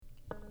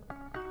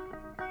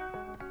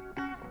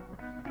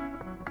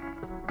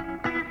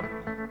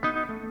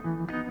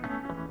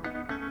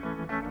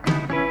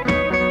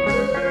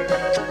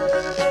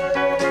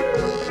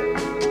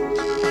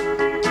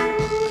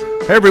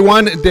Hey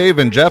everyone, Dave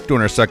and Jeff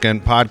doing our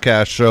second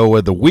podcast show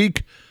of the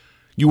week.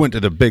 You went to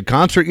the big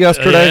concert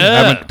yesterday.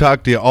 Yeah. I haven't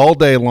talked to you all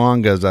day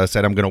long. As I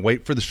said, I'm going to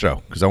wait for the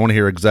show because I want to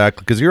hear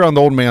exactly, because you're on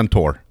the old man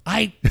tour.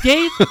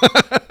 Dave,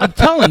 I'm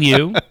telling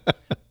you,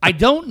 I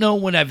don't know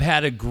when I've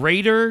had a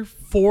greater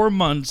 4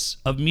 months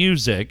of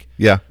music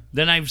Yeah.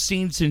 than I've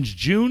seen since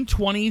June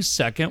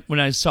 22nd when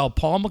I saw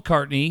Paul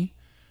McCartney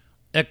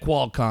at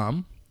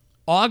Qualcomm.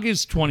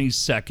 August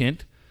 22nd,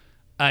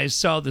 I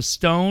saw the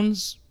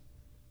Stones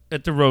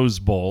at the Rose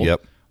Bowl.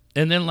 Yep.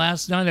 And then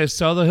last night I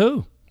saw the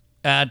Who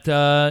at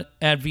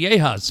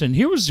Viejas. And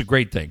here was the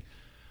great thing.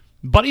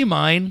 A buddy of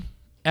mine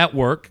at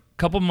work a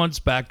couple months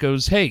back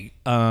goes, hey,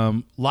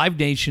 Live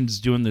Nation's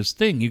doing this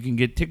thing. You can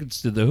get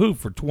tickets to the Who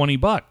for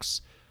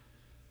 $20.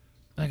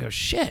 I go,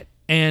 shit.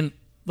 And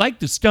like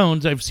the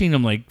Stones, I've seen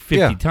them like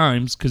 50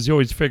 times because you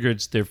always figure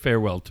it's their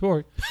farewell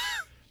tour.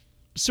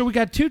 So we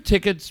got 2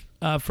 tickets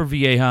for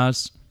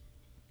Viejas,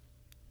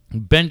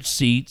 bench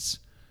seats,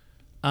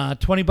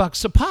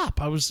 $20 a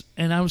pop. I was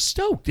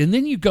stoked. And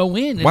then you go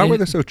in. And Why were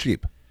they so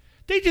cheap?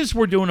 They just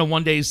were doing a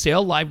one-day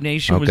sale. Live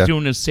Nation was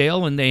doing a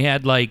sale, and they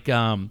had like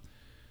there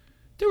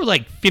were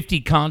like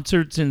 50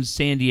 concerts in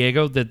San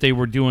Diego that they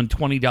were doing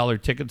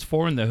 $20 tickets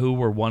for, and the Who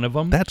were one of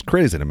them. That's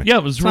crazy to me. Yeah,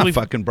 it was It's really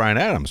not fucking Bryan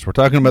Adams. We're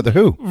talking about the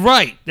Who.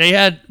 Right.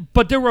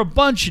 But there were a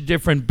bunch of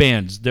different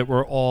bands that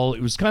were all,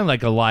 it was kind of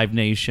like a Live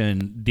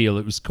Nation deal.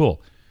 It was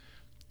cool.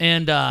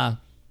 And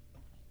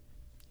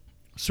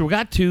so we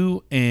got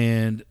 2,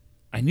 and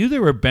I knew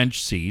there were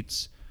bench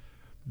seats,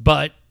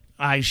 but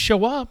I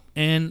show up,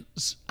 and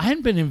I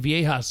hadn't been in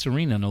Viejas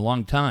Arena in a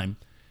long time.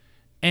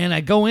 And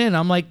I go in,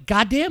 I'm like,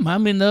 God damn,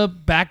 I'm in the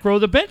back row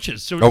of the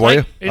benches. So it's Were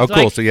like, you? Oh,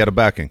 cool. So you had a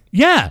backing.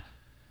 Yeah.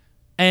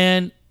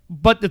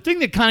 But the thing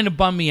that kind of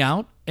bummed me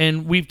out,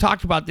 and we've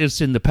talked about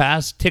this in the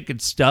past,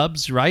 ticket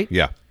stubs, right?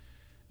 Yeah.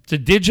 It's a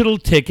digital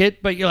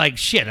ticket, but you're like,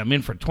 shit, I'm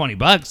in for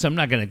 $20. I'm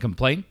not going to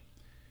complain.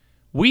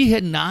 We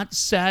had not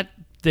sat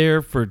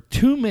there for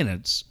 2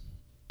 minutes,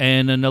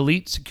 and an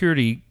elite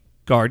security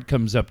guard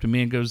comes up to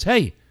me and goes,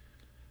 hey,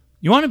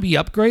 you want to be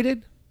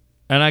upgraded?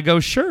 And I go,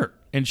 sure.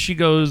 And she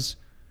goes,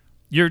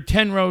 you're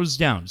 10 rows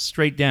down,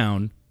 straight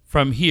down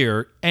from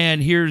here,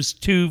 and here's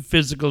 2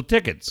 physical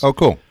tickets. Oh,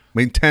 cool. I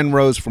mean, 10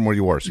 rows from where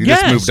you were. So you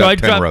just moved up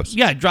 10 rows.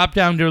 Yeah, I dropped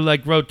down to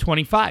like row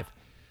 25.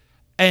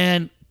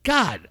 And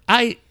God,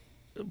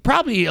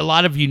 probably a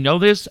lot of you know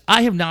this.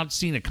 I have not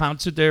seen a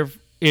concert there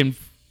in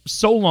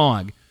so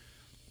long.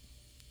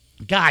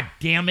 God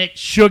damn it,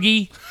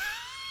 Shuggy.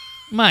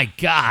 My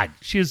God,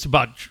 she just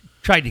about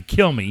tried to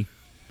kill me.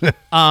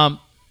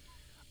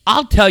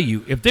 I'll tell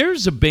you, if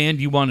there's a band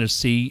you want to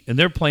see and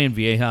they're playing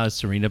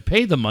Viejas Arena,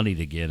 pay the money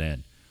to get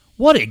in.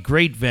 What a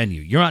great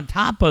venue. You're on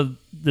top of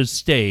the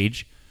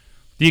stage.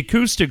 The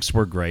acoustics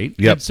were great.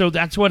 Yep. And so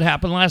that's what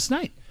happened last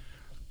night.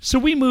 So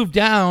we moved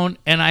down,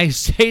 and I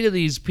say to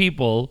these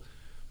people,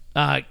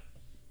 God,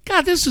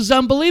 this is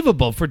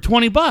unbelievable for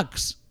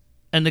 $20.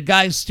 And the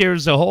guy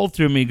stares a hole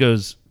through me and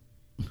goes,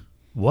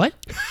 what?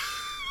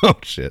 Oh,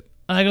 shit.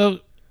 And I go,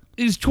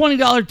 these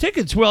 $20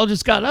 tickets, we all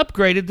just got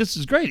upgraded. This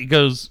is great. He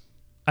goes,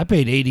 I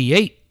paid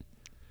 $88.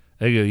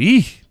 I go,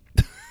 eesh.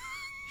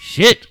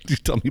 Shit. Did you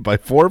tell me you buy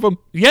 4 of them?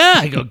 Yeah.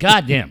 I go,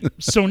 goddamn.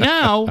 So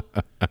now.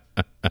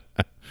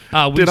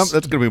 Dude, that's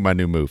going to be my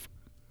new move.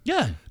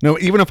 Yeah. No,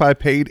 even if I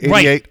paid $88,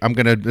 Right. I'm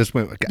going to just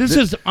move. This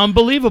is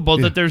unbelievable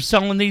that they're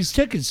selling these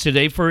tickets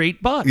today for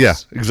 $8. Yeah,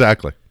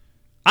 exactly.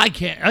 I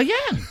can't.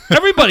 Again,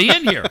 everybody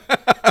in here.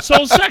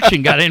 Soul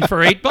Section got in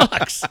for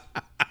 $8.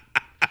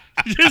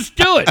 Just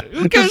do it.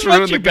 Who cares Just what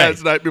ruin you the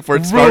guy's pay? night before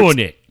it starts. Ruin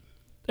it.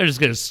 They're just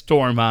going to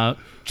storm out.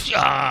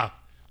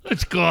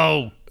 Let's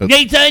go.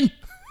 Nathan.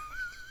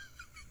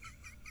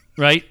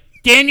 Right?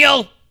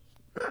 Daniel.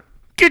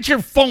 Get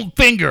your foam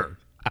finger.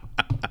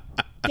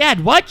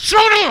 Dad, what?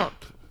 Shut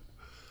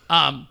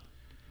up.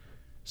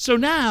 So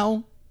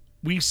now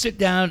we sit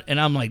down, and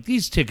I'm like,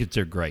 these tickets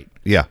are great.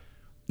 Yeah.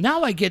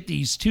 Now I get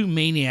these 2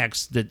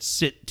 maniacs that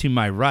sit to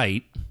my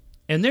right,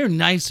 and they're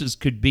nice as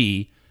could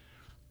be,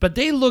 but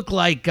they look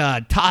like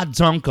Todd's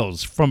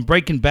uncles from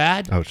Breaking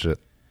Bad. Oh, shit.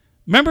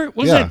 Remember?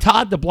 Was Yeah. that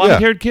Todd, the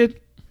blonde-haired kid?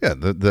 Yeah,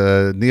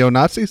 the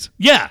neo-Nazis?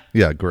 Yeah.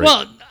 Yeah, great.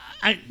 Well,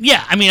 I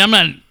mean, I'm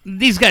not.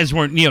 These guys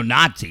weren't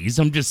neo-Nazis.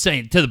 I'm just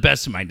saying, to the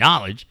best of my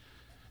knowledge.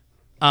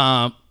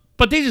 But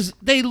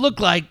they look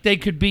like they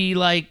could be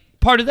like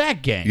part of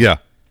that gang. Yeah.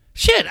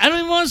 Shit, I don't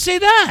even want to say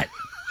that.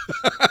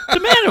 What's the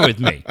matter with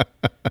me?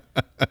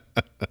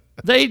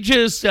 They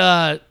just,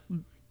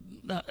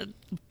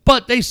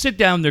 but they sit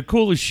down, they're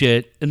cool as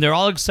shit, and they're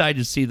all excited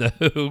to see the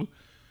Who.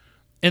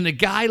 And the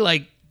guy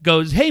like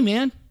goes, hey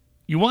man,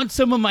 you want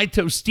some of my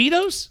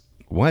Tostitos?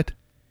 What?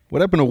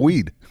 What happened to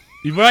weed?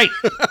 You're right.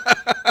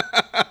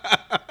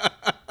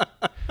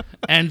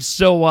 And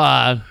so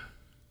I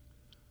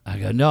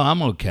go, no,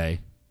 I'm okay.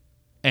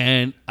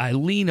 And I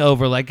lean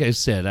over, like I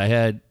said, I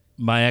had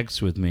my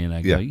ex with me, and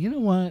I go, you know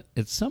what?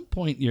 At some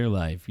point in your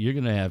life, you're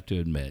going to have to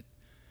admit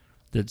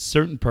that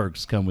certain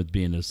perks come with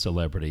being a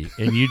celebrity,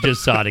 and you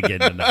just saw it again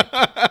tonight.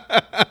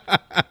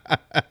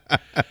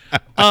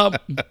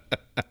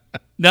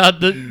 Now,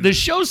 the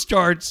show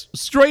starts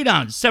straight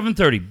on,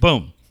 7:30,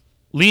 boom.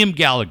 Liam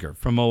Gallagher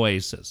from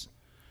Oasis.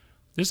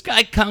 This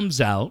guy comes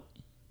out,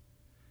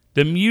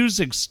 the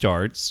music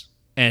starts,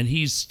 and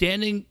he's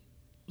standing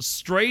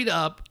straight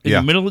up in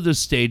the middle of the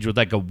stage with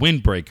like a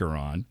windbreaker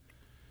on,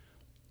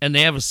 and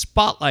they have a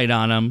spotlight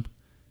on him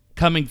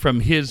coming from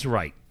his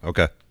right.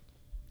 Okay.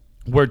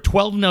 We're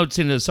 12 notes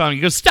into the song. He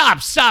goes, stop,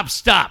 stop,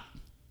 stop.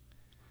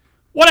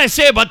 What'd I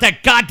say about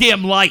that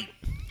goddamn light?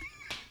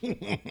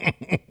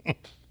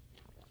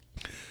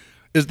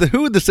 Is the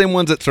Who the same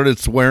ones that started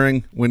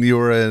swearing when you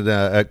were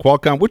at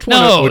Qualcomm? Which one?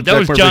 No,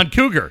 that was John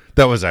Cougar.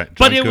 That was that.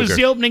 But it was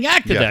the opening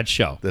act of that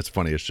show. That's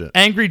funny as shit.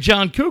 Angry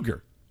John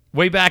Cougar,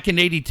 way back in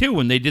 82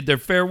 when they did their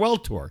farewell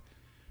tour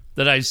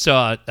that I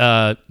saw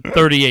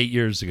 38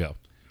 years ago.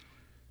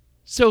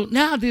 So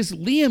now this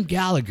Liam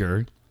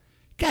Gallagher,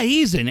 guy,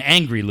 he's an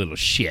angry little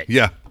shit.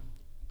 Yeah.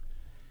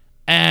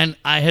 And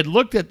I had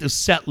looked at the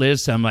set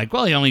list. I'm like,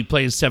 well, he only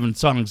plays 7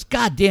 songs.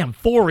 Goddamn,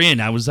 4 in.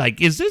 I was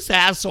like, is this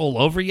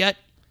asshole over yet?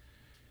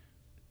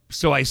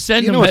 So I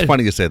send him. You know what's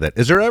funny you say that?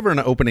 Is there ever an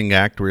opening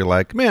act where you're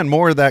like, man,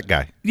 more of that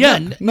guy? Yeah,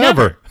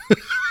 never.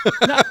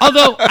 No,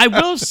 although I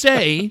will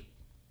say,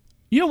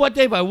 you know what,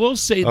 Dave? I will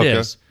say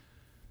this.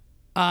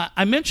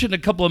 I mentioned a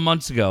couple of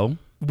months ago,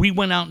 we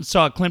went out and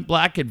saw Clint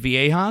Black at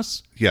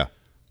Viejas. Yeah.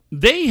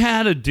 They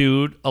had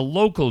a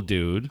local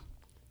dude,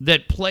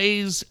 that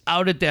plays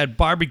out at that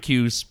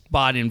barbecue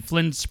spot in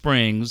Flint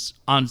Springs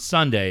on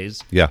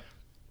Sundays. Yeah.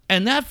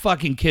 And that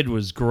fucking kid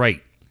was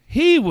great.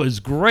 He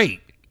was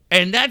great.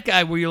 And that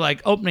guy where you're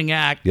like opening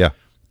act. Yeah.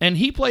 And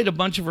he played a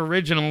bunch of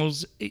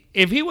originals.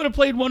 If he would have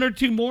played 1 or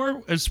 2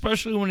 more,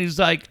 especially when he's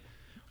like,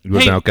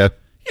 hey, okay.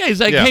 Yeah,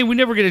 he's like, hey, we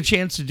never get a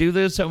chance to do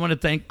this. I want to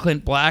thank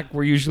Clint Black.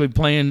 We're usually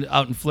playing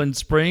out in Flint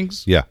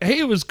Springs. Yeah. Hey,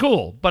 it was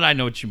cool, but I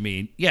know what you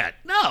mean. Yeah,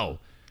 no.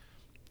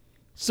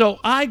 So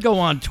I go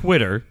on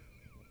Twitter,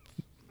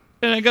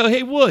 and I go,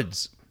 hey,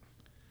 Woods,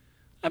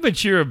 I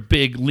bet you're a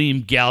big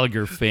Liam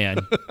Gallagher fan,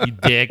 you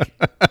dick.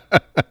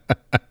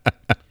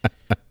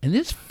 And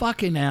this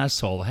fucking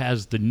asshole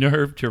has the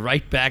nerve to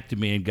write back to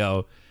me and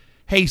go,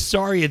 hey,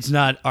 sorry it's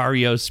not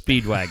REO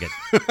Speedwagon.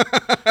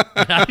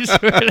 I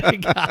swear to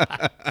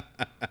God.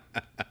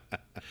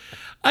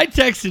 I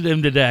texted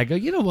him today. I go,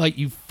 you know what,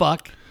 you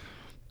fuck?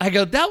 I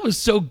go, that was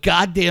so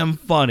goddamn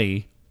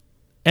funny.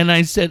 And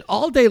I said,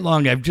 all day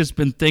long, I've just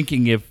been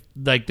thinking if,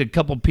 like, the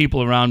couple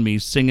people around me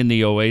singing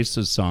the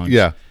Oasis song.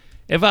 Yeah.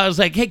 If I was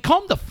like, hey,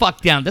 calm the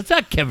fuck down. That's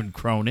not Kevin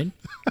Cronin.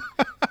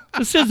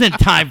 This isn't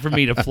Time for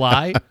Me to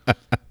Fly.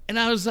 And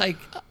I was like,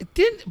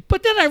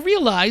 but then I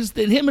realized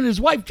that him and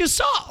his wife just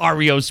saw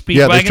REO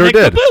Speedwagon they sure at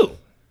did. Kaboo.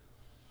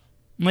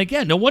 I'm like,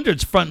 yeah, no wonder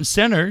it's front and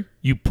center,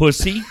 you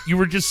pussy. You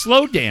were just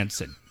slow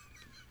dancing.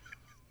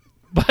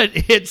 But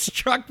it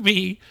struck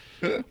me.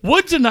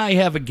 Woods and I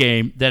have a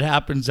game that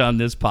happens on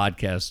this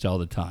podcast all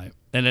the time.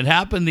 And it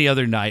happened the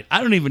other night.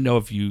 I don't even know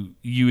if you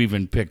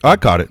even picked it. I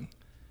caught it.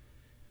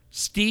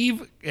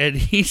 Steve, and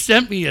he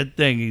sent me a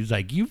thing. He's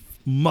like, you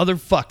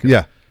motherfucker.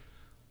 Yeah.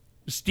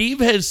 Steve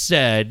has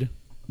said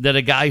that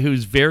a guy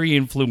who's very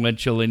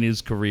influential in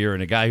his career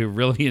and a guy who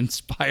really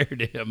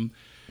inspired him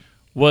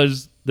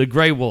was the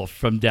Grey Wolf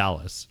from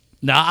Dallas.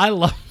 Now, I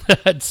love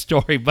that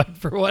story, but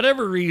for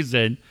whatever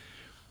reason,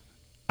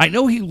 I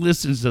know he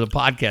listens to the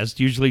podcast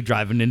usually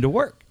driving into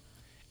work.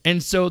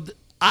 And so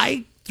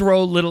I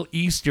throw little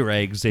Easter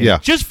eggs in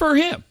just for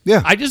him.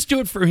 Yeah. I just do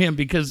it for him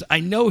because I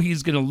know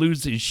he's going to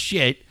lose his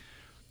shit.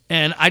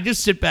 And I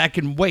just sit back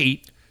and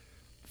wait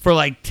for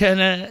like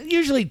 10,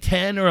 usually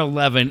 10 or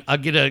 11. I'll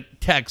get a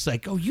text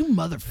like, oh, you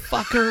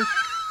motherfucker.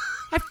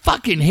 I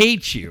fucking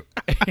hate you.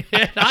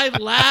 And I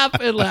laugh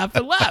and laugh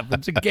and laugh.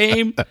 It's a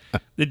game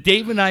that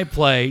Dave and I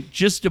play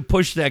just to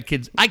push that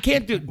kid's. I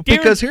can't do it.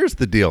 Because here's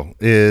the deal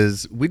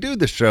is we do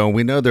the show.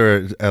 We know there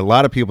are a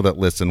lot of people that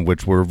listen,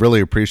 which we're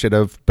really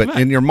appreciative. But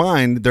in your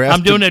mind, there has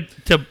I'm doing it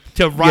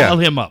to rile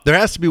him up. There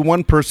has to be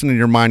one person in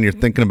your mind you're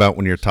thinking about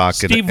when you're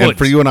talking. Steve and Woods.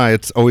 for you and I,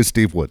 it's always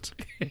Steve Woods.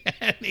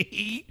 And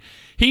he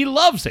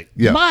loves it.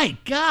 Yeah. My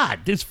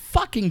God, this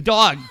fucking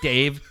dog,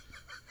 Dave.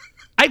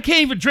 I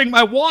can't even drink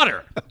my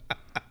water.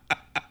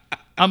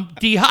 I'm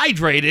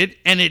dehydrated,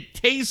 and it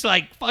tastes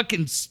like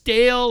fucking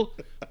stale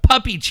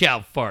puppy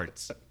chow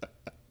farts.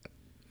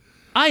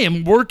 I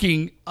am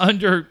working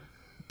under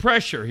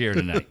pressure here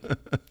tonight,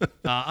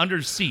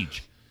 under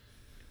siege.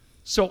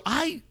 So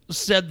I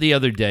said the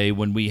other day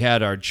when we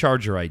had our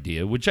charger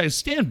idea, which I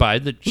stand by,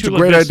 that It's a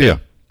great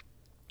idea.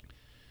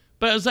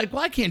 But I was like,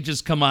 well, I can't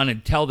just come on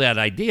and tell that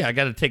idea. I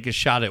got to take a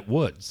shot at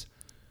Woods.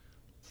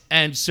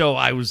 And so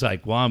I was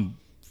like, well, I'm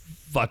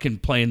fucking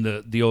playing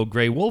the old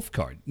Grey Wolf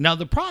card. Now,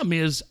 the problem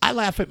is I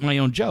laugh at my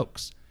own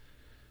jokes.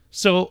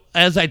 So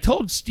as I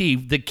told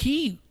Steve, the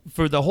key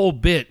for the whole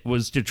bit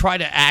was to try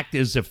to act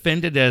as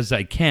offended as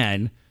I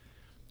can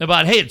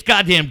about, hey, it's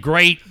goddamn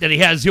great that he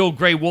has the old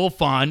Grey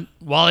Wolf on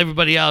while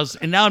everybody else.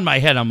 And now in my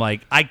head, I'm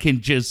like, I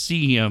can just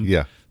see him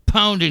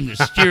pounding the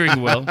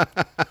steering wheel.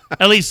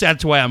 At least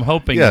that's why I'm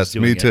hoping he's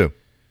doing it. Yes, me too.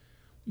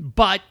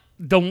 But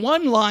the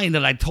one line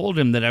that I told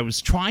him that I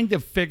was trying to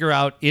figure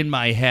out in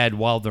my head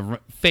while the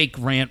fake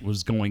rant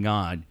was going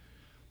on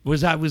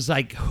was I was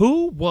like,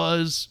 who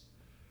was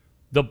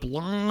the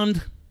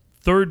blonde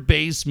third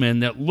baseman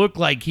that looked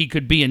like he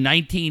could be a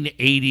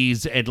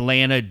 1980s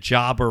Atlanta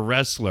jobber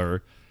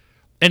wrestler?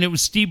 And it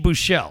was Steve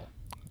Buechele.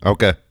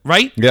 Okay.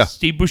 Right? Yeah.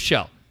 Steve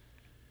Buechele.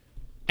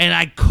 And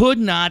I could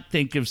not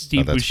think of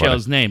Steve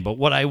Buechele's name, but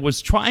what I was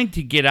trying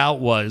to get out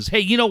was, hey,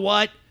 you know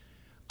what?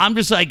 I'm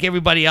just like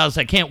everybody else.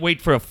 I can't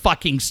wait for a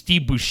fucking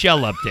Steve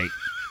Buechele update.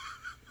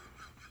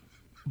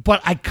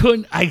 But I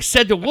couldn't. I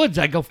said to Woods,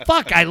 I go,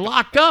 fuck, I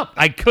locked up.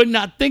 I could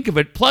not think of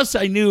it. Plus,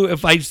 I knew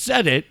if I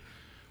said it,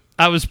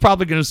 I was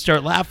probably going to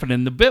start laughing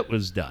and the bit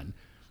was done.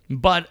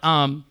 But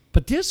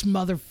this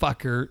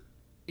motherfucker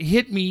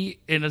hit me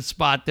in a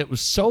spot that was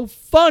so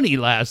funny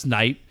last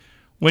night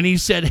when he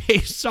said, hey,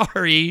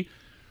 sorry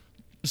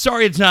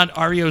it's not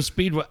REO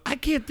Speedwagon. I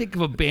can't think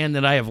of a band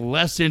that I have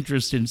less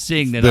interest in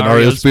seeing than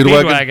REO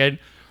Speedwagon.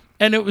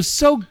 And it was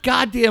so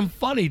goddamn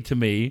funny to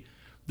me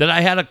that I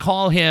had to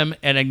call him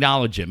and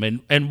acknowledge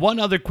him. And one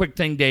other quick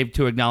thing, Dave,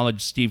 to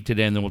acknowledge Steve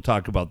today, and then we'll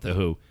talk about The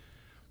Who.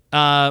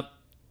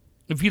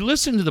 If you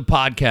listen to the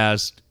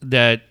podcast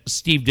that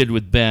Steve did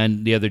with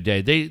Ben the other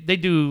day, they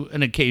do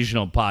an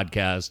occasional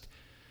podcast.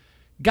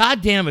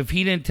 Goddamn, if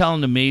he didn't tell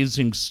an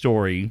amazing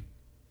story,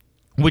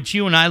 which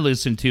you and I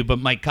listened to, but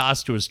Mike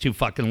Costa was too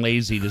fucking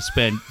lazy to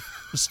spend.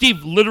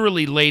 Steve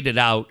literally laid it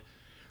out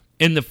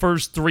in the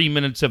first 3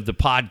 minutes of the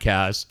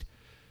podcast.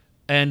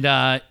 And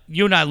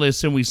you and I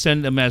listen. We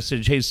send a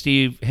message. Hey,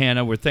 Steve,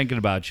 Hannah, we're thinking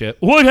about you.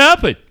 What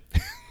happened?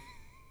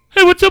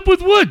 Hey, what's up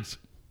with Woods?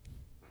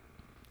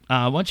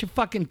 Why don't you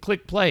fucking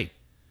click play,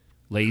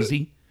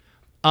 lazy?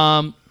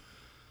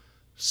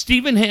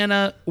 Steve and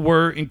Hannah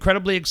were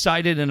incredibly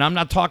excited, and I'm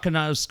not talking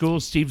out of school.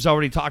 Steve's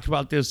already talked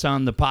about this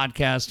on the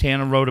podcast.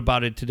 Hannah wrote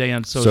about it today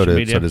on social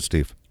media. So did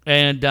Steve.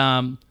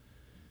 And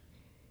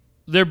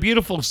their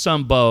beautiful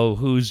son, Bo,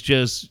 who's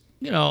just,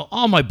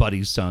 all my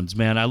buddies' sons,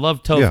 man. I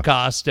love Tove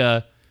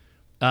Costa.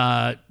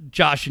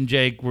 Josh and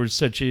Jake are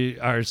such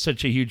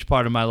a huge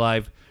part of my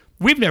life.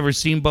 We've never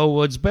seen Bo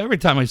Woods, but every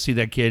time I see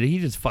that kid, he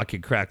just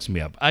fucking cracks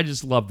me up. I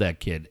just love that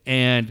kid.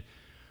 And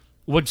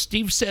what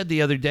Steve said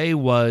the other day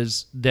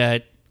was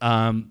that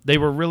they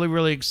were really,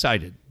 really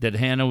excited that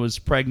Hannah was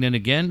pregnant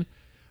again.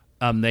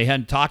 They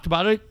hadn't talked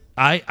about it.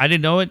 I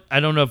didn't know it.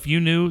 I don't know if you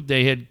knew.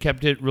 They had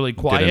kept it really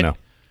quiet. Didn't know.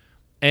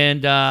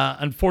 And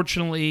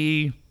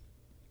unfortunately,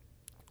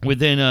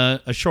 within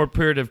a short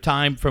period of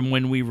time from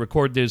when we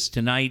record this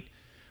tonight,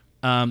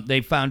 they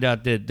found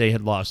out that they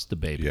had lost the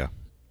baby. Yeah.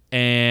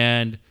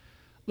 And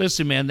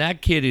listen, man,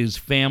 that kid is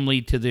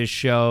family to this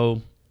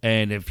show.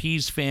 And if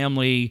he's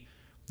family,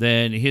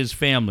 then his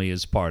family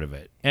is part of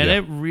it. And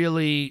it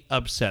really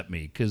upset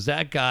me because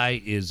that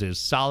guy is as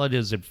solid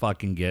as it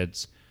fucking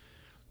gets.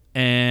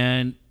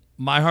 And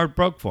my heart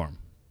broke for him.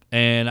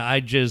 And I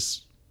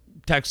just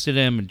texted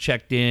him and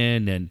checked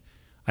in. And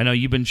I know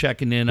you've been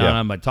checking in on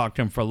him. I talked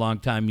to him for a long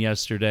time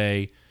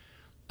yesterday.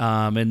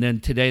 And then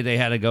today they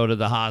had to go to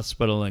the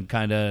hospital and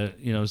kind of,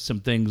 some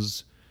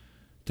things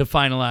to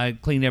finalize,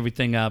 clean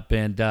everything up.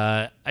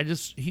 And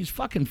he's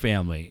fucking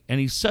family. And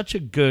he's such a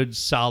good,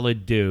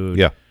 solid dude.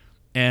 Yeah.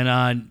 And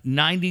on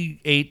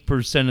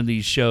 98% of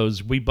these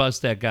shows, we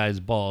bust that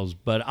guy's balls.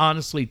 But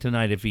honestly,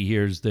 tonight, if he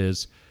hears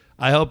this,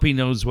 I hope he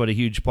knows what a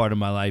huge part of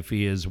my life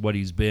he is, what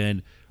he's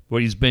been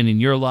in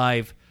your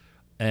life,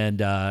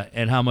 and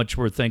how much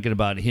we're thinking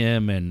about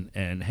him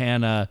and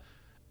Hannah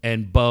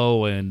and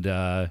Bo.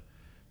 And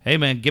hey,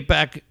 man, get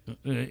back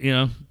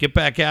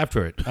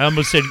after it. I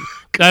almost said,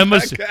 I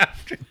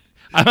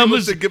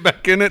almost said, get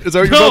back in it. Is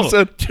that what you both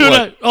said?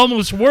 Dude,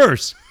 almost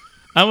worse.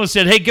 I almost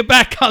said, hey, get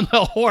back on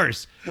the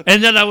horse.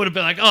 And then I would have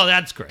been like, oh,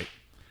 that's great.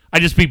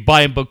 I'd just be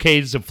buying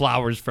bouquets of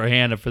flowers for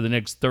Hannah for the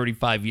next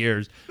 35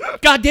 years.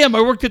 God damn, I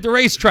worked at the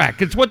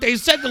racetrack. It's what they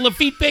said to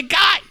Lafitte Big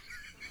Guy.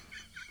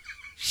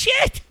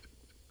 Shit.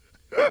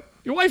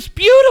 Your wife's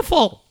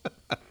beautiful.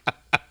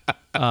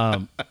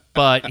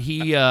 But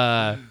he,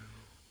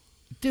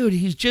 dude,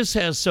 he just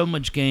has so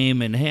much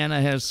game, and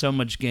Hannah has so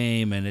much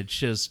game, and it's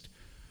just,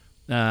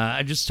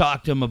 I just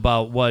talked to him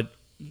about what,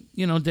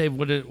 Dave,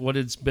 what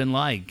it's been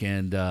like,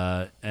 and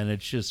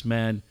it's just,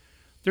 man,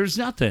 there's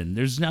nothing.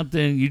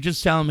 You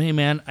just tell him, hey,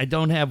 man, I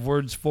don't have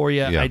words for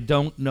you. Yeah. I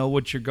don't know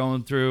what you're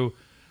going through.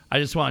 I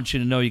just want you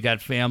to know you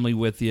got family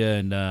with you,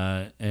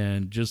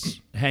 and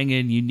just hang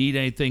in. You need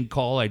anything,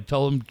 call. I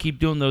told him keep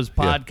doing those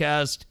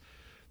podcasts. Yeah.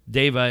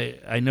 Dave,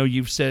 I know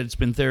you've said it's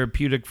been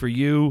therapeutic for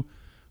you,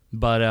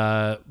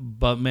 but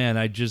man,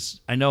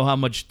 I know how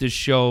much this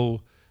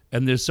show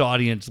and this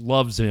audience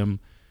loves him.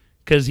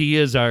 Because he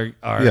is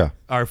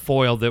our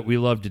foil that we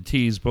love to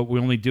tease, but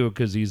we only do it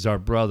because he's our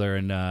brother.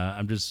 And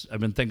I've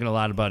been thinking a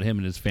lot about him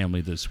and his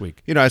family this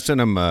week. I sent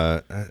him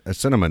a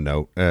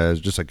note,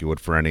 just like you would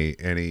for any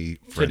friend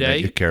today? that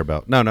you care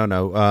about. No.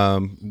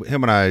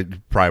 Him and I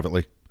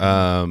privately,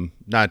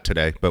 not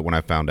today, but when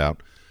I found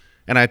out,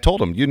 and I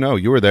told him,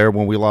 you were there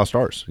when we lost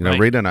ours. Right.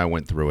 Rita and I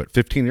went through it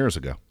 15 years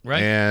ago,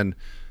 right? And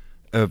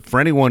for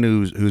anyone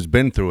who's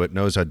been through it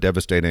knows how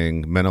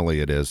devastating mentally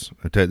it is.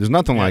 There's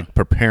nothing like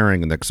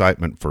preparing and the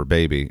excitement for a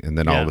baby, and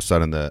then all of a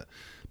sudden the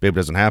baby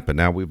doesn't happen.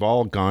 Now, we've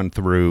all gone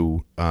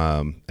through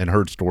and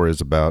heard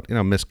stories about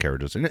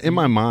miscarriages. In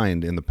my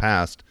mind, in the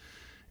past,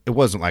 it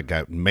wasn't like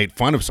I made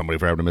fun of somebody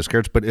for having a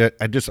miscarriage, but it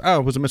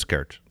was a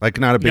miscarriage. Like,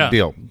 not a big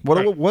deal.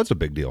 It was a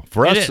big deal.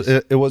 For us,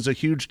 it was a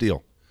huge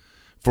deal.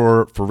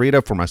 For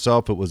Rita, for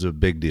myself, it was a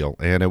big deal.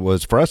 And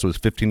for us, it was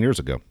 15 years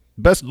ago.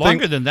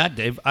 Longer than that,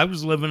 Dave. I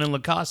was living in La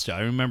Costa.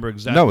 I remember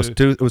exactly. No,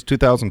 it was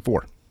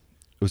 2004. It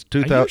was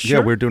 2000. Sure? Yeah,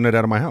 we were doing it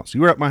out of my house.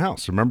 You were at my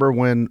house. Remember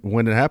when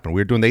it happened?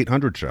 We were doing the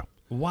 800 show.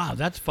 Wow,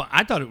 that's fun.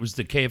 I thought it was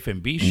the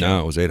KFMB show.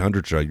 No, it was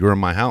 800 show. You were in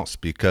my house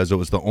because it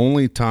was the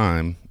only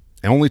time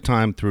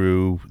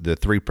through the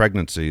 3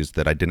 pregnancies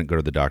that I didn't go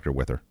to the doctor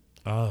with her.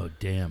 Oh,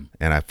 damn.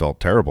 And I felt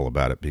terrible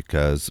about it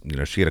because,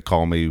 she had to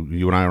call me.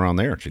 You and I were on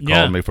there. She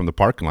called me from the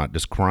parking lot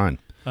just crying.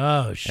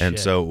 Oh, shit. And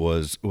so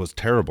it was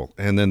terrible.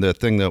 And then the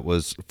thing that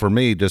was, for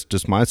me,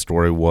 just my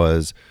story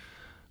was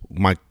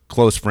my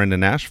close friend in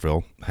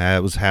Nashville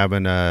was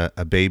having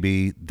a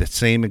baby the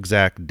same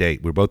exact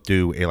date. We were both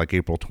due like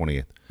April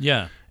 20th.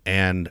 Yeah.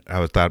 And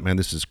I thought, man,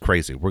 this is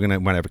crazy.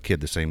 Might have a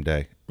kid the same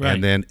day. Right.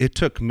 And then it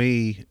took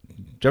me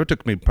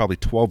probably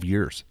 12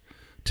 years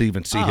to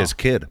even see his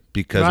kid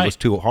because it was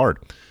too hard.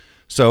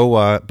 So,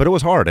 but it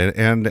was hard.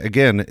 And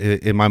again,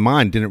 in my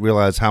mind, didn't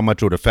realize how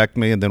much it would affect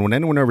me. And then when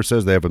anyone ever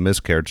says they have a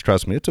miscarriage,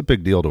 trust me, it's a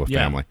big deal to a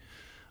family.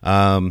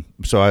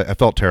 So I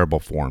felt terrible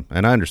for him.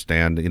 And I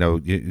understand,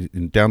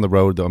 down the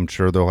road, I'm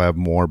sure they'll have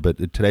more, but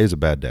today's a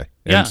bad day.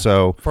 Yeah, and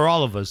so for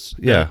all of us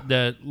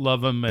that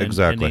love him and,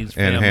 exactly. and his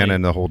family. And Hannah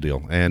and the whole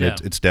deal. And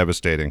it's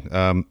devastating.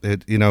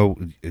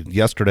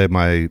 Yesterday,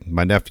 my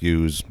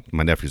nephew's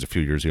a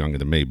few years younger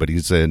than me, but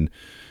he's in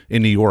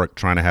New York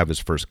trying to have his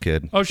first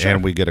kid. Oh, sure.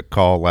 And we get a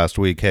call last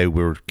week, hey,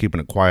 we were keeping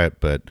it quiet,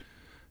 but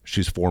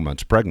she's 4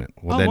 months pregnant.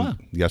 Well,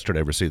 yesterday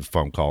I received a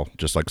phone call,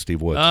 just like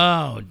Steve Woods.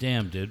 Oh,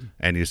 damn, dude.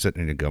 And you sit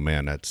and you go,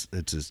 man, it's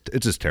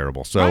just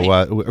terrible. So,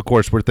 of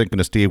course, we're thinking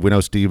of Steve. We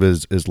know Steve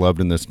is loved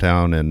in this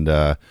town,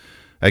 and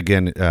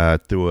again,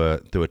 through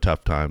a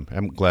tough time.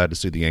 I'm glad to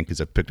see the Yankees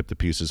have picked up the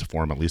pieces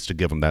for him, at least to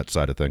give him that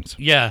side of things.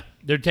 Yeah,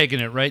 they're taking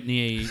it right in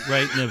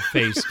the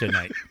face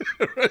tonight.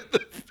 Right in the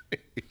face.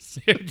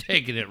 They're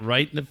taking it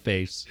right in the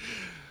face.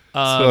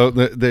 So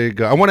there you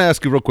go. I want to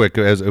ask you real quick,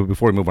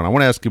 before we move on, I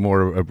want to ask you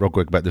more real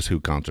quick about this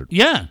Who concert.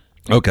 Yeah.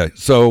 Okay,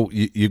 so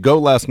you go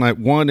last night.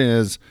 One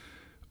is,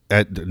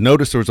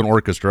 notice there was an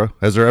orchestra.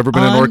 Has there ever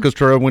been an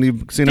orchestra when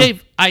you've seen him?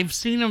 Dave, I've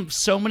seen him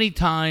so many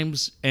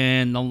times,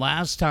 and the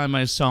last time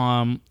I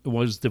saw him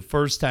was the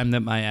first time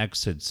that my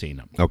ex had seen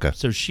him. Okay.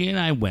 So she and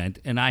I went,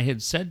 and I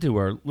had said to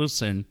her,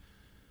 listen,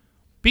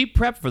 be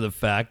prepped for the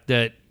fact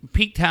that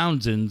Pete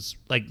Townshend's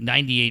like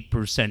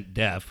 98%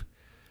 deaf,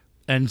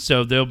 and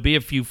so there'll be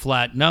a few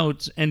flat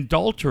notes. And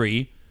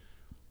Daltrey,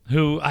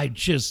 who I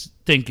just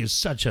think is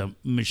such a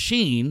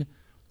machine,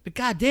 but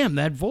goddamn,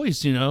 that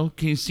voice, can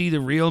you see the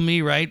real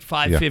me, right?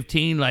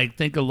 515, like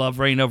think of Love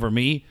Reign Over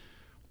Me.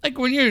 Like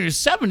when you're in your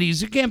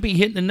 70s, you can't be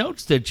hitting the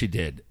notes that you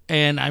did.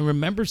 And I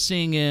remember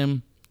seeing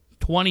him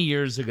 20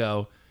 years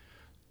ago,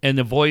 and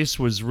the voice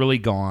was really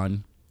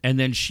gone. And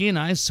then she and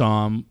I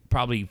saw him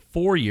probably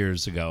 4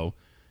 years ago,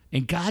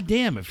 and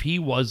goddamn if he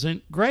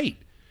wasn't great.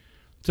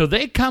 So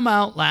they come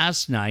out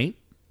last night.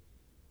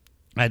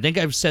 I think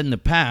I've said in the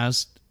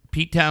past,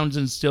 Pete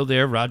Townshend's still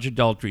there, Roger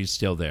Daltrey's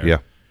still there. Yeah.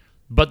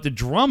 But the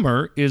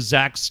drummer is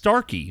Zach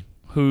Starkey,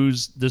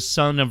 who's the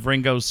son of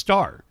Ringo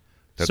Starr.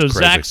 That's so crazy.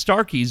 Zach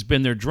Starkey's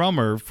been their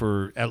drummer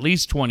for at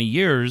least 20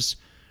 years.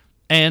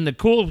 And the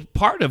cool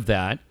part of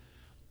that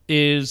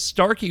is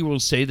Starkey will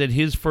say that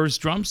his first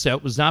drum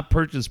set was not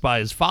purchased by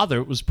his father.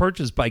 It was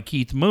purchased by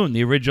Keith Moon,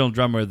 the original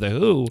drummer of The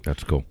Who.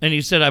 That's cool. And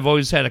he said, I've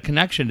always had a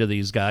connection to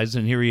these guys,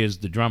 and here he is,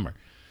 the drummer.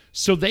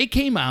 So they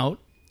came out,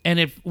 and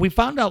if we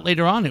found out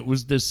later on it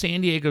was the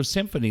San Diego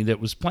Symphony that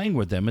was playing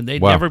with them, and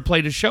they'd never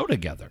played a show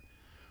together.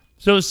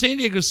 So the San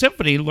Diego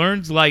Symphony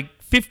learns like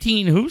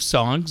 15 Who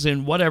songs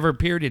in whatever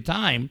period of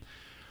time.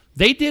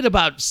 They did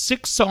about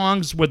 6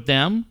 songs with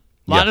them,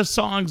 a lot of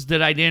songs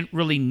that I didn't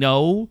really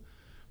know.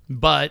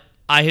 But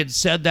I had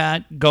said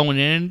that going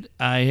in.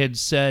 I had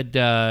said,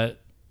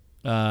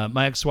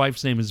 my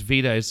ex-wife's name is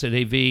Vita. I said,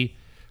 hey, V,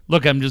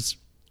 look,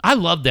 I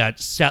love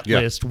that set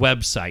list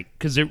website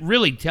because it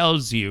really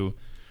tells you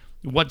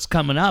what's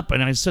coming up.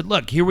 And I said,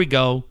 look, here we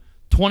go.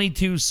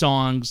 22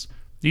 songs.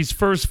 These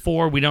first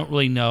 4 we don't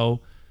really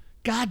know.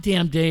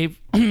 Goddamn, Dave,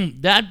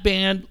 that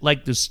band,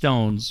 like the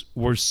Stones,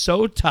 were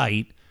so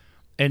tight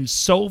and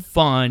so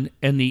fun.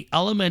 And the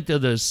element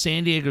of the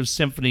San Diego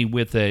Symphony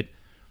with it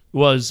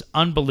was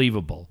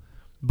unbelievable.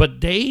 But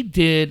they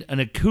did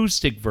an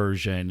acoustic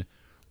version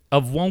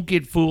of Won't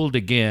Get Fooled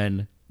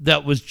Again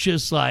that was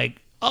just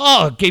like,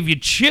 it gave you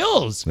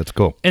chills. That's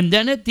cool. And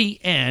then at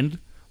the end,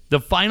 the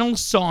final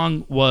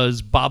song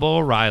was Baba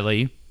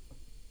O'Reilly,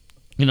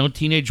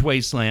 Teenage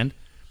Wasteland.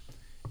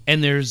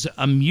 And there's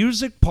a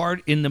music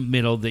part in the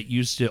middle that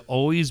used to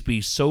always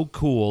be so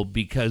cool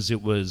because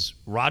it was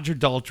Roger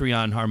Daltrey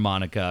on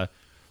harmonica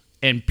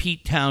and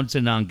Pete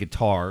Townsend on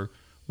guitar,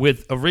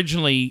 with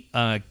originally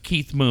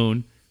Keith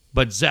Moon,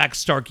 but Zach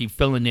Starkey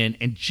filling in,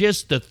 and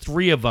just the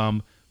three of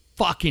them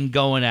fucking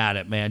going at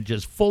it, man.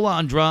 Just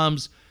full-on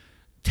drums,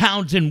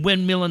 Townsend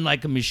windmilling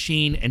like a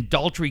machine, and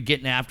Daltrey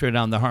getting after it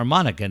on the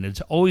harmonica, and it's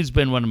always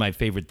been one of my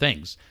favorite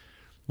things.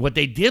 What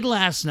they did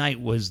last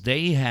night was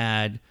they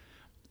had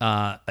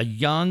a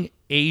young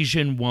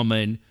Asian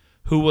woman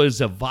who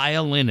was a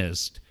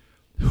violinist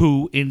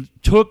who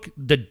took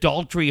the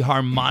Daltrey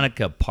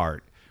harmonica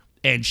part,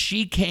 and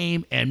she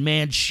came, and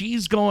man,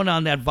 she's going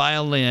on that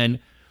violin,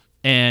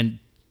 and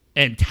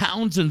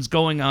Townsend's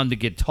going on the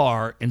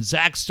guitar, and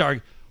Zach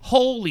Stark,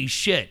 holy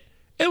shit.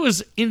 It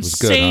was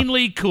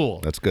insanely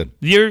cool. That's good.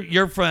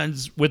 You're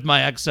friends with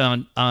my ex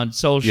on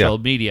social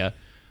media,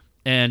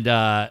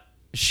 and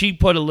she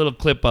put a little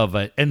clip of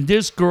it. And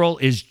this girl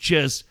is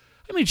just,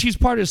 I mean, she's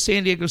part of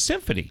San Diego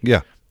Symphony.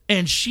 Yeah.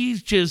 And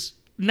she's just,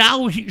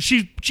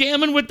 she's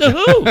jamming with the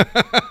Who.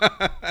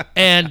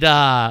 And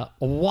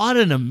what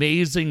an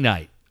amazing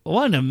night.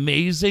 What an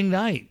amazing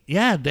night.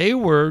 Yeah, they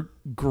were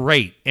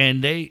great.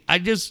 And I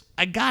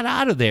got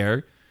out of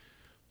there,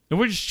 and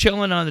we're just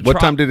chilling on the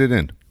What time did it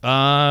end?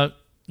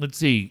 Let's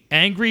see.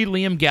 Angry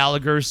Liam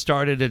Gallagher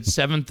started at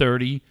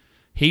 7:30.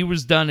 He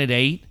was done at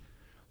 8.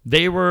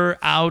 They were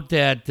out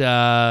at,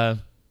 I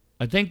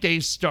think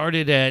they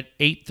started at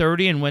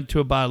 8:30 and went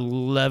to about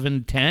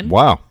 11:10.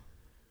 Wow.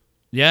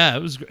 Yeah,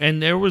 it was,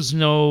 and there was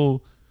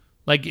no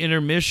like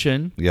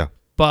intermission. Yeah.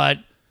 But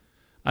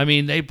I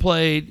mean, they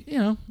played,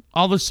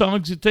 all the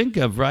songs you think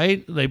of,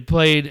 right? They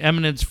played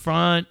Eminence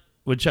Front,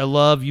 which I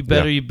love. You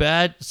Better You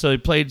Bet. So they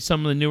played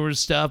some of the newer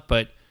stuff,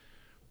 but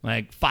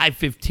like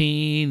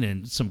 515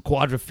 and some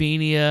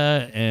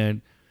Quadrophenia,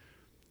 and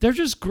they're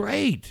just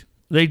great.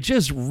 They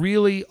just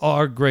really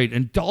are great.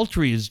 And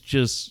Daltrey is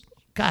just,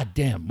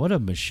 goddamn, what a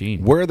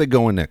machine. Where are they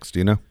going next? Do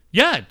you know?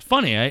 Yeah, it's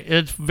funny.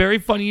 It's very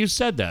funny you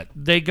said that.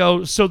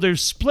 So they're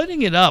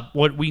splitting it up.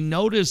 What we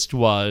noticed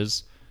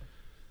was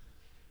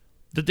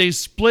that they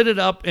split it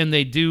up, and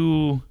they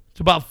do, it's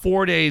about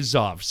 4 days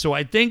off. So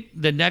I think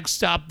the next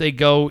stop they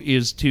go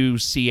is to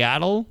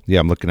Seattle.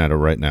 Yeah, I'm looking at it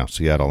right now.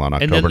 Seattle on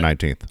October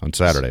 19th, on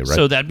Saturday, right?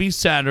 So that'd be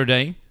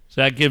Saturday.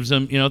 So that gives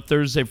them,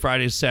 Thursday,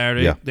 Friday,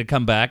 Saturday. Yeah. They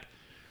come back.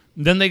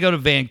 Then they go to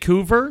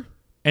Vancouver.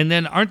 And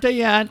then aren't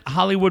they at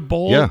Hollywood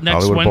Bowl next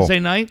Hollywood Wednesday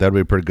Bowl. night? That'd be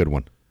a pretty good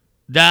one.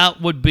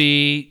 That would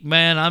be,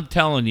 man, I'm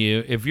telling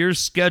you, if your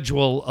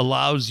schedule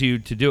allows you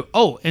to do.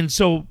 Oh, and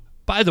so,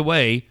 by the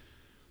way,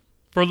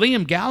 for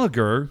Liam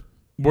Gallagher,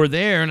 we're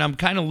there, and I'm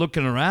kind of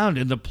looking around,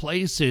 and the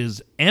place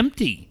is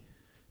empty.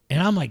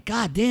 And I'm like,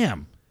 God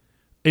damn,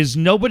 is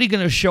nobody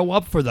going to show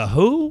up for the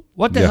Who?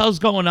 What the hell's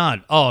going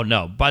on? Oh,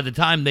 no. By the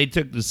time they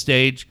took the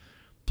stage,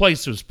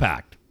 place was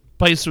packed.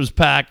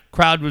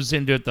 Crowd was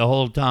into it the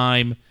whole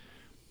time.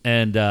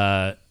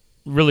 And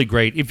really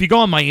great. If you go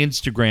on my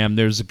Instagram,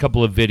 there's a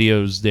couple of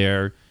videos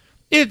there.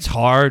 It's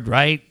hard,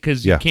 right?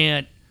 Because you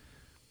can't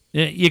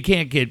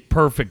get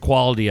perfect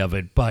quality of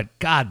it. But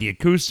God, the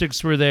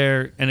acoustics were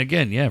there, and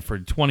again, for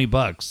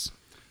 $20.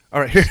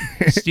 All right,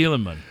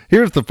 stealing money.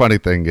 Here's the funny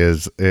thing: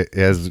 is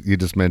as you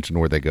just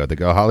mentioned, where they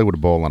go Hollywood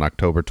Bowl on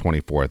October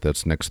 24th.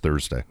 That's next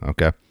Thursday.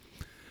 Okay.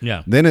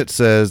 Yeah. Then it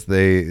says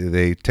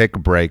they take a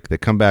break. They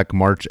come back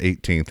March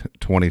 18th,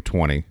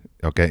 2020.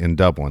 Okay, in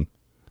Dublin.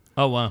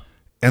 Oh, wow.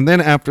 And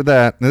then after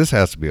that, this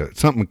has to be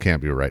something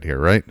can't be right here,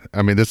 right?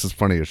 I mean, this is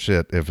funny as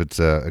shit if it's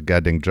a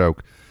goddamn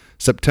joke.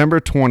 September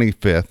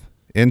 25th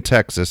in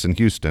Texas, in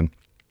Houston,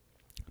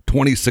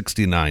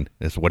 2069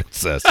 is what it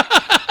says.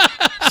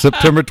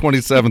 September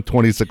 27th,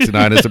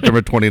 2069, and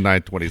September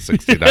 29th,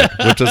 2069,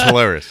 which is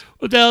hilarious.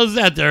 What the hell is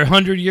that, their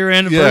 100-year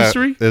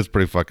anniversary? Yeah, it's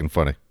pretty fucking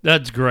funny.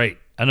 That's great.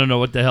 I don't know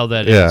what the hell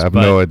that is. Yeah, I have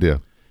no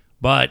idea.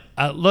 But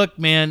look,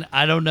 man,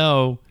 I don't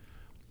know.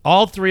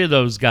 All three of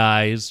those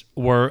guys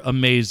were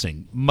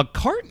amazing.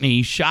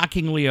 McCartney,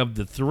 shockingly of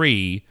the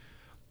three,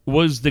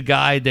 was the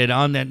guy that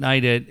on that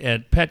night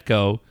at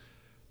Petco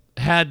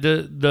had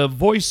the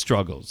voice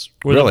struggles.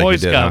 Where really?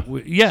 The voice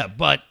huh? Yeah,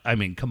 but, I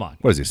mean, come on.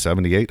 What is he,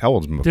 78? How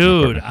old is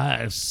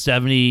McCartney? Dude,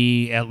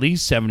 70, at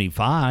least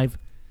 75.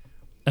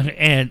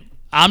 And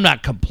I'm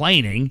not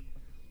complaining.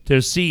 To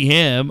see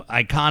him,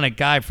 iconic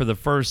guy for the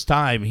first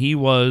time, he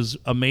was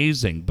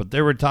amazing. But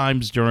there were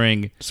times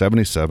during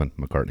 77,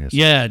 McCartney is.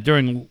 Yeah,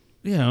 during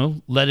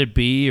Let It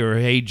Be or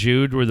Hey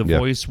Jude, where the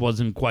voice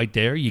wasn't quite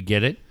there. You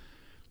get it.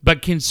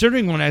 But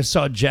considering when I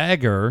saw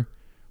Jagger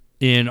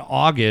in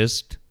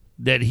August,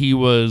 that he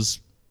was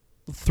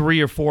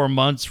 3 or 4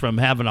 months from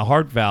having a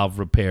heart valve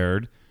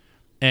repaired,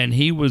 and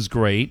he was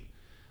great.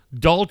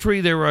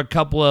 Daltrey, there were a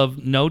couple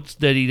of notes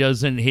that he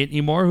doesn't hit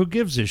anymore. Who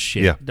gives a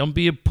shit? Yeah. Don't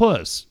be a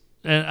puss.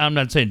 And I'm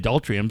not saying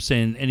Daltrey. I'm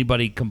saying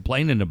anybody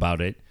complaining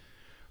about it.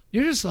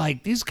 You're just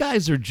like, these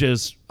guys are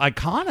just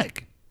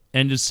iconic.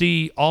 And to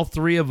see all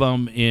three of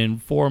them in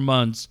 4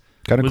 months.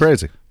 Kind of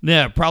crazy.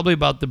 Yeah, probably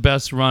about the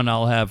best run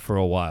I'll have for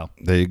a while.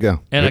 There you go.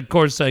 And, of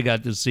course, I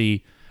got to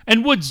see.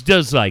 And Woods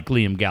does like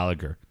Liam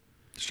Gallagher.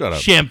 Shut up.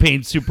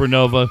 Champagne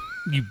Supernova,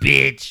 you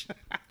bitch.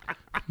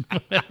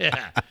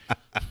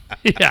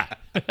 Yeah.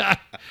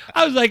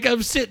 I was like,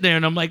 I'm sitting there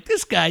and I'm like,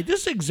 this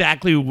is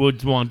exactly who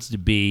Woods wants to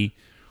be,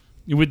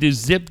 with his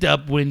zipped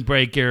up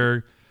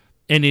windbreaker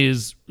and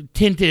his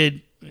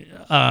tinted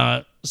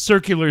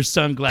circular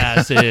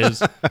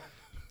sunglasses and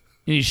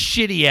his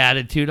shitty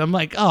attitude. I'm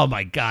like, oh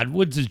my God,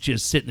 Woods is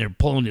just sitting there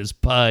pulling his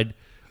pud,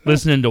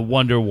 listening to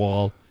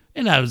Wonderwall.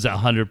 And I was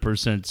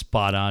 100%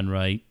 spot on,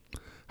 right?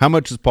 How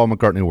much is Paul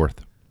McCartney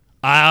worth?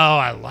 Oh,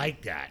 I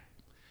like that.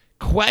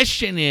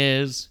 Question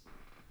is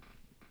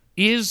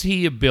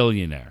he a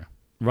billionaire,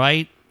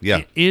 right?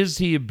 Yeah. Is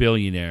he a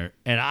billionaire?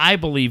 And I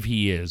believe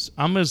he is.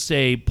 I'm going to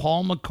say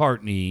Paul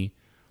McCartney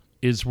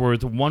is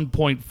worth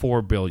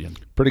 $1.4 billion.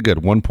 Pretty good.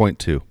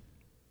 1.2.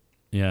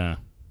 Yeah.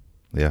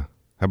 Yeah.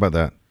 How about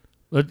that?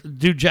 Let's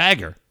do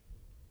Jagger.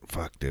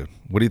 Fuck, dude.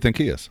 What do you think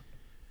he is?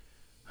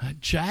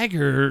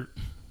 Jagger,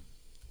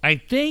 I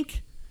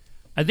think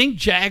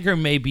Jagger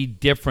may be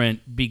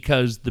different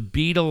because the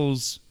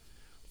Beatles,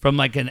 from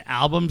like an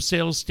album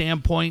sales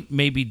standpoint,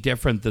 may be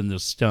different than the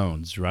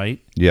Stones, right?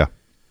 Yeah.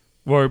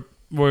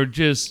 We're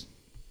just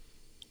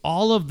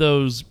all of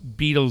those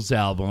Beatles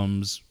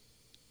albums,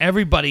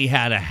 everybody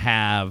had to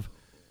have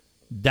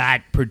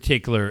that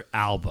particular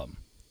album.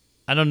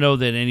 I don't know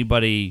that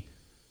anybody,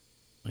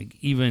 like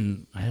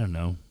even, I don't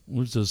know,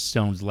 what was the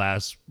Stones'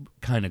 last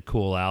kind of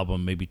cool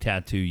album? Maybe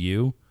Tattoo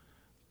You?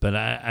 But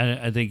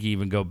I think you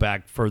even go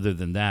back further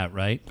than that,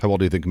 right? How old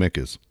do you think Mick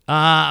is?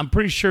 I'm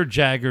pretty sure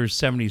Jagger's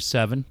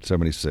 77.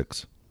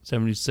 76.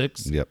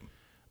 76? Yep.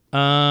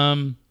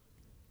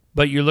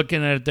 But you're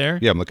looking at it there?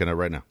 Yeah, I'm looking at it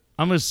right now.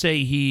 I'm going to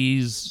say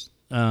he's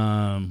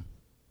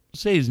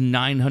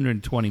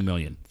 920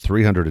 million.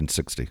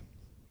 360.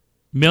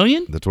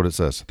 Million? That's what it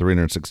says.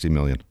 360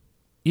 million.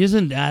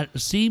 Isn't that,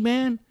 see,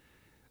 man?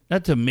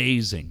 That's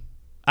amazing.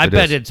 I It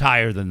bet is. it's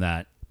higher than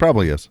that.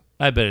 Probably is.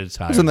 I bet it's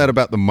higher. Isn't that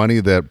about the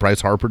money that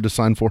Bryce Harper just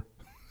signed for?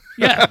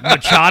 Yeah,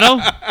 Machado?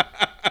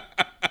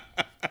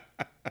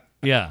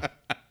 Yeah.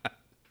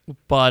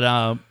 But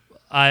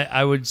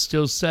I would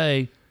still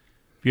say,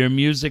 if you're a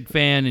music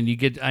fan and you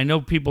get, I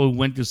know people who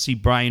went to see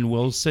Brian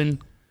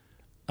Wilson,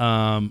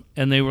 and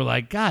they were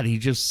like, God, he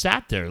just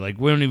sat there. Like,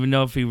 we don't even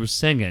know if he was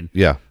singing.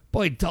 Yeah.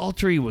 Boy,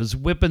 Daltrey was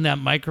whipping that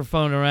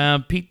microphone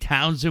around. Pete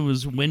Townsend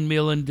was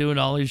windmilling, doing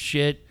all his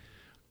shit.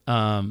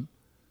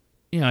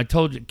 I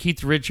told you,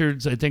 Keith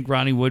Richards, I think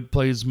Ronnie Wood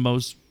plays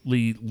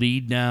mostly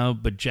lead now,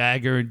 but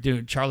Jagger,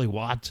 Charlie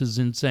Watts is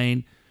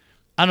insane.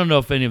 I don't know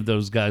if any of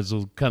those guys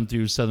will come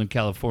through Southern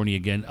California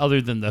again,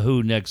 other than the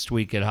Who next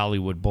week at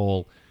Hollywood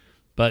Bowl.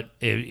 But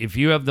if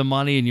you have the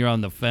money and you're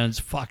on the fence,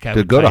 fuck, I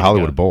would go to tell you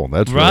Hollywood Bowl.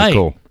 That's really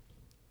cool.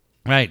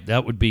 Right,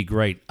 that would be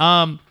great.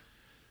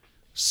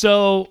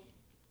 So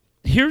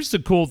here's the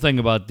cool thing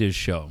about this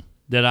show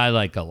that I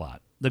like a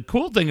lot. The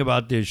cool thing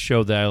about this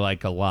show that I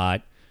like a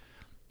lot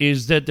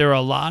is that there are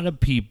a lot of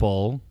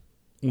people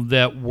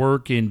that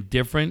work in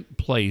different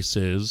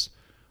places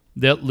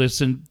that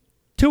listen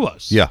to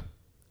us. Yeah.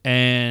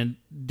 And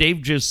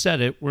Dave just said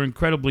it. We're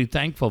incredibly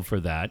thankful for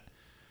that.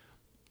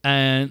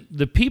 And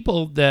the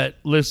people that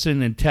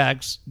listen and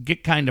text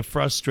get kind of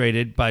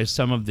frustrated by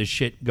some of the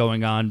shit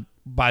going on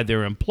by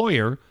their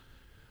employer.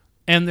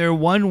 And their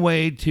one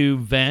way to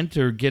vent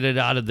or get it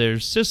out of their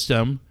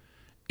system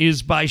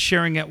is by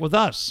sharing it with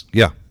us.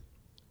 Yeah.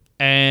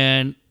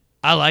 And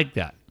I like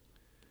that.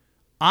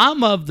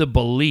 I'm of the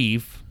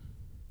belief,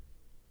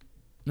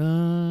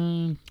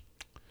 I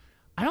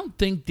don't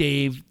think,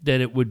 Dave,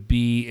 that it would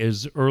be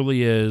as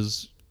early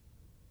as,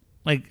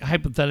 like,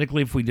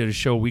 hypothetically, if we did a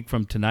show a week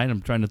from tonight,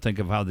 I'm trying to think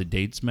of how the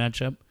dates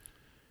match up.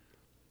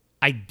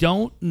 I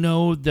don't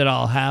know that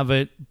I'll have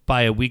it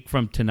by a week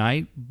from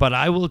tonight, but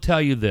I will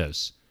tell you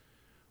this.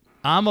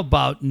 I'm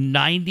about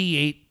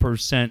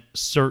 98%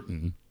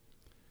 certain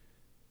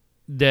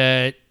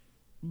that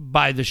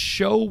by the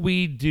show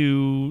we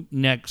do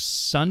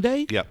next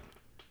Sunday, Yep.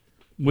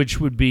 which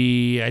would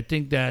be, I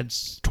think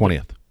that's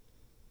 20th.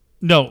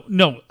 no,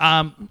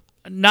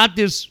 not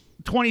this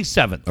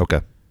 27th. Okay.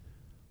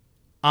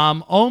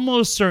 I'm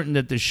almost certain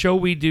that the show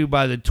we do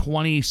by the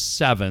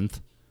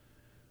 27th,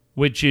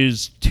 which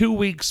is 2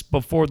 weeks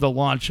before the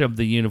launch of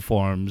the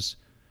uniforms,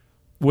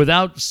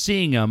 without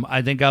seeing them,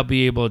 I think I'll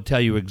be able to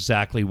tell you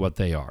exactly what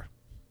they are.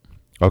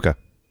 Okay.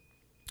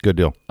 Good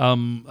deal.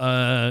 I'm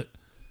about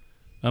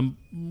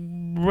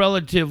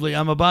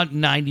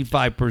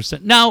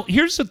 95%. Now,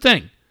 here's the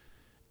thing,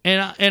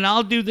 and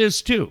I'll do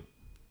this too,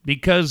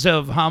 because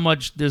of how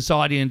much this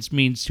audience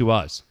means to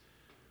us.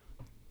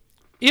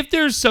 If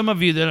there's some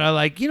of you that are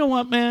like, you know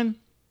what, man,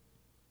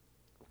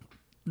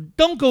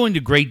 don't go into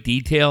great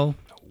detail.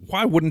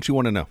 Why wouldn't you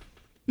want to know?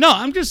 No,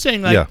 I'm just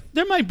saying, like,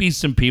 there might be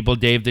some people,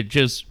 Dave, that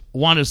just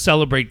want to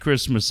celebrate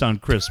Christmas on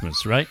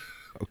Christmas, right?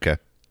 Okay.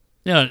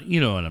 Yeah,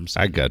 you know what I'm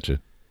saying. I got you.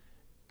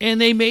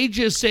 And they may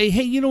just say,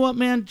 hey, you know what,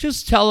 man?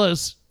 Just tell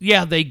us,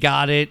 yeah, they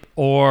got it,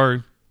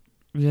 or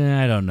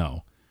I don't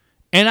know.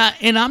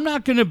 And I'm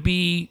not going to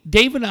be,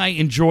 Dave and I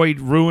enjoyed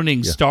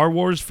ruining Star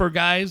Wars for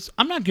guys.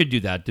 I'm not going to do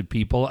that to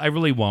people. I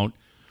really won't.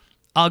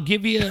 I'll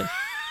give you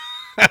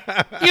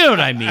You know what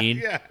I mean?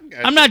 Yeah,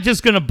 gotcha. I'm not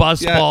just going to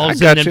bust Yeah, balls I and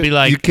got then you. be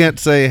like, You can't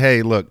say,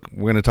 hey, look,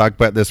 we're going to talk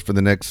about this for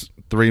the next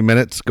 3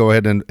 minutes. Go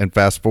ahead and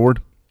fast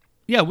forward.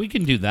 yeah, we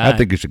can do that. I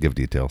think you should give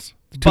details.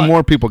 But- Two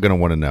more people are going to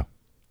want to know.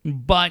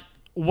 But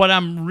what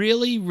I'm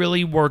really,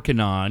 really working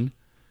on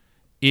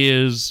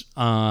is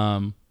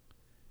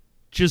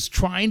just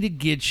trying to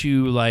get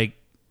you like,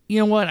 you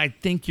know what? I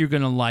think you're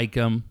going to like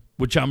them,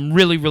 which I'm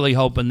really, really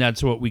hoping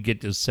that's what we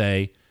get to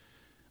say.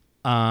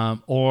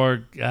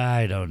 Or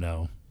I don't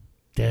know.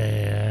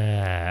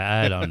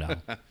 I don't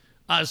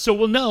know. So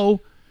we'll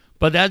know.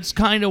 But that's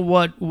kind of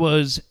what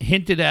was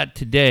hinted at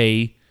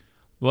today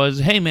was,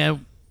 hey,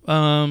 man,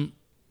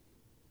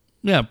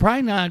 yeah,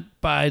 probably not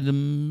by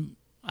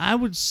I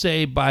would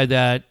say by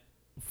that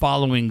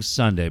following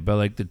Sunday, by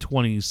like the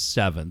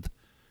 27th.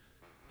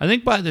 I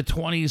think by the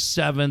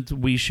 27th,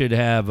 we should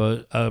have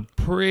a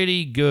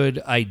pretty good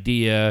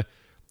idea.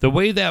 The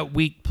way that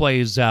week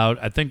plays out,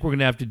 I think we're going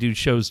to have to do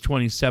shows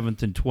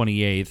 27th and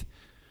 28th.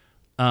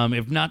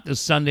 If not the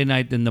Sunday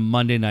night, then the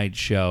Monday night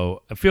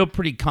show. I feel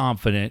pretty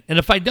confident. And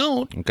if I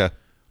don't, Okay.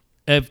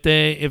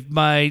 if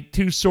my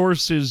two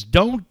sources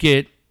don't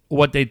get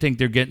what they think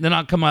they're getting, then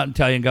I'll come out and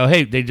tell you and go,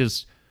 hey,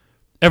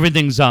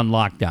 everything's on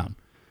lockdown.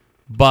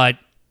 But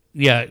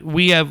yeah,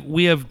 we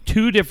have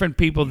two different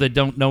people that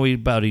don't know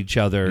about each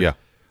other. Yeah.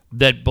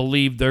 That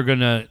believe they're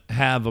going to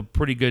have a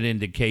pretty good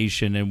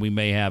indication, and we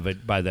may have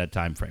it by that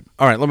time frame.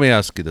 All right, let me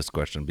ask you this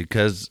question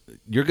because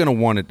you're going to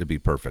want it to be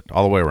perfect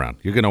all the way around.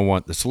 You're going to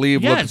want the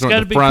sleeve, Yeah, look, it's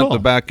gotta the be front, cool. the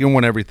back. You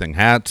want everything,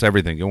 hats,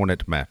 everything. You want it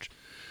to match.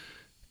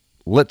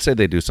 Let's say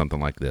they do something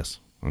like this.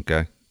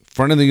 Okay,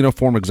 front of the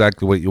uniform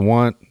exactly what you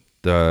want.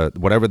 The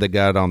whatever they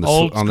got on the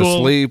Old on the school.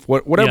 sleeve,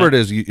 whatever Yeah. it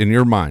is in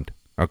your mind.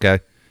 Okay,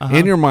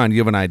 in your mind, you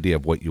have an idea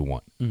of what you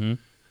want. Mm-hmm.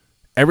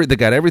 They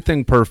got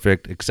everything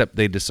perfect, except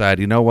they decide,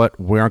 you know what?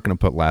 We aren't going to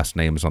put last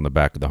names on the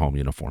back of the home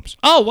uniforms.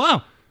 Oh,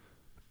 wow.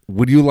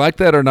 Would you like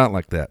that or not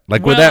like that?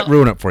 Like, would that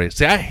ruin it for you?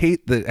 See, I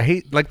hate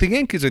like the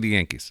Yankees are the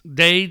Yankees.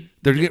 The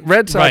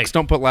Red Sox Right.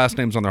 don't put last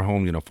names on their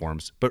home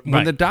uniforms. But when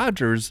Right. the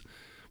Dodgers,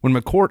 when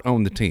McCourt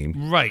owned the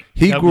team, Right.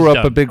 he That grew was up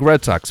a dumb. big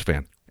Red Sox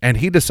fan. And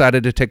he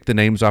decided to take the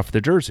names off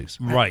the jerseys.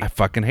 Right. I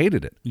fucking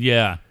hated it.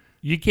 Yeah.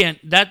 You can't.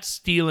 That's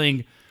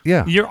stealing.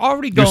 Yeah. You're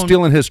already You're going.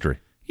 stealing history.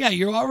 Yeah,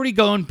 you're already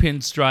going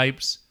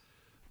pinstripes,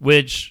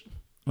 which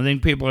I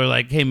think people are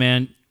like, hey,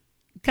 man,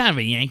 kind of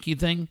a Yankee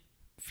thing.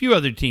 A few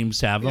other teams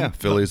have them. Yeah,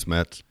 Phillies,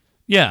 Mets.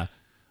 Yeah.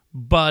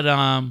 But,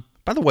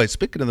 By the way,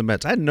 speaking of the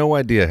Mets, I had no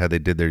idea how they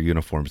did their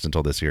uniforms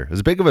until this year.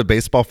 As big of a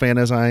baseball fan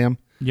as I am,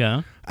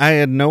 yeah. I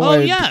had no Oh,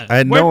 idea. yeah. I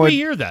had Where no did we idea.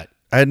 hear that?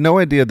 I had no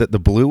idea that the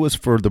blue was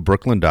for the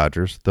Brooklyn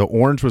Dodgers, the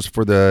orange was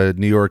for the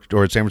New York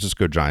or San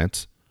Francisco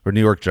Giants or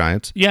New York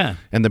Giants, Yeah.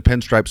 and the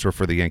pinstripes were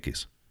for the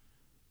Yankees.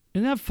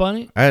 Isn't that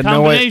funny? I had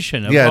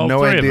Combination no, of I had all no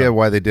three of idea them.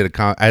 why they did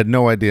I had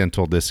no idea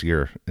until this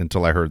year,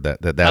 until I heard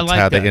that's like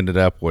how that. they ended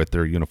up with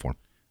their uniform.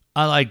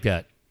 I like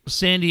that.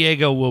 San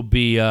Diego will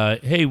be,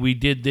 hey, we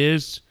did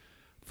this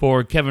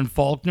for Kevin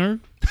Faulkner.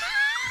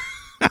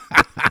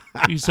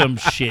 Be some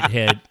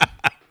shithead.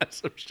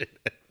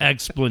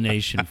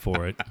 Explanation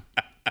for it.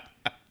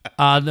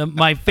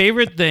 My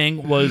favorite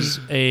thing was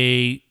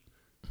a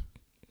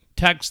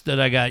text that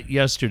I got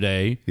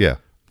yesterday Yeah.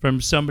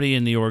 from somebody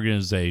in the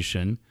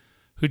organization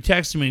who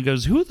texted me and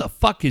goes, who the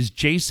fuck is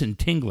Jason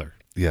Tingler?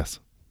 Yes.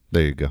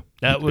 There you go.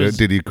 That was-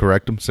 Did you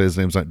correct him? Say his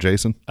name's not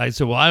Jason? I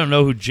said, well, I don't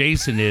know who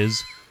Jason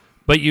is,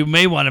 but you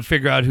may want to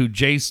figure out who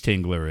Jace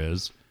Tingler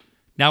is.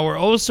 Now, we're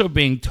also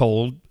being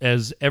told,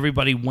 as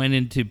everybody went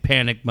into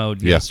panic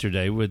mode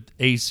yesterday with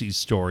AC's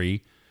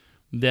story,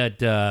 that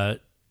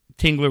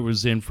Tingler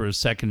was in for a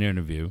second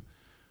interview.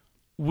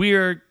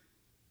 We're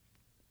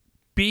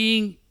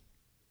being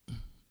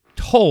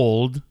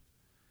told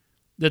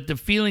that the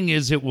feeling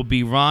is it will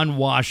be Ron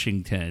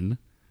Washington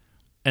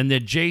and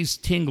that Jace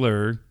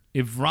Tingler,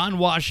 if Ron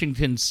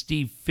Washington's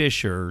Steve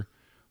Fisher,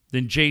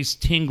 then Jace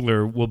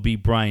Tingler will be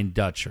Brian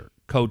Dutcher,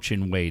 coach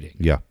in waiting.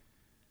 Yeah.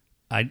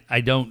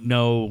 I don't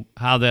know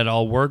how that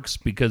all works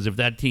because if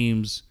that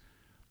team's,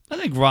 I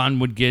think Ron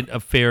would get a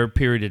fair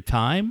period of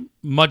time,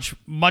 much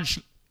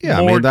Yeah,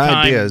 I more mean, the time.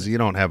 idea is you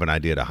don't have an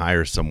idea to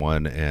hire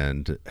someone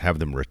and have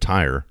them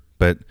retire,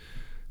 but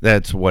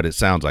that's what it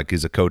sounds like.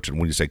 He's a coach, and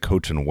when you say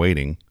coach in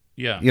waiting,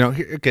 Yeah. you know,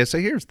 okay, so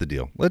here's the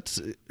deal.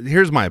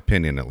 Here's my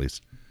opinion, at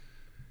least.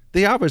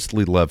 They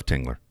obviously love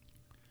Tingler.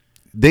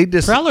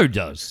 Preller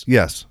does.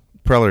 Yes,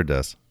 Preller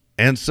does.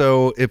 And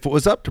so if it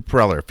was up to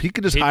Preller, if he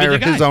could just He'd be hire the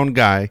guy. his own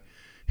guy,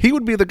 he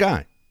would be the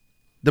guy.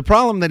 The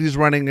problem that he's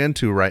running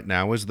into right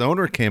now is the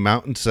owner came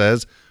out and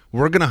says,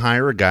 we're going to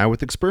hire a guy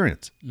with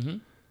experience. Mm-hmm.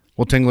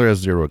 Well, Tingler has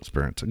zero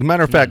experience. As a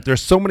matter of fact,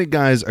 there's so many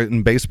guys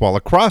in baseball,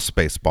 across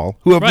baseball,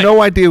 who have Right.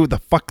 no idea who the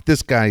fuck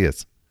this guy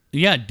is.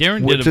 Yeah,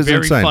 Darren Which did a is very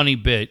insane. funny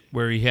bit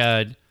where he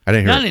had I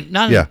didn't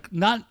hear it.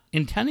 not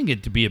intending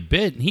it to be a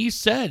bit. And he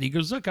said, he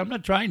goes, look, I'm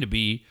not trying to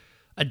be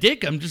a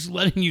dick. I'm just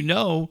letting you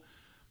know.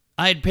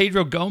 I had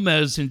Pedro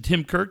Gomez and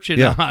Tim Kirkchin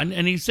Yeah. on,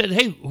 and he said,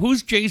 hey,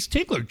 who's Jace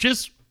Tingler?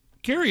 Just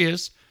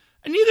curious.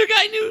 And neither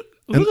guy knew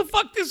who the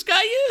fuck this guy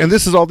is. And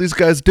this is all these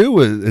guys do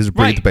is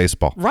breathe Right.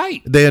 baseball.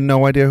 Right. They had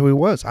no idea who he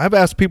was. I've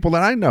asked people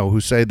that I know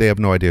who say they have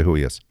no idea who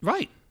he is.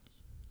 Right.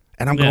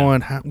 And I'm Yeah.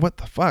 going, what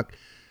the fuck?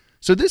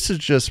 So this is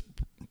just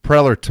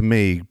Preller to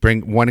me,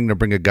 wanting to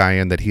bring a guy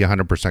in that he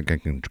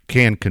 100%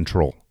 can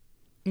control.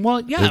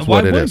 Well, yeah, Is why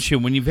what it wouldn't is. you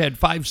when you've had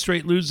 5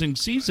 straight losing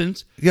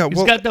seasons? Yeah, He's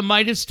well- got the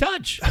Midas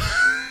touch.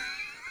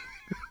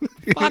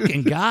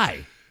 Fucking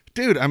guy.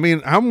 Dude, I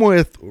mean, I'm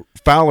with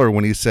Fowler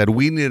when he said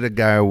we need a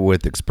guy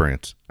with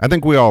experience. I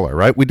think we all are,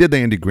 right? We did the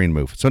Andy Green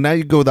move. So now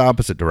you go the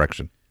opposite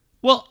direction.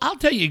 Well, I'll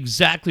tell you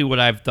exactly what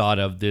I've thought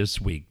of this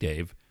week,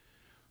 Dave.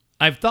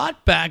 I've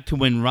thought back to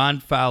when Ron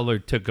Fowler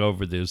took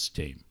over this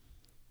team.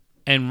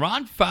 And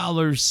Ron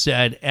Fowler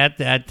said at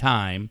that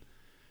time,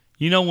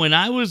 you know, when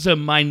I was a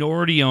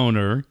minority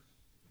owner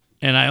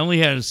and I only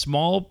had a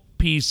small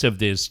piece of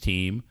this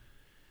team,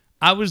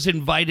 I was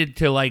invited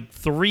to like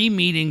 3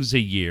 meetings a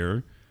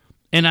year,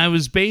 and I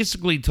was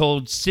basically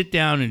told, sit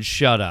down and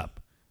shut up.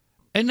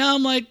 And now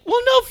I'm like,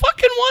 well, no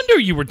fucking wonder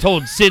you were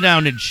told, sit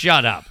down and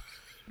shut up.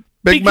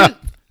 Big mouth.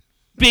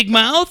 Big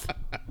mouth?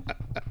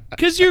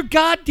 Because you're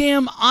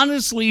goddamn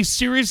honestly,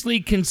 seriously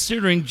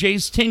considering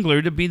Jace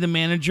Tingler to be the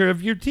manager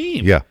of your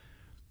team. Yeah.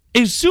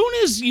 As soon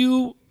as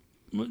you...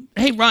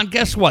 Hey, Ron,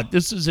 guess what?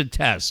 This is a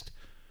test.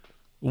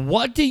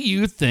 What do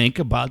you think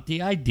about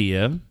the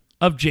idea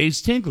of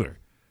Jace Tingler?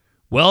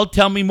 Well,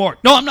 tell me more.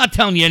 No, I'm not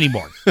telling you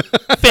anymore.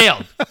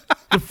 Failed.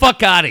 The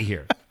fuck out of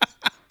here.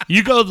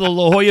 You go to the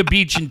La Jolla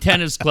Beach and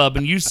Tennis Club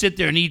and you sit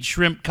there and eat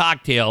shrimp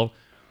cocktail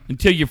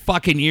until your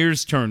fucking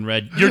ears turn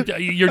red.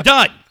 You're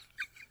done.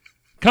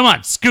 Come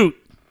on, scoot.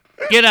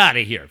 Get out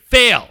of here.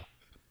 Fail.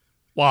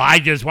 Well, I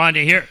just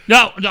wanted to hear.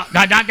 No.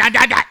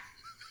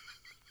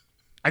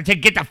 I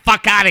said, get the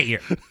fuck out of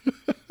here.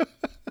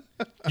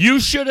 You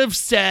should have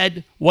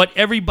said what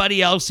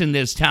everybody else in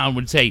this town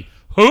would say.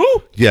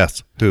 Who?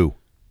 Yes. Who?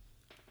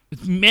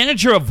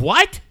 Manager of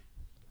what?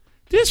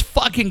 This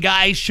fucking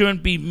guy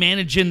shouldn't be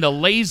managing the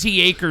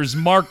Lazy Acres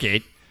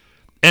Market.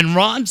 And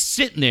Ron's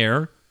sitting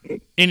there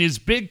in his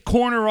big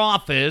corner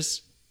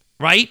office,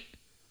 right?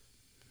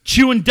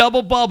 Chewing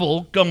double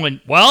bubble, going,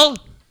 well,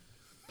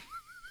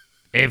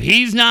 if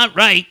he's not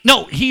right.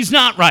 No, he's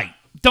not right.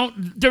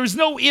 There's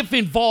no if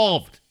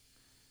involved.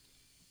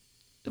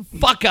 The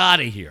fuck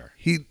out of here.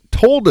 He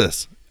told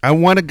us, I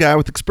want a guy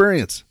with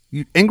experience.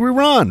 Angry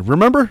Ron,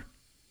 remember?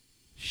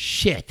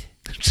 Shit.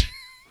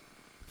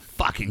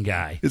 Fucking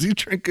guy. Is he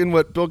drinking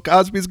what Bill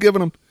Cosby's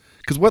giving him?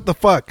 Because what the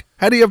fuck?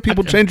 How do you have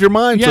people change your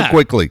mind so Yeah.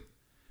 quickly?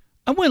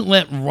 I wouldn't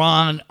let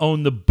Ron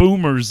own the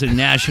Boomers in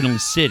National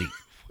City.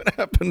 What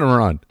happened to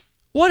Ron?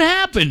 What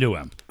happened to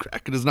him?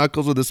 Cracking his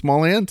knuckles with his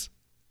small hands?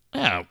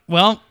 Yeah,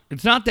 well,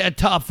 it's not that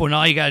tough when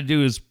all you got to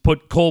do is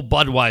put cold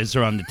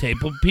Budweiser on the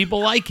table. People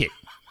like it.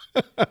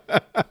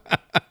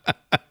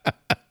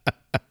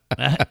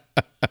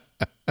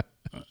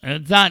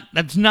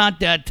 That's not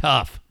that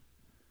tough.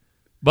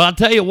 But I'll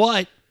tell you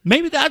what,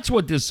 maybe that's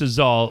what this is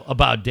all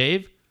about,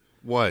 Dave.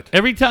 What?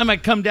 Every time I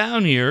come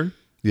down here,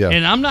 Yeah.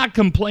 and I'm not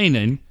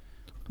complaining,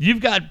 you've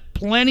got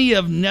plenty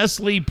of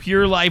Nestle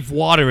Pure Life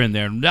water in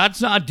there.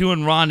 That's not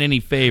doing Ron any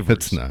favors.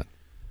 It's not.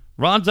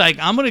 Ron's like,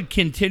 I'm going to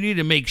continue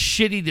to make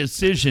shitty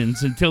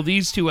decisions until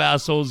these two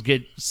assholes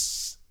get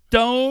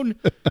stone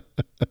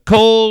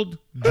cold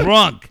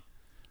drunk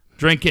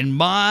drinking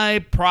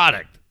my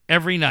product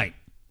every night.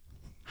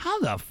 How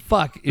the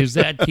fuck is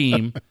that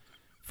team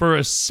for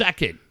a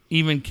second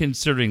even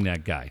considering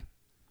that guy?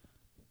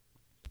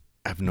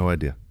 I have no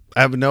idea.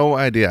 I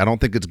don't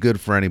think it's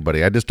good for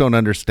anybody. I just don't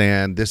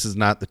understand. This is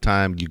not the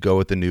time you go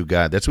with the new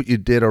guy. That's what you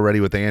did already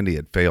with Andy.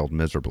 It failed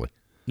miserably.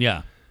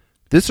 Yeah.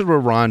 This is where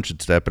Ron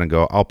should step in and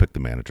go, I'll pick the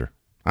manager.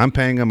 I'm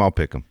paying him. I'll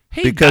pick him.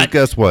 Hey, because God.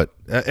 guess what?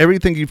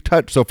 Everything you've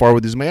touched so far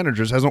with these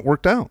managers hasn't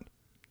worked out.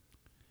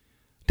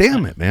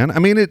 Damn it, man. I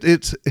mean,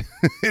 it's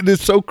it is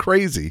so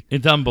crazy.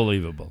 It's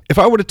unbelievable. If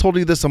I would have told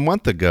you this a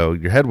month ago,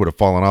 your head would have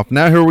fallen off.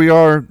 Now here we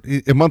are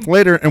a month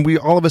later, and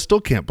all of us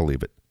still can't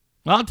believe it.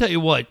 I'll tell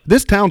you what.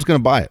 This town's going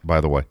to buy it,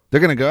 by the way.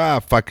 They're going to go,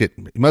 fuck it.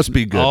 It must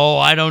be good. Oh,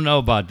 I don't know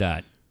about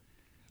that.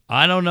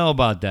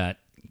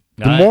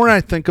 The more I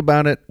think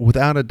about it,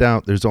 without a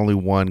doubt, there's only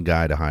one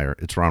guy to hire.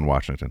 It's Ron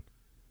Washington.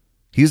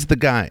 He's the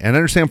guy. And I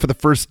understand for the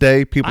first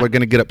day, people are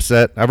going to get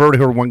upset. I've already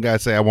heard one guy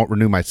say, I won't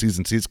renew my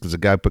season seats because the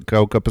guy put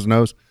Coke up his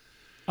nose.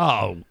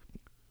 Oh,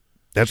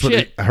 That's shit.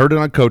 what I heard it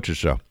on Coach's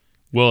show.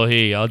 well,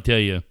 hey, I'll tell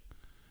you.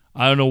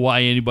 I don't know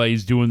why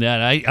anybody's doing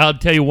that. I'll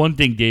tell you one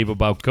thing, Dave,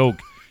 about Coke.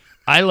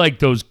 I like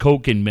those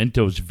Coke and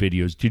Mentos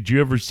videos. Did you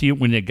ever see it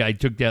when that guy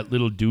took that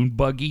little dune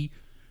buggy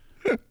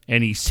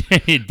and he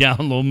sent it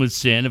down Loma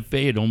Santa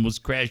Fe? It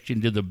almost crashed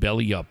into the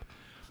belly up.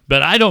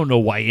 But I don't know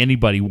why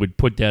anybody would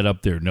put that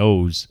up their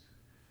nose.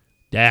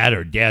 Dad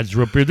or Dad's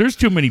root beer. There's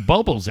too many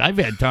bubbles. I've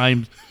had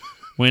times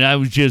when I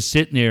was just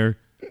sitting there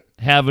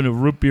having a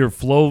root beer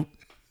float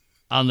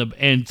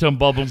and some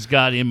bubbles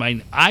got in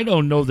my. I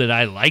don't know that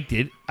I liked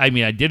it. I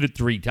mean, I did it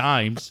 3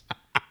 times.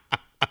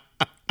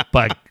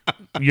 But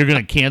you're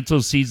going to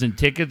cancel season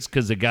tickets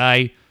because the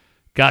guy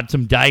got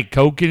some Diet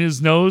Coke in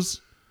his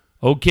nose?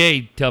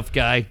 Okay, tough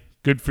guy.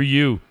 Good for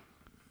you.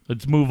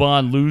 Let's move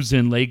on. Lou's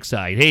in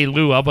Lakeside. Hey,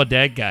 Lou, how about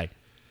that guy?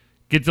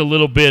 Gets a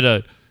little bit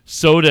of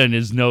soda in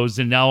his nose,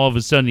 and now all of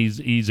a sudden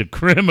he's a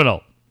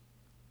criminal.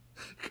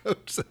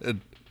 Coach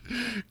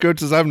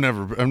says, I've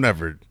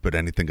never put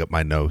anything up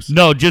my nose.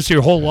 No, just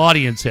your whole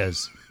audience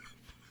has.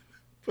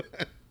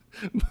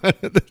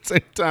 But at the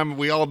same time,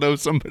 we all know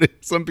some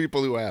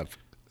people who have.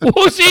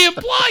 What's he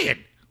implying?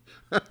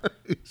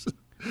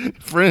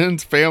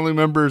 Friends, family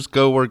members,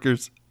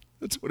 coworkers.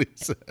 That's what he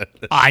said.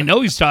 I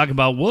know he's talking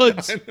about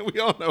Woods. We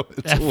all know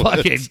it's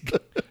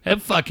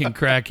that fucking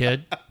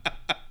crackhead.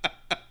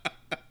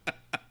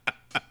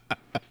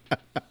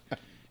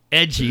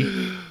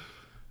 Edgy.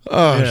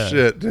 Oh,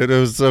 shit, dude. It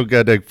was so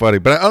goddamn funny.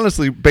 But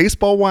honestly,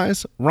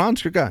 baseball-wise,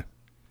 Ron's your guy.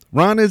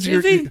 Ron is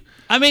your...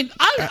 I mean,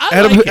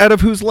 I out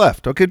of who's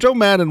left. Okay, Joe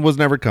Madden was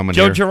never coming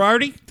here. here. Joe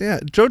Girardi? Yeah,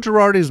 Joe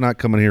Girardi's not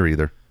coming here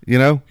either. You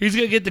know? He's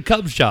going to get the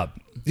Cubs job.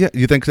 Yeah,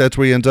 you think that's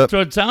where he ends up? That's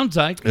what it sounds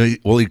like.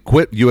 Well, he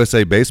quit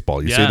USA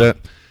Baseball. You see that?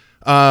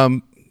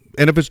 And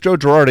if it's Joe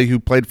Girardi who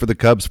played for the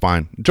Cubs,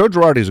 fine. Joe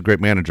Girardi is a great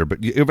manager,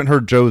 but you haven't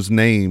heard Joe's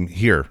name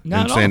here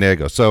in San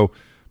Diego. So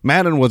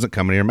Madden wasn't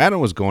coming here. Madden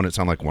was going, it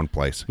sounded like one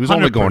place. He was 100%.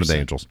 Only going to the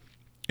Angels.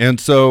 And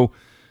so,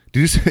 do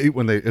you see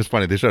it's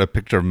funny, they showed a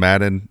picture of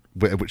Madden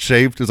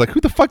shaved. It was like,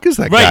 who the fuck is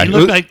that guy? Right, he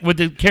looked like with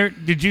the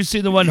did you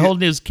see the one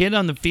holding his kid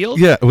on the field?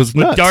 Yeah, it was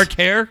nuts. With dark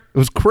hair? It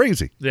was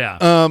crazy. Yeah.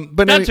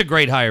 But that's a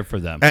great hire for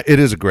them. It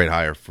is a great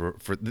hire for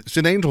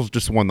see, the Angels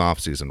just won the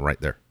offseason right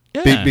there.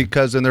 Yeah.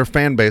 Because in their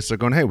fan base, they're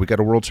going, hey, we got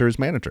a World Series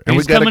manager. And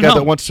we got a guy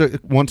that wants to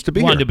be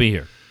here. Wanted to be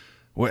here.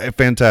 Well,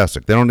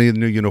 fantastic. They don't need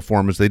new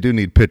uniforms. They do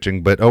need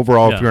pitching. But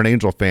overall, if you're an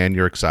Angel fan,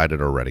 you're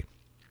excited already.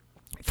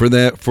 For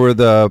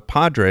the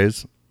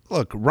Padres,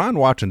 look, Ron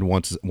Washington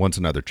wants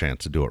another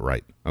chance to do it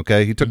right.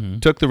 Okay? He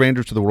took the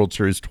Rangers to the World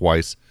Series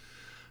twice.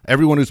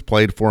 Everyone who's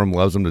played for him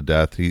loves him to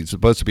death. He's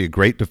supposed to be a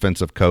great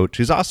defensive coach.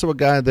 He's also a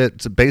guy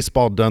that's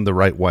baseball done the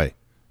right way.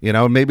 You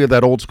know, maybe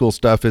that old school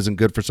stuff isn't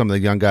good for some of the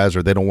young guys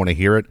or they don't want to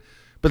hear it,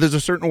 but there's a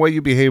certain way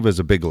you behave as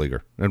a big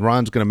leaguer, and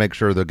Ron's going to make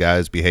sure the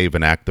guys behave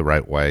and act the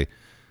right way.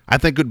 I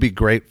think it would be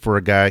great for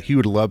a guy. He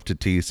would love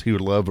Tatis. He would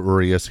love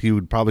Urias. He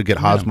would probably get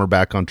Hosmer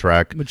back on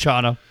track.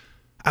 Machado.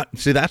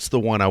 See, that's the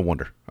one I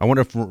wonder. I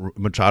wonder if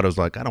Machado's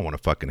like, I don't want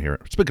to fucking hear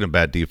it. Speaking of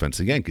bad defense,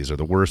 the Yankees are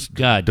the worst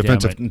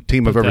defensive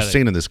team I've ever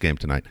seen in this game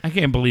tonight. I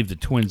can't believe the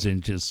Twins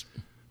didn't just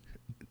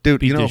beat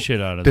the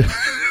shit out of them.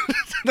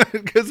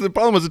 Because the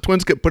problem is the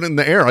Twins get put in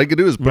the air. All you can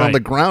do is put on the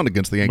ground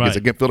against the Yankees.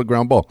 They can't field a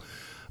ground ball.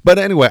 But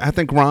anyway, I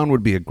think Ron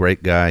would be a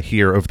great guy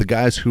here of the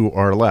guys who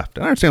are left.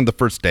 And I understand the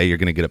first day you're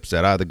going to get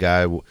upset. The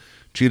guy will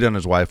cheat on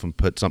his wife and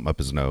put something up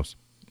his nose.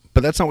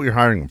 But that's not what you're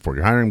hiring him for.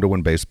 You're hiring him to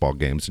win baseball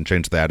games and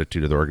change the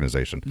attitude of the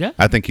organization. Yeah.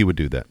 I think he would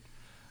do that.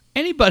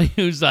 Anybody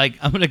who's like,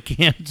 I'm going to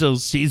cancel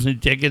season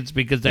tickets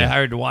because they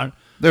hired Ron.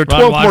 There are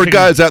 12 more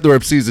guys out there who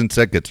have season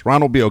tickets.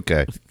 Ron will be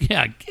okay.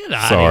 Yeah, get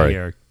out of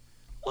here.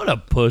 What a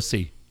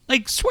pussy.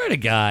 Like, swear to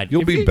God.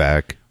 You'll be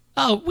back.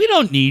 Oh, we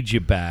don't need you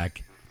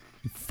back.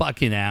 You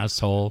fucking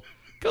asshole.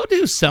 Go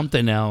do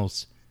something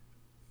else.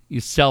 You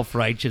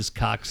self-righteous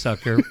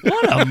cocksucker.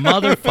 What a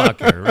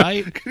motherfucker,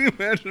 right? Can you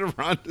imagine if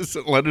Ron just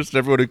sent letters to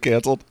everyone who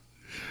canceled?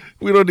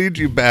 We don't need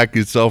you back,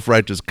 you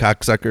self-righteous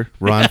cocksucker.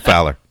 Ron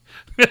Fowler.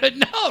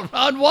 No,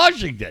 Ron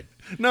Washington.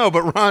 No,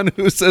 but Ron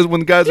who says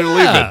when guys are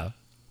leaving.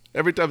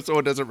 Every time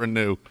someone doesn't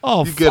renew,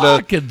 you get a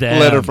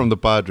letter from the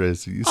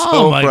Padres. You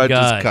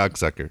self-righteous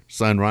cocksucker.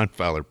 Signed, Ron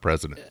Fowler,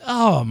 president.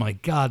 Oh, my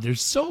God.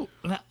 There's so...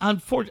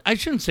 Unfortunately, I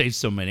shouldn't say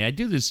so many. I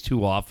do this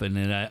too often,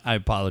 and I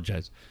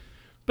apologize.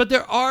 But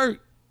there are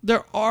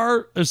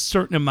a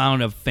certain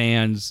amount of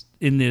fans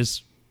in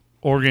this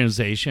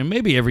organization.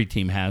 Maybe every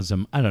team has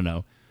them. I don't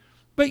know.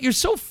 But you're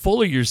so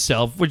full of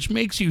yourself, which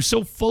makes you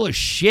so full of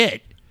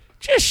shit.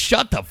 Just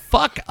shut the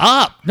fuck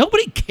up.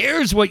 Nobody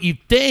cares what you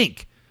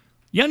think.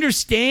 You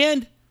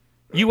understand?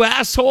 You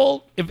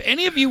asshole. If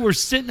any of you were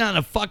sitting on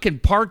a fucking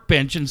park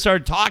bench and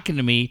started talking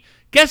to me,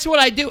 guess what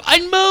I'd do?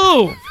 I'd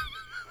move.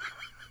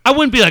 I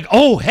wouldn't be like,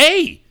 oh,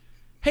 hey,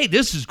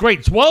 this is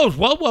great.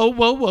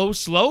 Whoa,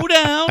 slow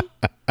down.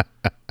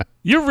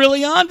 You're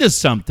really onto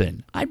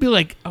something. I'd be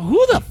like,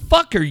 who the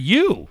fuck are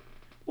you?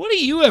 What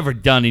have you ever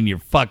done in your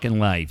fucking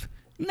life?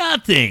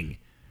 Nothing.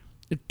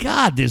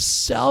 God,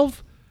 just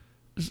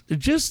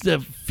the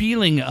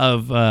feeling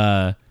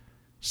of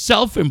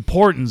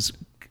self-importance.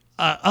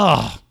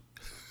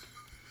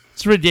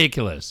 It's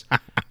ridiculous.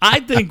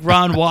 I think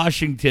Ron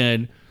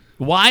Washington,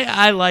 why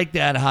I like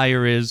that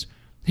hire is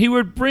he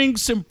would bring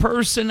some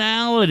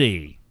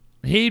personality.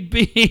 He'd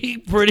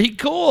be pretty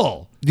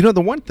cool. You know,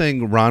 the one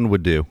thing Ron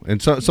would do,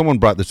 and someone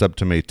brought this up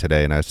to me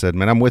today, and I said,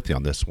 man, I'm with you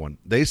on this one.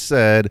 They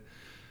said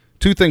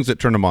two things that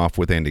turned him off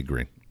with Andy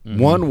Green. Mm-hmm.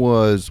 One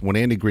was when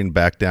Andy Green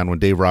backed down, when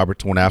Dave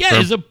Roberts went after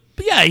him.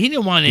 He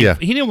didn't want to.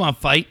 He didn't want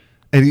to fight.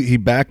 And he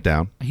backed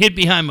down. Hid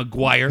behind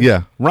McGuire.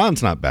 Yeah,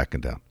 Ron's not backing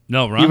down.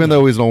 No, Ron. Even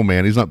though he's an old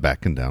man, he's not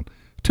backing down.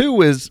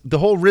 Two is the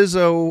whole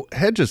Rizzo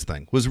Hedges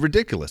thing was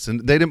ridiculous,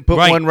 and they didn't put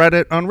one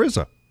right on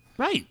Rizzo.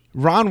 Right.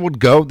 Ron would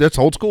go, that's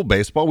old school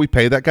baseball. We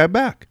pay that guy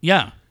back.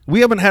 Yeah.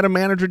 We haven't had a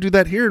manager do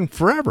that here in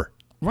forever.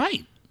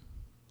 Right.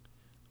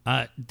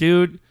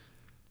 Dude,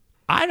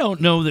 I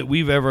don't know that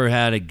we've ever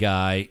had a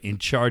guy in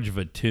charge of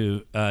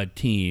a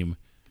team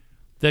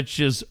that's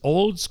just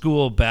old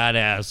school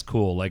badass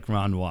cool like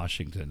Ron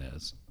Washington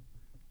is.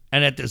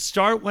 And at the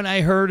start when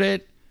I heard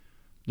it,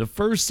 the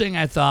first thing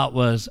I thought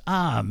was,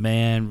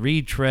 man,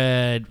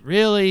 retread,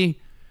 really?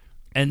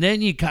 And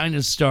then you kind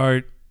of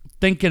start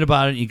thinking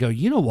about it and you go,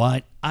 you know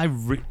what? I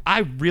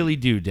really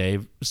do,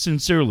 Dave,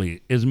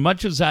 sincerely. As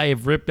much as I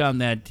have ripped on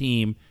that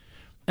team,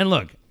 and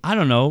look, I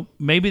don't know,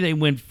 maybe they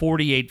win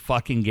 48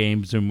 fucking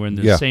games and we're in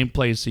the same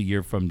place a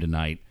year from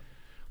tonight.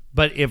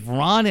 But if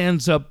Ron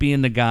ends up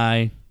being the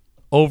guy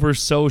over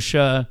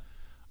Sosha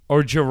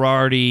or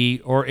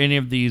Girardi or any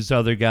of these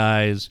other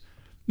guys,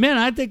 man,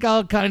 I think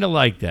I'll kind of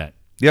like that.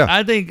 Yeah.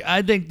 I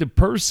think the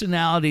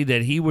personality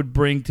that he would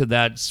bring to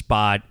that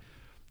spot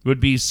would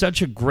be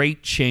such a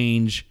great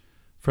change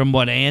from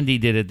what Andy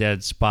did at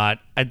that spot.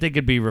 I think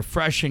it'd be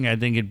refreshing. I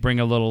think it'd bring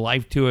a little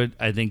life to it.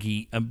 I think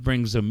he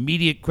brings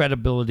immediate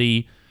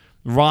credibility.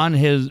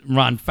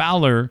 Ron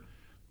Fowler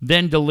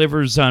then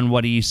delivers on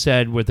what he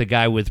said with a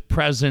guy with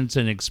presence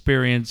and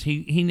experience.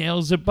 He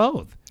nails it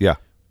both. Yeah.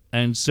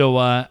 And so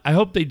I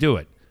hope they do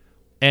it.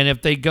 And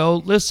if they go,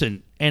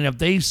 listen, and if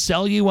they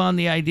sell you on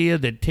the idea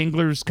that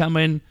Tingler's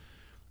coming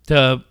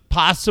to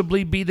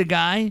possibly be the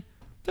guy,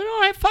 then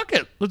all right, fuck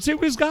it. Let's see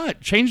what he's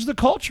got. Change the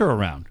culture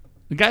around.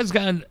 The guy's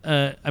got,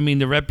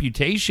 the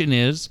reputation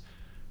is,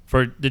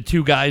 for the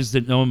two guys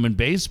that know him in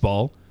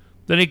baseball,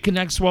 that he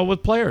connects well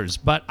with players.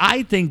 But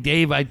I think,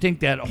 Dave,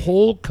 that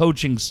whole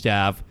coaching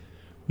staff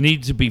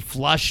needs to be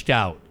flushed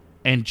out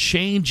and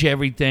change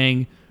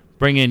everything,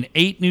 bring in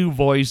 8 new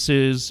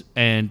voices,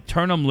 and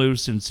turn them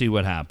loose and see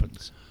what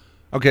happens.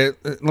 Okay,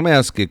 let me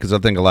ask you, because I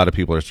think a lot of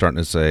people are starting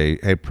to say,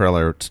 hey,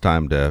 Preller, it's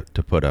time to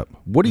put up.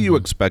 What are you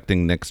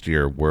expecting next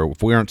year, where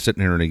if we aren't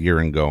sitting here in a year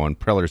and going,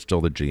 Preller's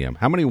still the GM?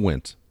 How many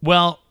wins?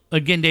 Well,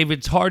 again, Dave,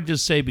 it's hard to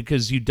say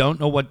because you don't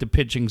know what the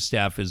pitching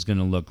staff is going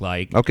to look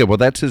like. Okay, well,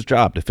 that's his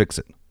job to fix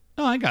it.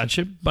 Oh, I got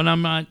you. But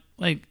I'm not,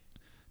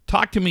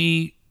 talk to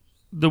me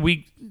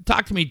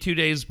 2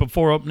 days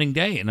before opening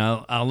day, and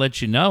I'll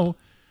let you know.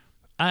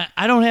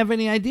 I don't have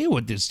any idea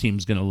what this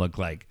team's going to look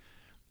like.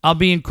 I'll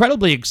be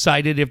incredibly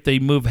excited if they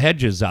move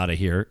Hedges out of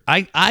here.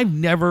 I've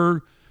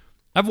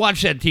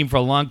watched that team for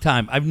a long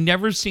time. I've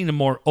never seen a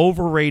more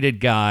overrated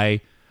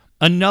guy,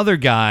 another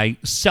guy,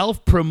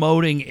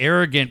 self-promoting,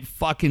 arrogant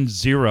fucking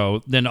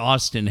zero than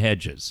Austin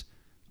Hedges.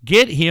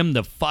 Get him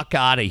the fuck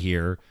out of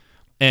here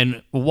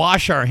and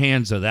wash our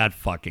hands of that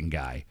fucking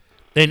guy.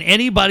 Then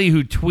anybody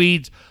who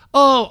tweets,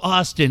 oh,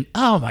 Austin,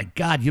 oh my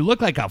God, you look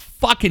like a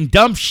fucking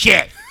dumb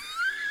shit.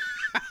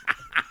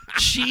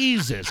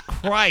 Jesus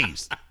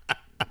Christ.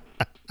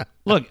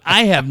 Look,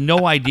 I have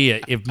no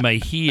idea if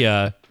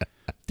Mejia,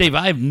 Dave,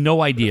 I have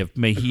no idea if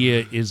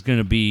Mejia is going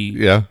to be,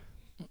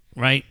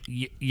 right,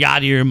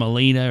 Yadier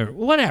Molina or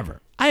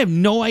whatever. I have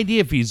no idea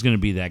if he's going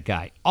to be that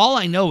guy. All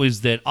I know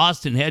is that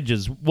Austin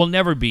Hedges will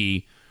never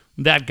be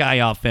that guy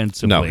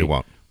offensively. No, he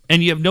won't.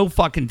 And you have no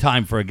fucking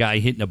time for a guy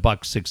hitting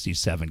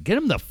 $167. Get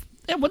him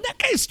when that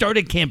guy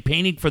started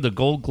campaigning for the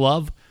Gold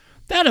Glove,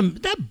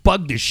 that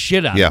bugged the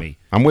shit out of me.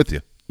 I'm with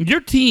you. Your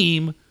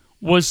team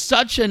was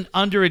such an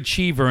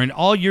underachiever, and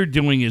all you're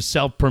doing is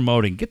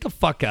self-promoting. Get the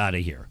fuck out of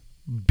here.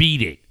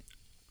 Beat it.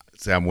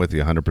 See, I'm with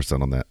you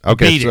 100% on that.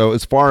 Okay, so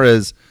as far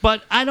as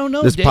but I don't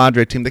know, this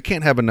Padre team, they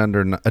can't have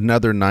another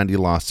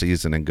 90-loss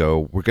season and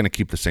go, we're going to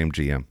keep the same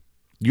GM.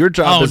 Your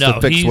job is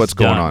to fix what's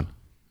going on.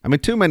 I mean,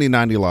 too many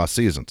 90-loss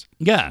seasons.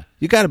 Yeah.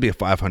 You got to be a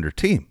 500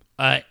 team.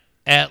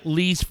 At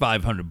least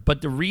 500.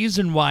 But the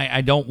reason why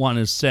I don't want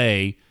to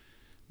say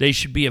they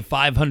should be a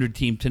 500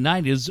 team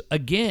tonight is,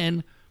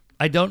 again,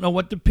 I don't know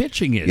what the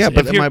pitching is. Yeah,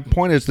 but my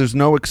point is there's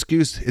no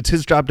excuse. It's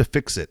his job to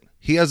fix it.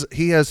 He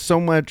has so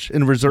much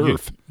in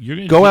reserve.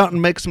 Go out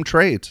and make some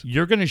trades.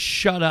 You're going to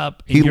shut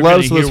up. And he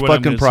loves those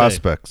fucking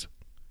prospects. Say.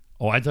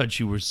 Oh, I thought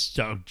you were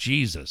stuck.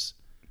 Jesus.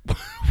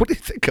 What do you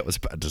think I was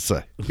about to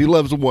say? He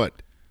loves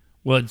what?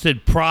 Well, it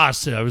said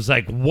pros. I was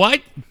like,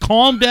 what?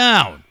 Calm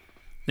down.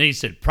 Then he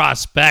said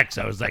prospects.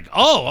 I was like,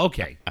 oh,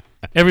 okay.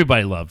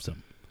 Everybody loves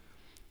them.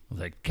 I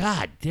was like,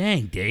 God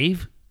dang,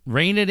 Dave.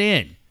 Rein it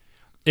in.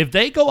 If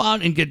they go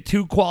out and get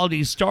 2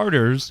 quality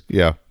starters,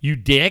 you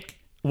dick.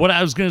 What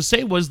I was going to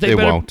say was they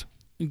won't.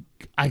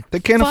 They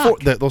can't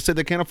afford that. They'll say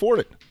they can't afford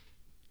it.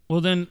 Well,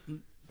 then,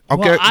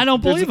 okay. I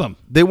don't believe them.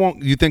 They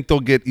won't. You think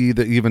they'll get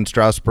even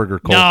Strasburg or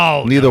Cole?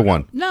 No, neither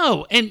one.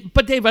 No,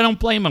 but Dave, I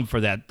don't blame them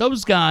for that.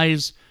 Those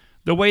guys,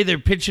 the way they're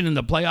pitching in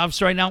the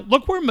playoffs right now.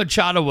 Look where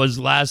Machado was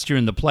last year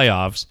in the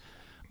playoffs.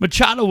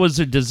 Machado was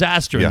a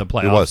disaster in the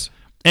playoffs. It was,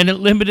 and it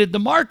limited the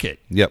market.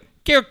 Yep.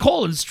 Garrett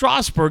Cole and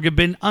Strasburg have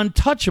been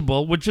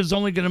untouchable, which is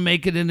only going to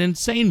make it an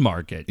insane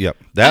market. Yep.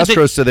 The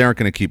Astros said they aren't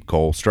going to keep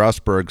Cole.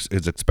 Strasburg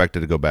is expected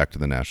to go back to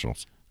the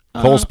Nationals.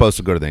 Cole's supposed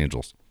to go to the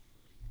Angels.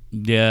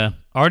 Yeah.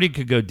 Artie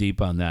could go deep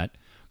on that.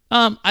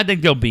 I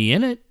think they'll be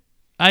in it.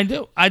 I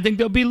do. I think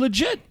they'll be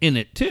legit in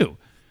it, too.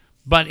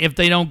 But if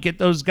they don't get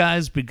those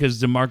guys because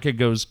the market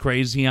goes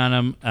crazy on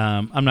them,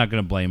 I'm not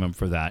going to blame them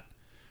for that.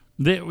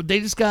 They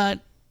just got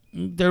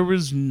there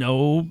was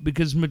no,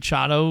 because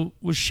Machado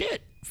was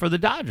shit for the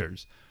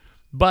Dodgers.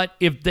 But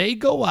if they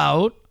go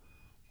out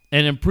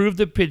and improve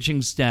the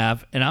pitching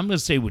staff, and I'm going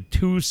to say with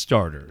 2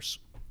 starters,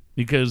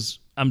 because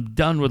I'm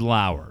done with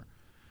Lauer.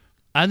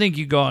 I think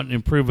you go out and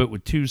improve it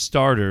with 2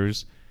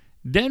 starters.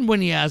 Then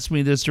when you ask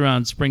me this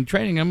around spring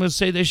training, I'm going to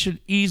say they should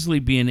easily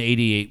be an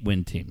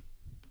 88-win team.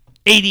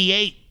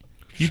 88.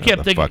 You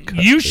kept thinking,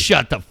 you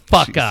shut the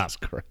fuck up. Jesus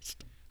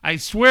Christ. I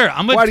swear.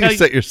 I'm going to Why do you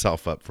set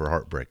yourself up for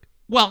heartbreak?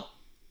 Well,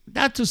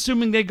 that's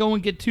assuming they go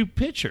and get 2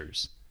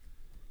 pitchers.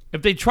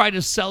 If they try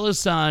to sell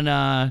us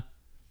on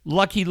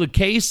Lucky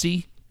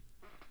Lucchesi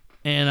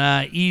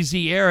and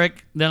Easy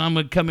Eric, then I'm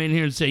going to come in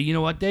here and say, you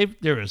know what, Dave?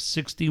 They're a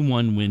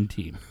 61-win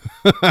team.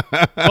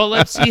 Well,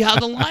 let's see how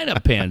the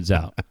lineup pans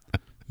out.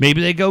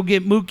 Maybe they go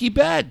get Mookie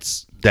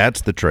Betts.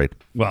 That's the trade.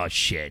 Well,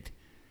 shit.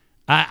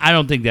 I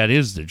don't think that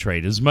is the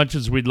trade. As much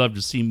as we'd love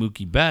to see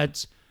Mookie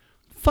Betts,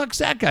 fuck's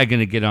that guy going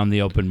to get on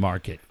the open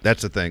market?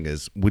 That's the thing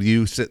is, would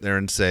you sit there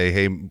and say,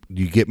 hey,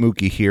 you get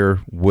Mookie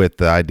here with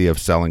the idea of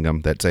selling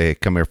him that say, hey,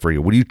 come here for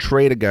you? Would you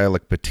trade a guy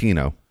like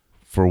Patino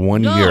for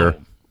 1 year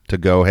to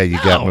go, hey, you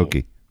got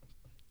Mookie?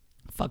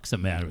 Fuck's the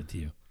matter with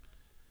you?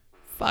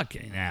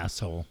 Fucking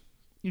asshole.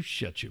 You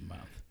shut your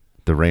mouth.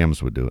 The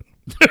Rams would do it.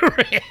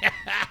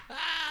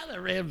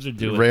 The Rams are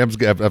doing it. The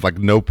Rams have like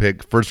no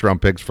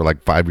first-round picks for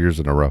like 5 years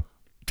in a row.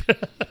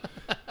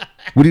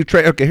 Would you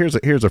trade? Okay,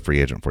 here's a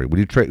free agent for you. Would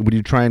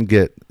you try and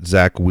get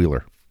Zach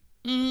Wheeler?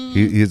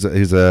 He's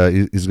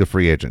a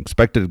free agent,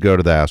 expected to go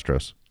to the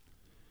Astros.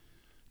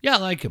 Yeah, I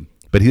like him.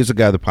 But he's a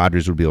guy the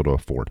Padres would be able to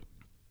afford.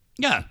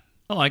 Yeah,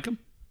 I like him.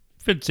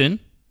 Fits in,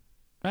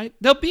 right?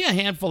 There'll be a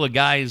handful of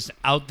guys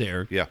out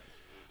there. Yeah.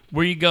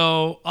 Where you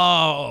go,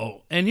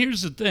 oh, and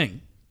here's the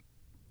thing.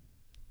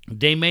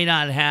 They may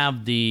not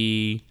have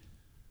the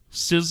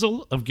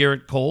sizzle of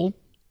Garrett Cole.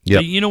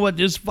 Yep. You know what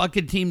this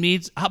fucking team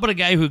needs? How about a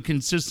guy who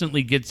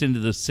consistently gets into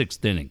the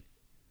 6th inning?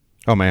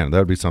 Oh, man, that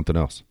would be something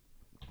else.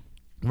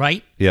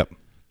 Right? Yep.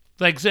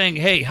 It's like saying,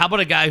 hey, how about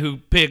a guy who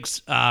picks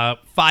 5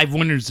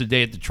 winners a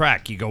day at the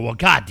track? You go, well,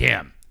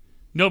 goddamn.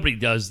 Nobody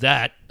does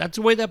that. That's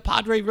the way that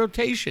Padre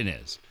rotation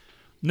is.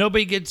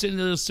 Nobody gets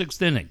into the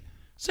 6th inning.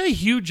 It's a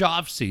huge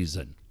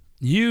offseason.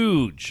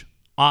 Huge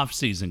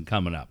offseason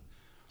coming up.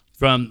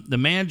 From the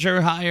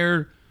manager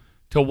hire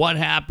to what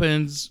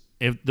happens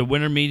if the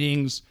winter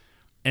meetings.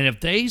 And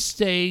if they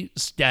stay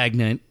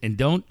stagnant and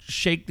don't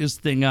shake this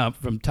thing up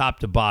from top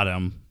to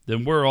bottom,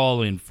 then we're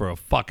all in for a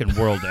fucking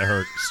world of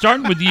hurt.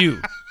 Starting with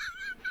you.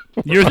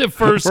 You're the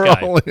first guy.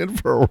 We're all in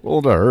for a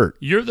world of hurt.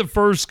 You're the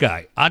first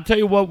guy. I'll tell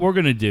you what we're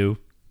going to do.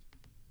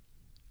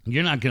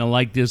 You're not going to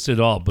like this at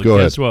all, but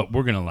guess what?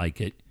 We're going to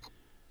like it.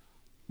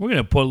 We're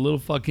going to put a little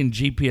fucking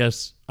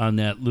GPS on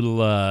that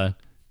little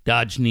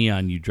Dodge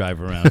Neon you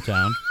drive around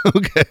town.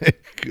 Okay,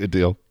 good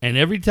deal. And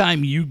every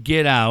time you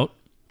get out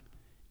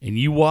and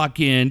you walk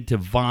into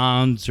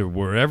Vaughn's or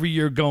wherever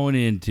you're going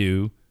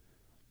into,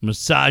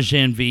 Massage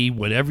Envy,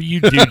 whatever you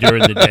do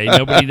during the day,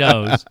 nobody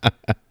knows.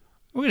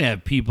 We're going to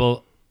have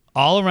people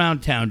all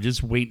around town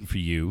just waiting for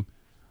you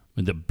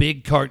with a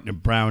big carton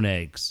of brown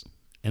eggs.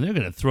 And they're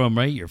going to throw them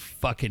right at your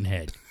fucking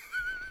head.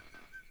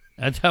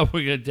 That's how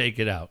we're going to take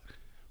it out.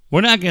 We're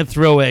not going to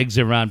throw eggs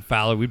around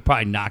Fowler. We'd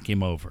probably knock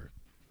him over.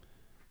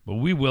 But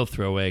we will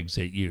throw eggs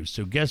at you.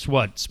 So guess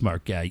what,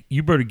 smart guy?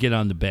 You better get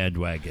on the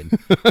bandwagon.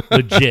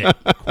 Legit,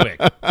 quick.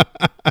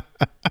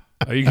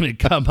 Are you going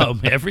to come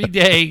home every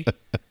day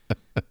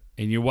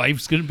and your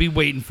wife's going to be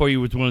waiting for you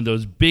with one of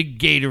those big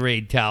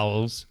Gatorade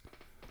towels,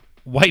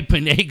 wipe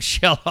an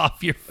eggshell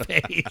off your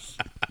face?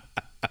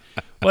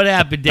 What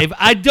happened, Dave?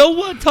 I don't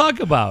want to talk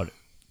about it.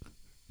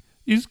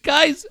 These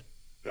guys,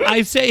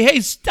 I say, hey,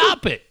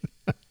 stop it.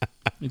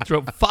 You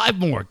throw 5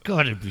 more.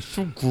 God, it'd be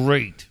so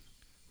great.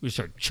 We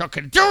start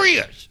chucking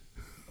Doritos.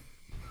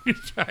 You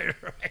try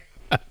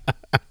to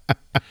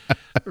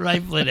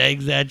rifling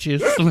eggs at you,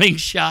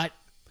 slingshot.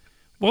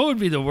 What would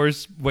be the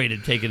worst way to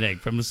take an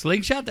egg? From a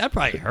slingshot? That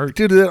probably hurt.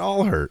 Dude, it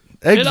all hurt.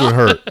 Eggs would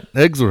hurt.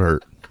 Eggs would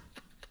hurt.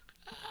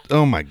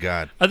 Oh, my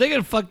God. Are they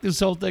going to fuck this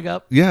whole thing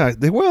up? Yeah,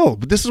 they will.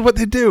 But this is what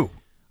they do.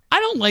 I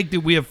don't like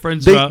that we have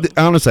friends around.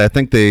 Honestly, I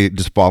think they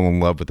just fall in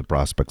love with the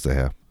prospects they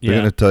have. They're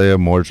going to tell you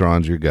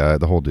Morgeron's your guy,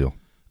 the whole deal.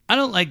 I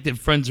don't like that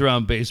friends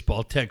around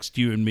baseball text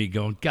you and me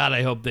going, God,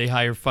 I hope they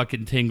hire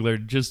fucking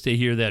Tingler just to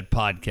hear that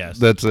podcast.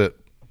 That's it.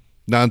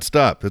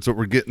 Nonstop. That's what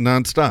we're getting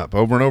nonstop,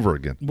 over and over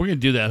again. We're going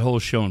to do that whole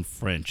show in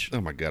French.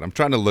 Oh, my God. I'm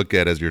trying to look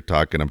at, as you're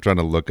talking, I'm trying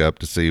to look up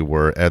to see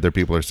where other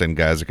people are saying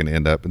guys are going to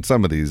end up. And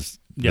some of these,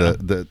 they're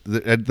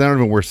not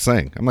even worth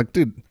saying. I'm like,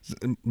 dude,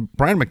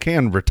 Brian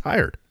McCann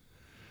retired.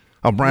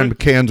 Oh, Brian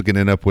McCann's going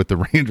to end up with the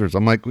Rangers.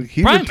 I'm like,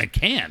 Brian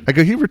McCann? I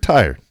go, he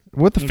retired.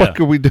 What the fuck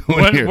are we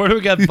doing here? Where do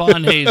we got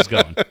Von Hayes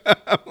going?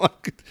 I'm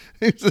like,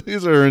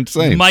 these are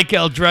insane. Mike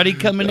Aldretti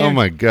coming in? Oh,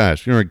 my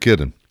gosh. You aren't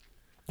kidding.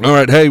 All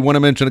right. Hey, want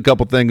to mention a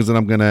couple things, and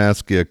I'm going to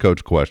ask you a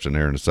coach question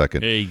here in a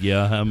second. Hey,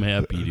 yeah, I'm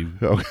happy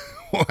to.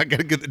 I got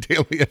to get the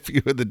daily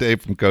FU of the day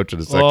from Coach in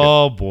a second.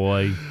 Oh,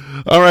 boy.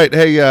 All right.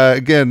 Hey,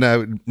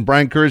 again,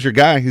 Brian Kerr is your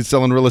guy. He's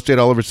selling real estate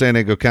all over San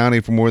Diego County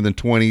for more than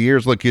 20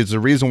 years. Look, he's the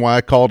reason why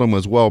I called him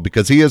as well,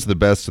 because he is the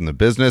best in the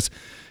business.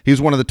 He's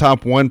one of the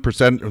top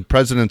 1%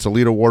 President's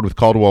Elite Award with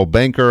Caldwell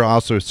Banker,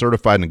 also a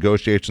certified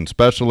negotiation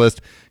specialist.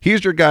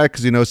 He's your guy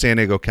because he knows San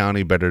Diego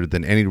County better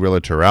than any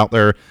realtor out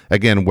there.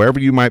 Again, wherever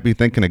you might be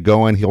thinking of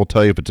going, he'll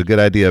tell you if it's a good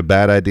idea, a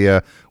bad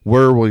idea,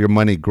 where will your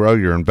money grow,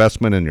 your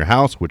investment in your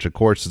house, which, of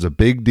course, is a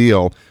big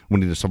deal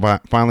when you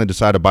finally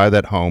decide to buy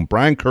that home.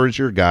 Brian Kerr is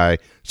your guy,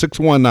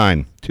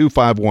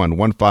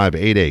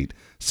 619-251-1588.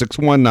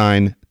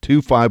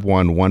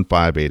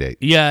 619-251-1588.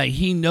 Yeah,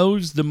 he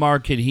knows the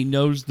market. He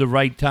knows the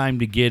right time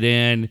to get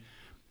in.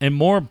 And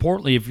more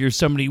importantly, if you're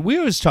somebody, we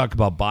always talk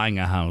about buying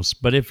a house,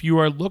 but if you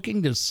are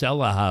looking to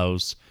sell a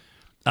house,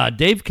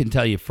 Dave can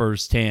tell you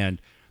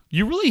firsthand,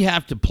 you really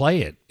have to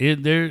play it.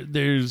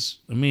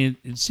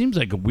 It seems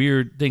like a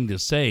weird thing to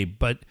say,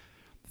 but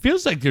it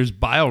feels like there's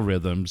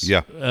biorhythms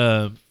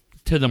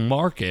to the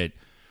market.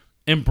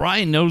 And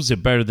Brian knows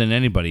it better than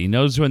anybody. He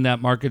knows when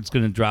that market's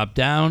going to drop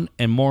down,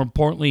 and more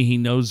importantly, he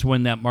knows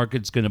when that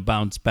market's going to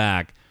bounce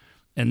back.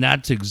 And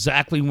that's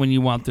exactly when you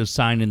want the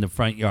sign in the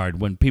front yard,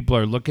 when people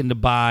are looking to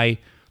buy,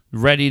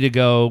 ready to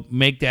go,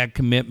 make that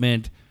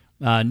commitment.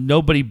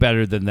 Nobody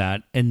better than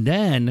that. And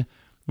then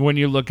when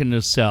you're looking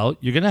to sell,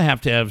 you're going to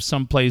have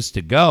some place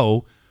to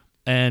go,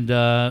 and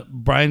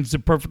Brian's the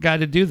perfect guy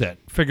to do that.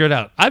 Figure it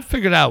out. I've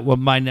figured out what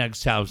my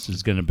next house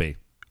is going to be.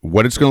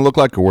 What it's going to look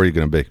like, or where you're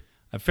going to be?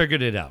 I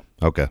figured it out.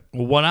 Okay.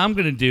 Well, what I'm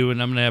going to do,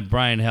 and I'm going to have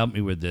Brian help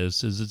me with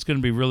this, is it's going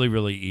to be really,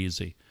 really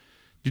easy.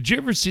 Did you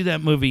ever see that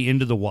movie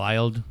Into the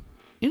Wild?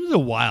 Into the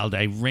Wild,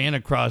 I ran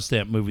across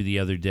that movie the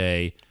other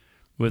day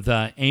with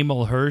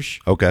Emil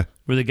Hirsch. Okay.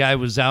 Where the guy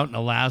was out in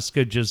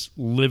Alaska just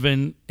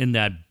living in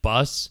that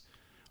bus,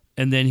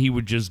 and then he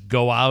would just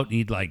go out and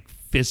he'd like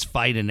fist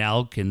fight an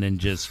elk and then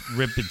just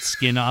rip its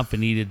skin off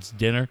and eat its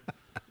dinner.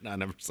 No, I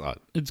never saw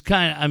it. It's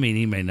kind of,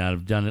 he may not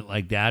have done it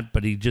like that,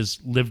 but he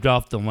just lived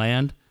off the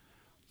land.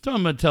 So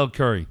I'm going to tell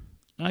Curry,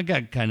 I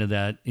got kind of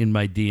that in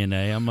my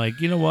DNA. I'm like,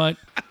 you know what?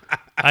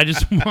 I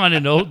just want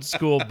an old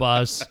school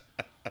bus.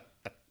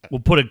 We'll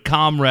put a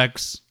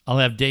Comrex. I'll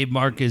have Dave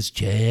Marcus,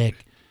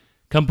 check.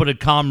 Come put a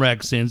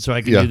Comrex in so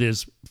I can do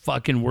this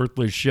fucking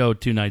worthless show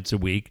 2 nights a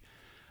week.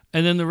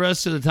 And then the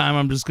rest of the time,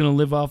 I'm just going to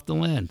live off the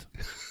land.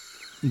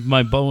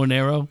 My bow and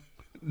arrow.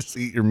 Just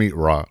eat your meat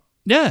raw.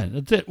 Yeah,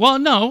 that's it. Well,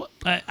 no,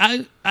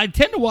 I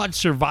tend to watch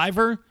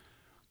Survivor.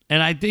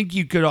 And I think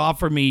you could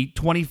offer me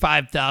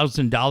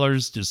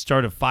 $25,000 to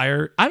start a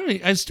fire.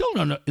 I still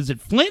don't know. Is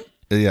it Flint?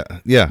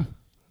 Yeah.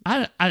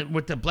 I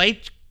with the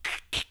blade.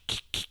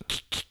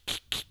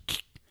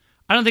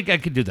 I don't think I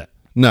could do that.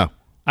 No.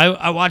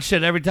 I watch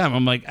that every time.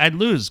 I'm like, I'd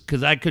lose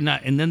because I could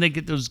not. And then they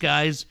get those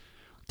guys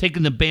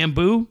taking the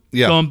bamboo,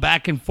 going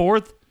back and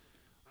forth,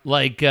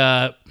 like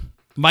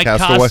Mike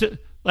Costa,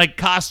 like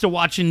Costa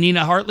watching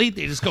Nina Hartley.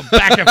 They just go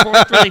back and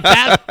forth really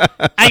fast.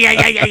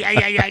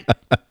 Ay.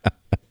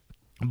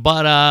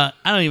 But I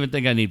don't even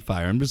think I need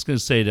fire. I'm just going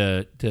to say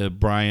to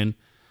Brian,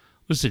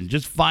 listen,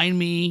 just find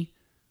me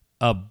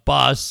a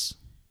bus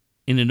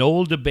in an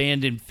old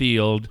abandoned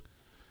field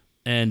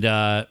and,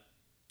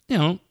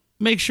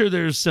 make sure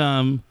there's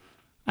some,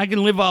 I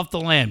can live off the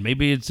land.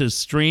 Maybe it's a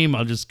stream.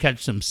 I'll just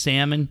catch some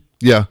salmon.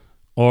 Yeah.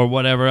 Or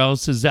whatever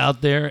else is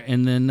out there.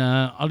 And then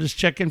I'll just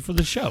check in for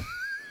the show.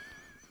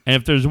 And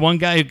if there's one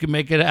guy who can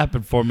make it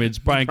happen for me, it's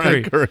Brian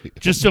Curry.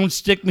 Just don't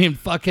stick me in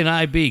fucking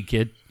IB,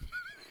 kid.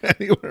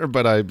 Anywhere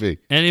but IB.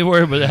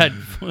 Anywhere but that.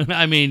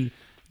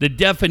 The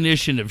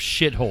definition of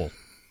shithole.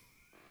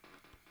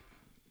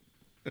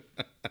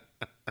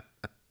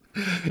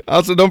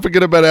 Also, don't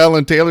forget about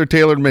Alan Taylor.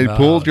 Taylor-made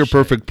pools. Your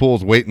perfect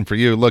pool's waiting for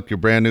you. Look, your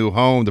brand new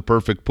home, the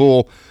perfect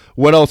pool.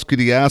 What else could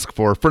he ask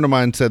for? A friend of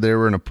mine said they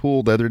were in a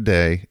pool the other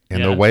day,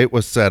 and the way it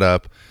was set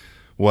up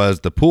was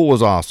the pool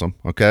was awesome,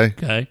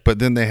 okay? But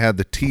then they had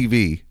the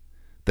TV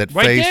that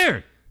faced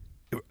there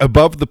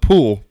above the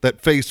pool that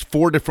faced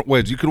 4 different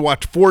ways. You could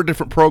watch 4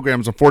 different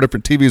programs on 4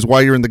 different TVs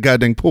while you're in the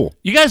goddamn pool.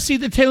 You got to see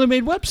the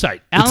TaylorMade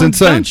website. It's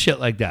insane. Done shit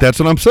like that. That's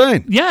what I'm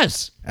saying.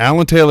 Yes.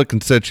 Alan Taylor can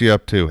set you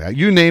up too.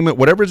 You name it,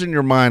 whatever's in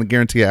your mind, I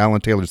guarantee you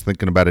Alan Taylor's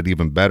thinking about it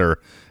even better.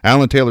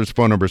 Alan Taylor's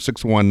phone number is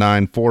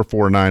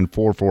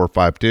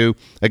 619-449-4452.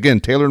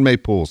 Again,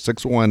 TaylorMade Pools,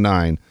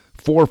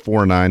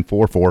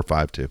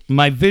 619-449-4452.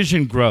 My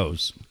vision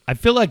grows. I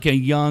feel like a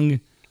young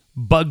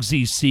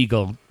Bugsy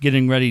Siegel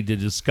getting ready to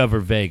discover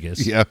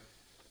Vegas. Yeah.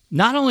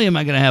 Not only am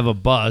I going to have a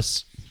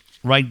bus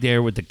right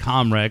there with the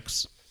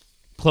Comrex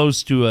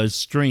close to a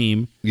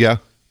stream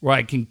where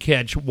I can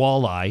catch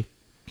walleye,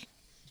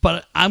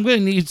 but I'm going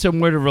to need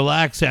somewhere to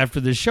relax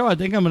after the show. I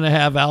think I'm going to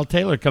have Al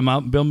Taylor come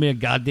out and build me a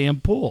goddamn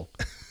pool.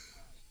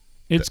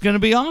 It's going to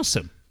be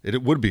awesome.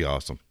 It would be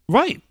awesome.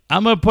 Right.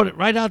 I'm going to put it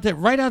right out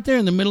there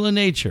in the middle of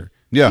nature.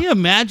 Yeah. Can you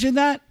imagine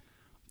that?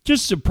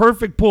 Just a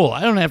perfect pool. I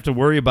don't have to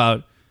worry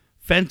about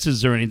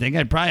fences or anything.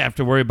 I'd probably have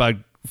to worry about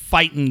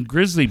fighting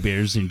grizzly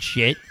bears and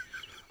shit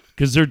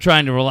because they're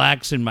trying to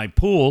relax in my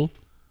pool.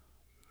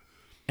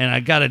 And I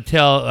got to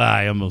tell,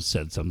 I almost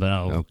said something.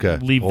 I'll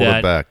leave Hold that.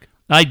 it back.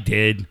 I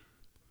did.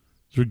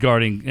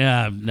 Regarding,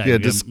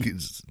 just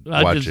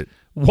watch it.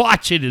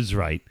 Watch it is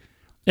right.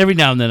 Every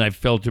now and then I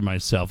filter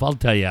myself. I'll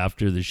tell you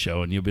after the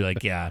show, and you'll be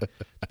like, yeah,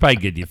 it's probably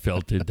good you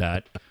filtered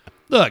that.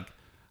 Look,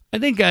 I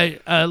think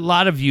a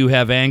lot of you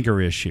have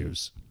anger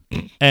issues.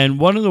 And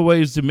one of the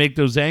ways to make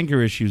those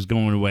anger issues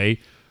going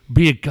away,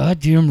 be a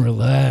goddamn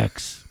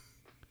relax.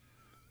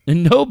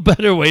 And no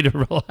better way to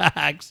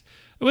relax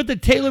with the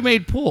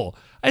TaylorMade pool.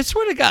 I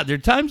swear to God, there are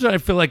times when I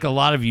feel like a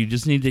lot of you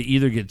just need to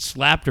either get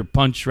slapped or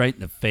punched right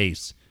in the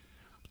face.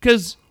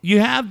 Because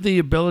you have the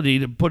ability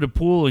to put a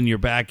pool in your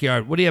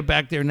backyard. What do you have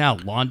back there now?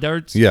 Lawn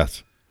darts?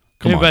 Yes.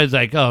 Everybody's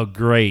like, oh,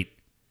 great.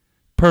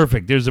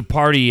 Perfect. There's a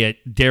party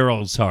at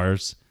Daryl's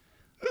house.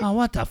 Oh,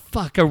 what the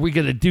fuck are we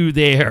going to do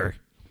there?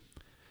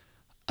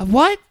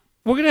 What?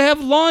 We're going to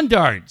have lawn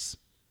darts.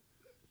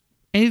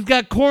 And he's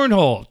got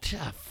cornhole.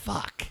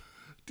 Fuck.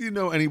 Do you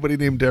know anybody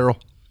named Daryl?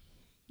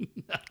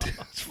 No.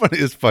 It's funny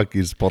as fuck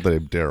you spelled the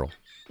name Daryl.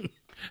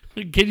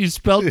 Can you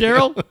spell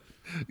Daryl?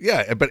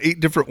 Yeah, but 8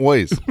 different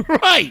ways.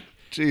 Right.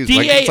 Jeez,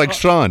 it's like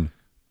Sean.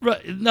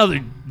 Right,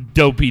 another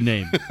dopey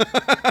name.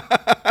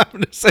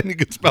 I'm just saying you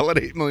can spell it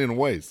 8 million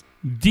ways.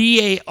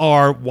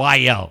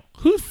 Daryl.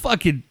 Who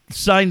fucking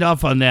signed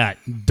off on that?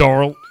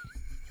 Darl.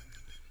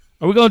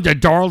 Are we going to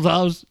Darl's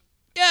house?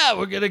 Yeah,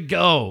 we're going to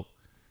go.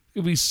 It's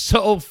going to be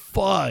so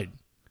fun.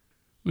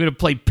 We're going to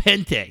play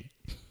Pente.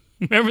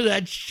 Remember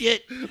that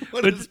shit?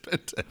 What is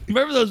Pente?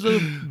 Remember those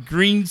little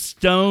green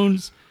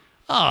stones?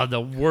 Oh,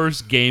 the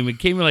worst game. It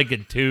came in like a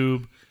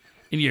tube,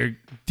 and your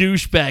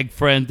douchebag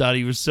friend thought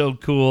he was so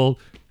cool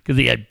because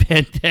he had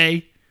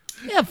Pente.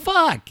 Yeah,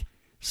 fuck.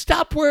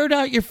 Stop wearing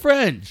out your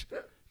friends.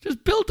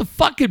 Just build the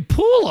fucking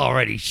pool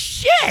already.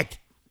 Shit.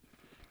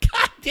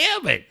 God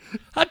damn it.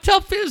 How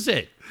tough is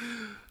it?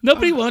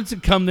 Nobody wants to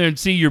come there and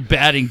see your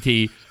batting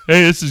tee.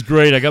 Hey, this is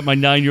great. I got my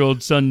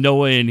 9-year-old son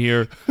Noah in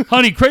here.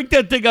 Honey, crank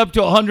that thing up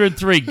to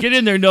 103. Get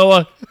in there,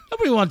 Noah.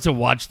 Nobody wants to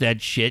watch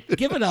that shit.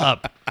 Give it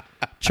up.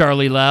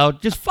 Charlie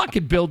Loud, just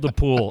fucking build the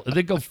pool and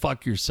then go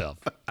fuck yourself.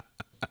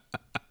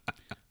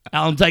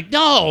 Alan's like,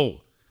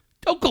 no,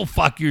 don't go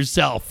fuck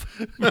yourself.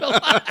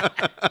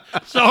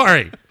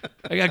 Sorry.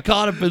 I got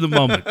caught up in the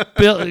moment.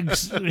 Bill,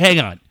 hang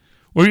on.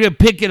 We're going to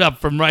pick it up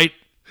from right,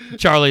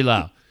 Charlie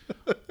Loud.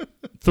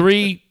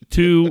 3,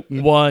 2,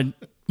 1,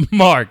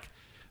 Mark.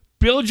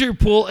 Build your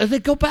pool and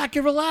then go back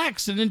and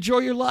relax and enjoy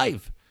your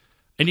life.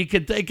 And you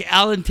can thank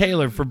Alan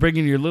Taylor for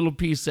bringing your little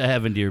piece of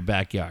heaven to your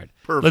backyard.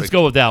 Perfect. Let's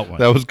go with that one.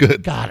 That was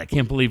good. God, I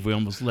can't believe we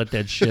almost let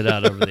that shit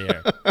out over the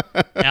air.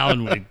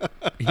 Alan would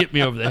hit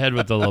me over the head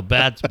with a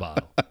Labatt's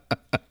bottle.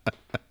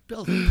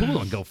 Build the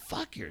pool and go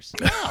fuck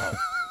yourself.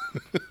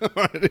 All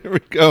right, here we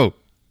go.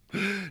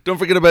 Don't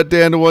forget about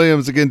Dan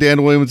Williams. Again,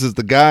 Dan Williams is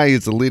the guy.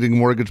 He's the leading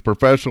mortgage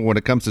professional when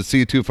it comes to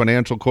C2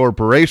 Financial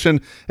Corporation.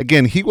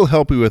 Again, he will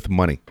help you with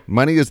money.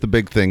 Money is the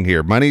big thing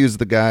here. Money is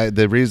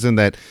the reason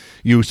that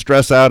you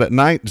stress out at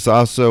night. It's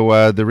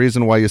also the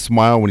reason why you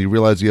smile when you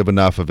realize you have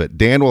enough of it.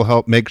 Dan will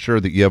help make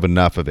sure that you have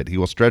enough of it. He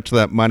will stretch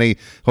that money.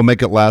 He'll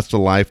make it last a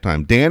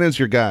lifetime. Dan is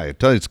your guy. I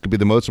tell you, this could be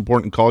the most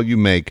important call you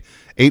make.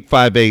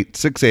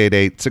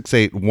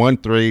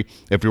 858-688-6813.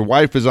 If your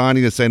wife is on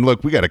you saying,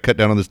 look, we got to cut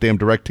down on this damn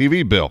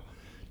DirecTV bill,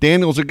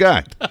 Daniel's a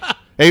guy.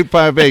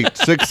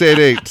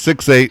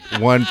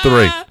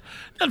 858-688-6813.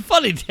 That's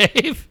funny,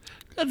 Dave.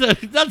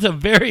 That's a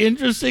very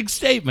interesting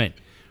statement.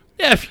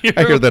 Yeah,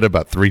 I hear that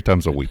about 3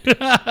 times a week.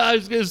 I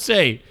was going to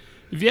say,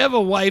 if you have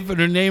a wife and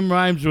her name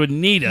rhymes with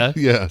Nita,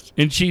 yes,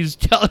 and she's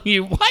telling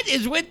you, what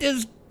is with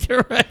this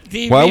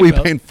DirecTV why are we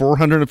bill? paying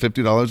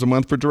 $450 a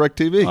month for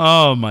DirecTV?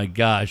 Oh, my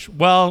gosh.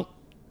 Well,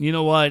 you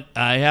know what?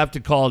 I have to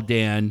call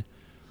Dan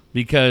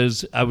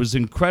because I was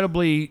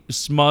incredibly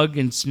smug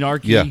and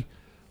snarky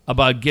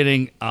about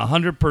getting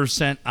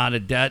 100% out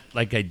of debt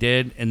like I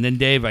did. And then,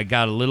 Dave, I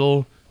got a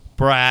little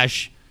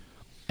brash,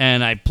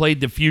 and I played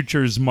the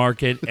futures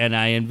market, and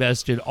I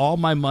invested all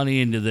my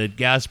money into the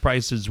gas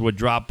prices would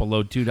drop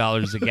below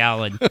 $2 a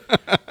gallon.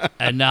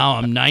 And now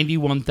I'm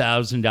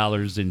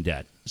 $91,000 in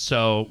debt.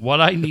 So what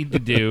I need to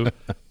do,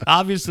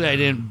 obviously I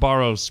didn't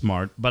borrow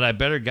smart, but I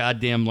better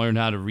goddamn learn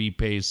how to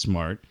repay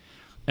smart.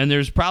 And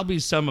there's probably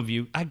some of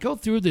you, I go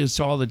through this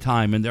all the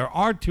time, and there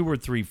are 2 or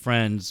 3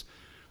 friends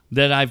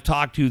that I've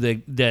talked to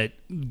that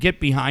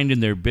get behind in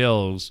their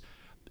bills,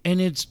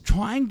 and it's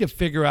trying to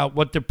figure out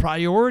what the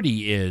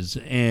priority is.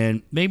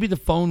 And maybe the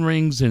phone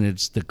rings and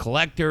it's the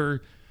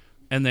collector,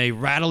 and they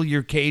rattle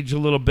your cage a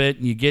little bit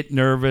and you get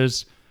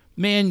nervous.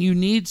 Man, you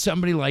need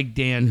somebody like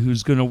Dan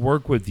who's going to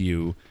work with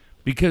you,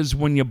 because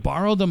when you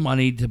borrow the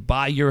money to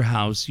buy your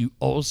house, you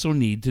also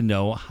need to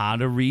know how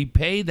to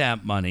repay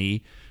that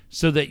money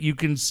so that you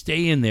can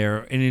stay in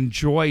there and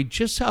enjoy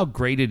just how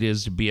great it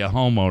is to be a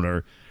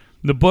homeowner.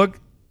 The book,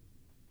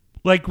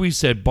 like we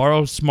said,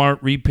 Borrow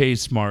Smart, Repay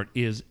Smart,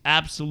 is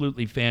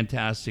absolutely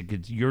fantastic.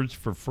 It's yours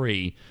for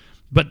free.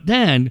 But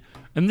then,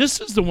 and this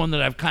is the one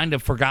that I've kind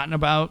of forgotten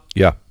about.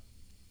 Yeah.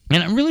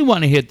 And I really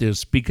want to hit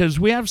this because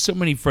we have so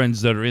many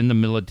friends that are in the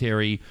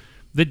military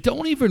that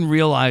don't even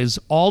realize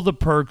all the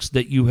perks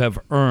that you have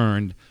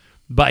earned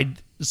by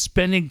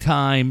spending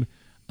time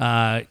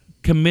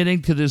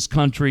committing to this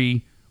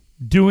country,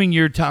 doing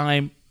your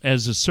time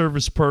as a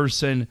service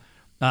person.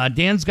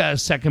 Dan's got a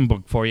second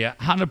book for you,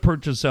 How to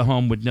Purchase a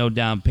Home with No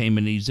Down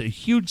Payment. He's a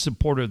huge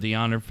supporter of the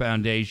Honor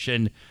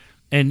Foundation.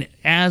 And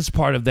as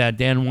part of that,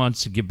 Dan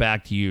wants to give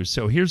back to you.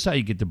 So here's how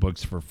you get the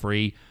books for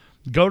free.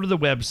 Go to the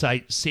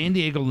website,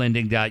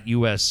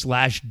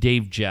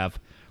 sandiegolending.us/DaveJeff,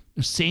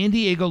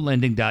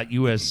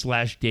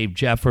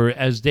 sandiegolending.us/DaveJeff, or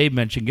as Dave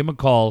mentioned, give him a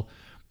call,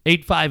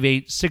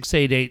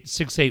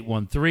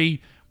 858-688-6813,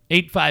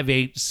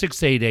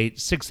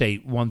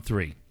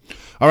 858-688-6813.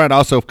 All right.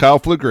 Also,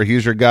 Kyle Pfluger,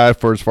 he's your guy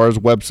for as far as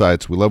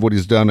websites. We love what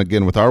he's done.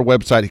 Again, with our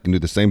website, he can do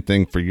the same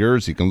thing for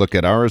yours. You can look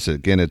at ours.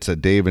 Again, it's at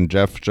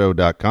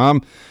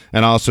daveandjeffshow.com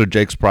and also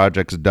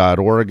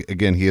jakesprojects.org.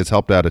 Again, he has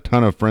helped out a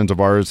ton of friends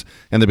of ours,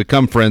 and they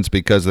become friends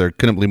because they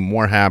couldn't be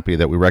more happy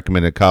that we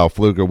recommended Kyle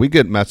Pfluger. We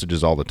get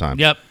messages all the time.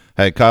 Yep.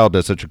 Hey, Kyle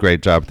does such a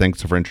great job.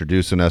 Thanks for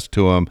introducing us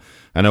to him.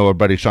 I know our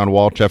buddy Sean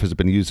Walchef has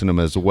been using him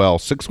as well.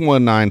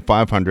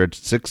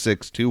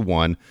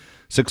 619-500-6621.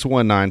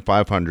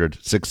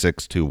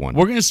 619-500-6621.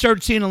 We're going to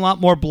start seeing a lot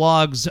more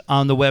blogs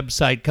on the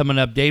website coming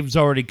up. Dave's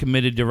already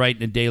committed to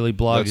writing a daily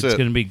blog. It's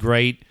going to be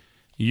great.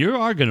 You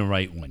are going to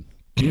write one.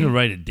 You're going to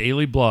write a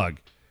daily blog.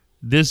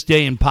 This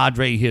day in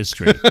Padre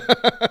history.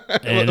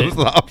 And it was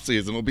the off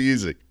season. It'll be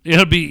easy.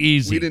 It'll be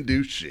easy. We didn't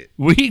do shit.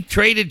 We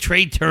traded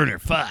Trey Turner.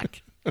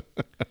 Fuck.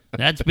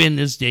 That's been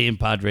this day in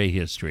Padre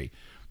history.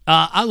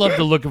 I love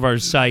the look of our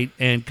site.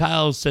 And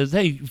Kyle says,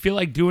 hey, you feel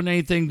like doing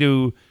anything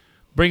to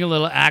bring a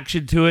little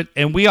action to it?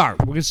 And we are.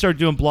 We're going to start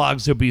doing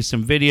blogs. There'll be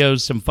some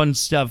videos, some fun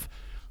stuff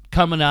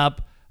coming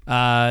up,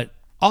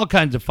 all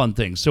kinds of fun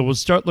things. So we'll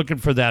start looking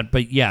for that.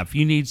 But, yeah, if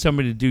you need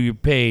somebody to do your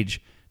page,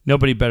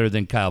 nobody better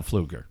than Kyle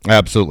Pfluger.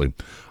 Absolutely.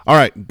 All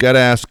right, got to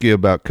ask you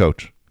about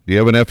Coach. Do you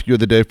have an FU of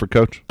the day for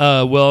Coach?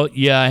 Well,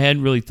 yeah, I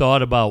hadn't really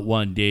thought about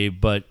one,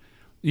 Dave. But,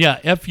 yeah,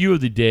 FU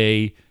of the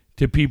day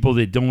to people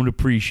that don't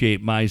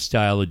appreciate my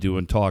style of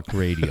doing talk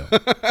radio.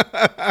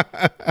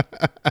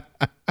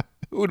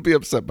 Who would be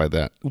upset by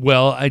that?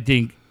 Well, I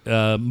think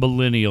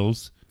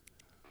millennials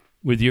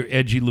with your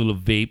edgy little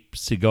vape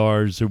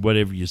cigars or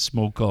whatever you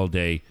smoke all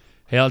day.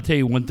 Hey, I'll tell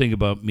you one thing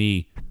about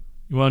me.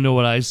 You want to know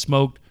what I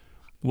smoked?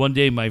 One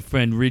day, my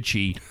friend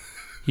Richie,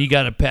 he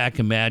got a pack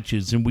of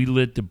matches, and we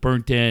lit the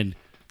burnt end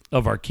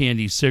of our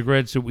candy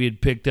cigarettes that we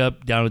had picked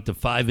up down at the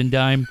Five and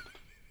Dime.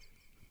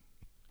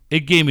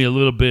 It gave me a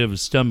little bit of a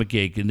stomach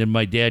ache, and then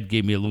my dad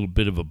gave me a little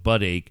bit of a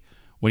butt ache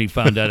when he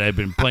found out I'd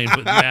been playing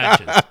with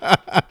matches.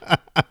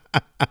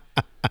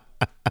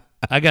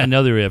 I got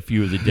another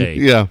FU of the day.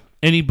 Yeah.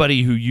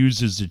 Anybody who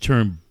uses the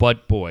term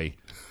butt boy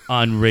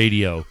on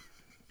radio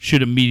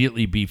should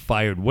immediately be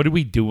fired. What are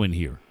we doing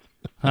here?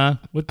 Huh?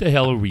 What the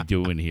hell are we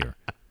doing here?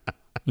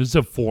 This is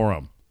a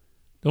forum.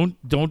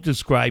 Don't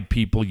describe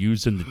people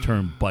using the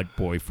term butt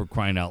boy, for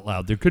crying out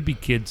loud. There could be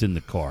kids in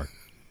the car.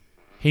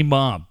 Hey,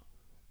 Mom,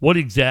 what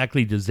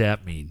exactly does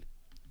that mean?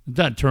 It's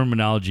not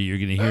terminology you're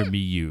going to hear me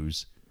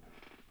use.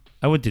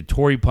 I went to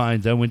Torrey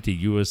Pines. I went to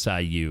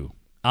USIU.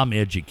 I'm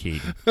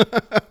educated.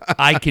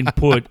 I can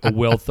put a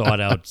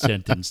well-thought-out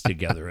sentence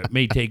together. It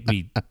may take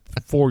me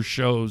 4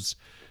 shows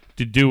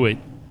to do it,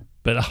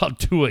 but I'll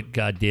do it,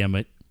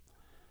 goddammit.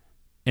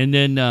 And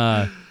then...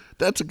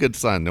 That's a good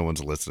sign no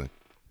one's listening.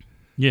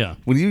 Yeah.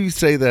 When you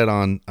say that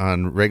on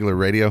regular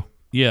radio,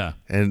 yeah,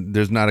 and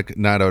there's not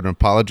an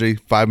apology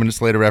 5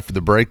 minutes later after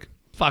the break,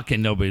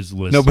 fucking nobody's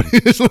listening. Nobody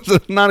is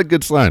listening. Not a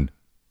good sign.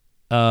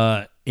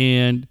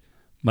 And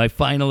my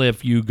final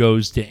FU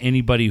goes to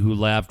anybody who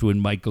laughed when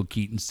Michael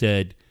Keaton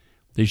said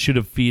they should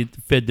have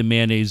fed the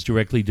mayonnaise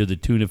directly to the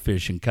tuna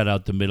fish and cut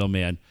out the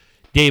middleman.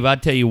 Dave, I'll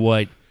tell you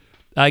what.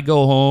 I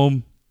go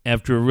home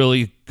after a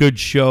really good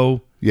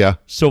show. Yeah.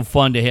 So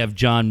fun to have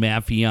John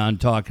Maffey on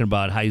talking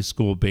about high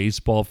school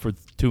baseball for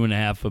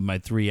 2.5 of my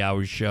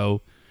 3-hour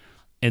show.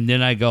 And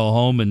then I go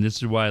home, and this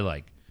is what I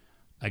like.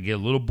 I get a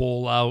little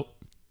bowl out.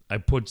 I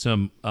put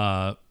some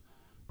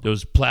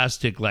those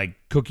plastic like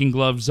cooking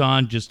gloves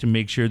on just to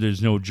make sure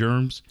there's no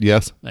germs.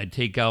 Yes. I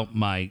take out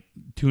my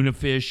tuna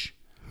fish.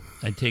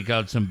 I take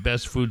out some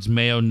Best Foods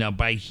mayo. Now,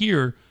 by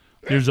here,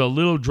 there's a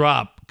little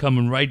drop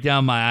coming right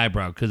down my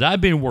eyebrow because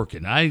I've been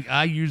working.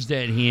 I use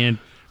that hand,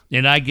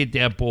 and I get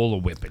that bowl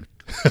of whipping.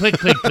 Click,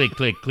 click, click,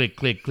 click, click,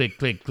 click, click,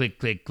 click, click,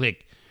 click,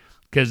 click.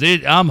 Because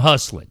I'm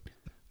hustling.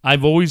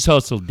 I've always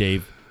hustled,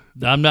 Dave.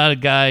 I'm not a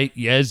guy,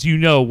 as you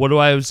know, what do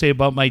I always say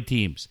about my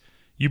teams?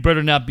 You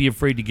better not be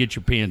afraid to get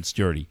your pants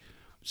dirty.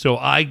 So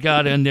I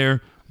got in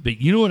there.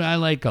 But you know what I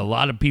like? A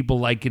lot of people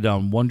like it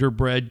on Wonder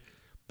Bread.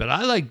 But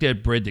I like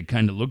that bread that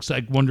kind of looks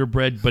like Wonder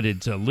Bread, but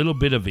it's a little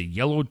bit of a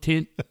yellow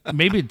tint.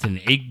 Maybe it's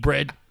an egg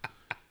bread.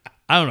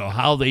 I don't know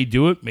how they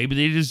do it. Maybe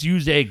they just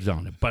use eggs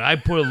on it. But I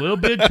put a little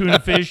bit of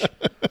tuna fish.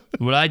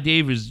 What I,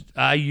 Dave, is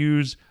I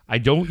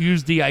don't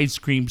use the ice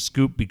cream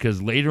scoop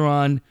because later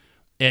on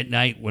at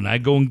night when I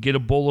go and get a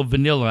bowl of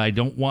vanilla, I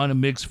don't want to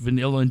mix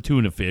vanilla and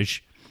tuna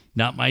fish.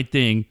 Not my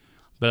thing.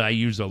 But I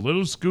use a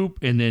little scoop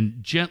and then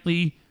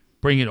gently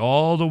Bring it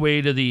all the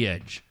way to the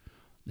edge.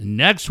 The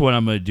next one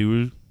I'm going to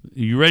do,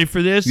 you ready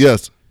for this?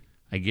 Yes.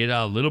 I get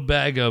out a little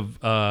bag of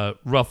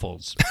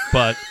Ruffles,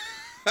 but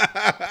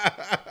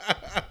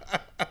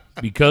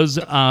because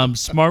I'm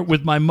smart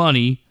with my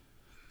money,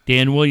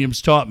 Dan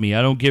Williams taught me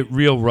I don't get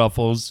real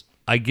Ruffles.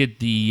 I get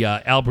the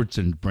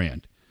Albertson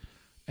brand.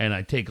 And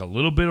I take a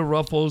little bit of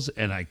Ruffles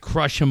and I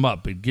crush them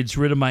up. It gets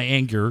rid of my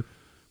anger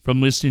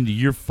from listening to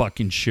your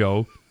fucking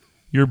show,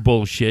 your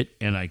bullshit,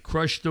 and I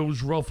crush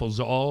those Ruffles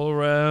all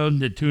around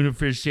the tuna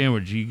fish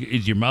sandwich.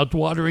 Is your mouth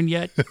watering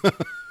yet?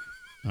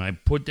 I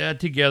put that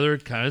together,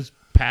 kind of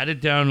pat it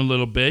down a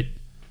little bit.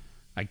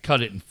 I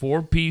cut it in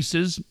 4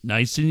 pieces,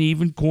 nice and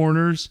even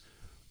corners,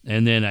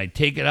 and then I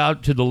take it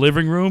out to the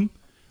living room,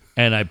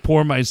 and I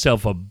pour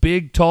myself a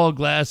big, tall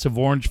glass of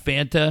orange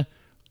Fanta,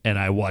 and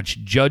I watch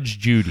Judge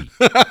Judy.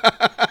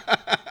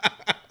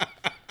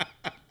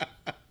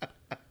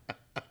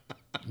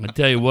 I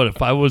tell you what,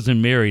 if I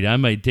wasn't married, I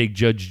might take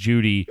Judge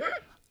Judy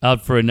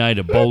out for a night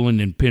of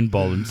bowling and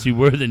pinball and see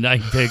where the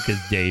night takes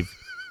us, Dave.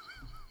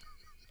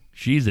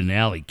 She's an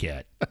alley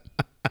cat.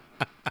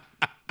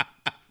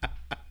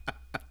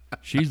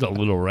 She's a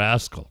little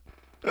rascal.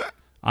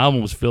 I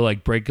almost feel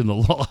like breaking the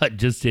law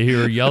just to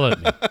hear her yell at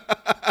me.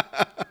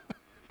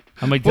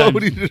 How many times? What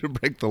would you do to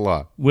break the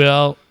law?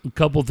 Well, a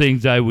couple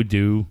things I would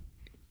do.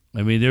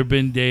 I mean, there have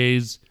been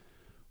days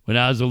when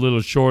I was a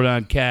little short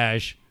on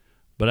cash,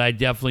 but I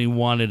definitely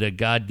wanted a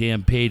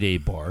goddamn payday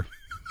bar.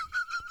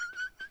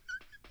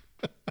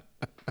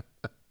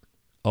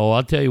 Oh,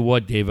 I'll tell you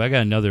what, Dave, I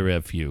got another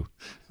FU.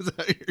 Is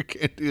that your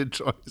candy of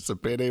choice, a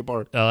payday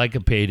bar? I like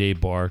a payday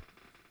bar.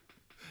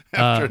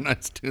 After a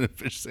nice tuna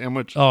fish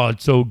sandwich? Oh,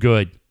 it's so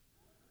good.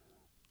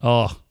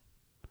 Oh,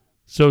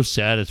 so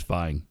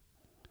satisfying.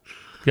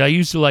 I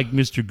used to like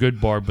Mr. Good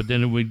Bar, but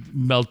then it would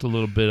melt a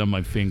little bit on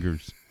my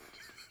fingers.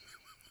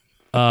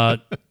 I'll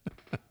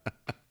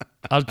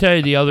tell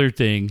you the other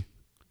thing.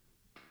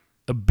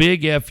 A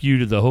big FU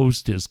to the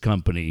Hostess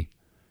company.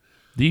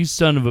 These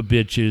son of a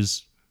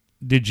bitches.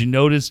 Did you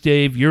notice,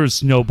 Dave? You're a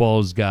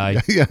Snowballs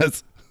guy.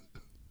 Yes.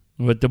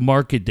 At the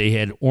market, they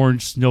had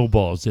orange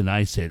snowballs, and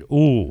I said,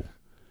 "Ooh,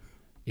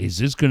 is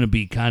this going to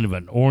be kind of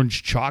an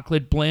orange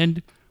chocolate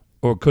blend,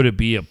 or could it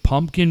be a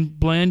pumpkin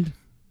blend?"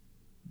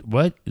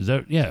 What is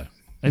that? Yeah,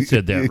 I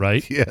said that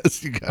right.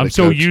 Yes, you got it. I'm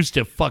so used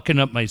to fucking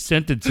up my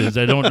sentences,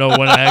 I don't know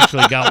when I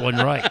actually got one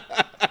right.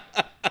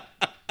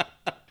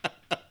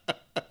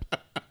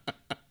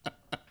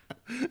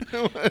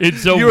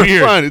 It's so You're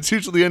weird. fine. It's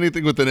usually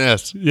anything with an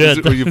S. Yeah,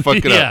 Where you fuck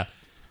it yeah. up.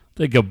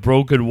 Like a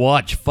broken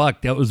watch.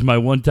 Fuck, that was my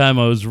one time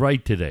I was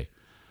right today.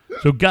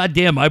 So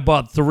goddamn, I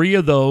bought 3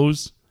 of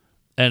those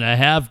and a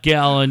half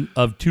gallon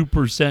of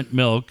 2%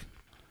 milk,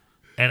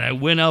 and I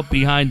went out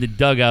behind the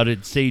dugout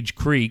at Sage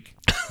Creek,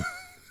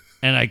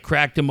 and I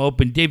cracked them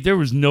open. Dave, there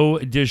was no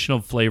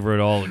additional flavor at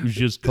all. It was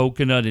just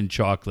coconut and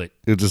chocolate.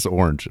 It was just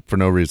orange for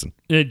no reason.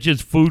 It's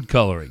just food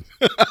coloring.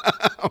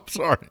 I'm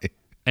sorry.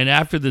 And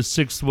after the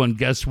 6th one,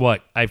 guess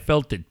what? I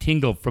felt a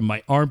tingle from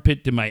my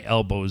armpit to my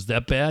elbow. Is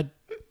that bad?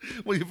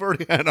 Well, you've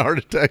already had a heart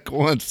attack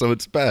once, so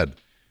it's bad.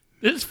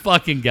 This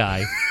fucking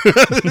guy.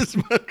 This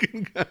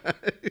fucking guy.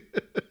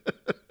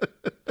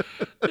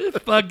 This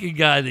fucking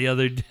guy the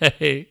other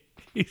day.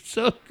 He's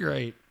so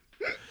great.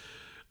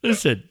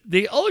 Listen,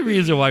 the only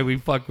reason why we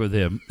fuck with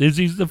him is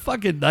he's the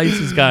fucking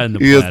nicest guy on the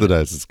planet. He is the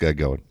nicest guy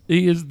going.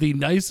 He is the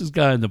nicest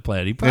guy on the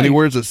planet. And he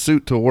wears a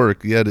suit to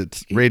work, yet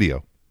it's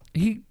radio.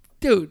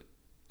 Dude,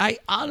 I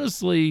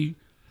honestly,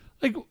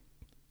 I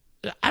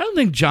don't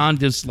think John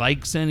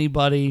dislikes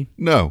anybody.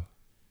 No.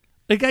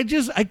 I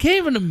can't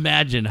even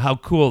imagine how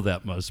cool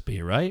that must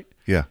be, right?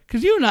 Yeah.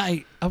 Because you and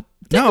I...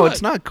 No,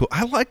 it's not cool.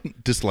 I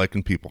like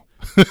disliking people.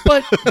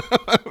 But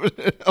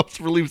it helps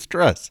relieve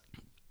stress.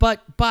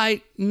 But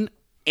by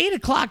 8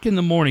 o'clock in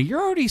the morning,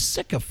 you're already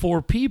sick of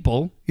 4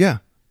 people. Yeah.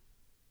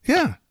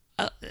 Yeah.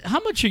 How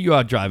much are you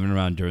out driving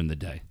around during the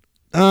day?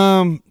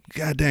 God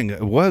dang,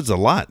 it was a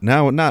lot.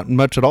 Now, not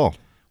much at all.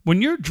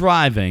 When you're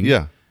driving...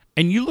 Yeah.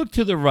 And you look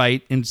to the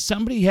right and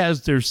somebody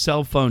has their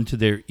cell phone to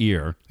their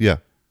ear. Yeah.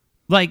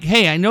 Like,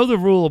 hey, I know the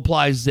rule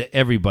applies to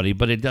everybody,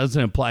 but it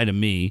doesn't apply to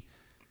me.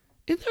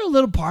 Isn't there a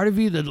little part of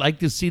you that'd like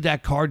to see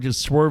that car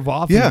just swerve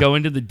off and go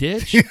into the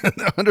ditch? Yeah,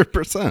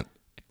 100%.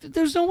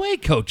 There's no way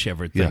Coach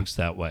ever thinks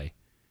that way.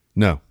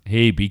 No.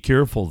 Hey, be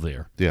careful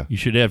there. Yeah. You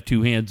should have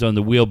 2 hands on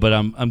the wheel, but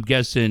I'm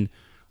guessing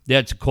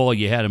that's a call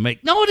you had to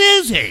make. No, it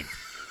isn't.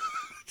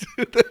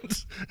 Dude,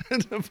 that's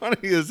the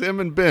funny is him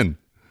and Ben.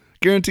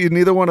 Guaranteed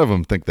neither one of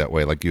them think that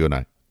way like you and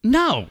I.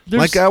 No.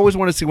 Like I always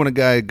want to see when a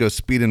guy goes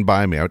speeding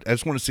by me. I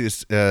just want to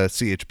see a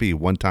CHP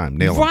one time.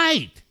 Nail him.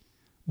 Right.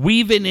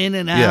 Weaving in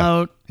and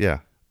out. Yeah.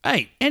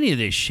 Right. Any of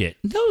this shit.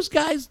 Those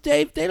guys,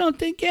 Dave, they don't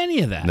think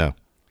any of that. No.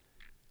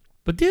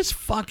 But this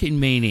fucking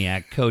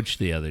maniac Coach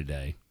the other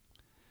day,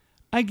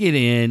 I get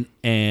in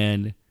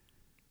and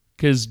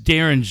because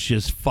Darren's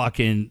just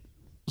fucking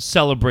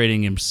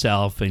celebrating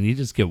himself and you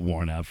just get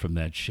worn out from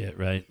that shit,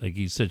 right? Like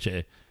he's such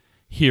a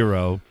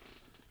hero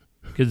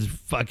because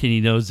fucking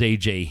he knows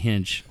AJ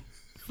Hinch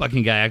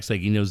Fucking guy acts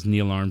like he knows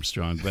Neil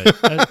Armstrong, but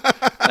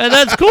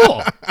that's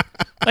cool.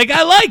 Like,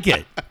 I like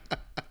it.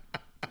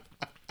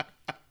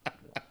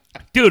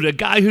 Dude, a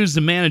guy who's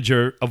the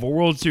manager of a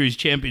World Series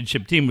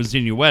championship team was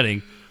in your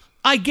wedding.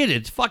 I get it.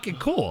 It's fucking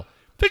cool.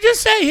 But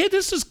just say, hey,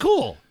 this is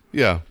cool.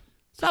 Yeah.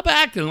 Stop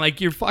acting like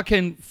you're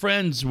fucking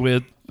friends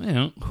with,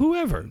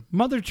 whoever.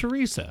 Mother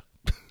Teresa.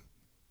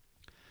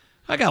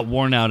 I got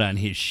worn out on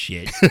his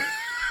shit.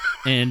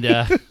 And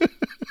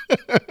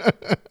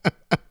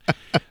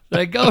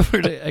I go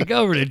over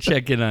to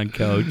check in on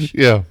Coach.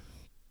 Yeah.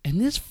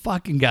 And this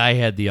fucking guy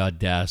had the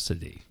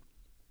audacity,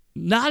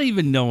 not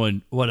even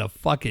knowing what a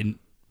fucking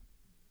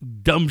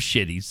dumb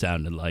shit he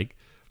sounded like.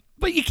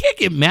 But you can't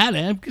get mad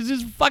at him because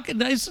he's the fucking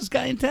nicest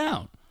guy in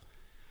town.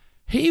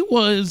 He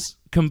was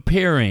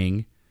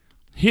comparing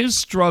his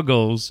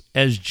struggles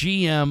as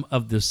GM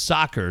of the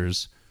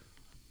Sockers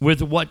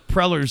with what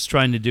Preller's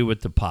trying to do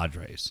with the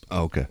Padres.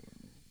 Okay.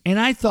 And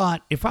I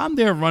thought, if I'm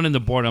there running the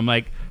board, I'm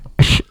like,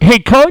 hey,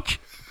 Coach.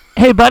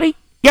 Hey, buddy.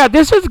 Yeah,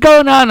 this is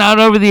going on out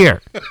over the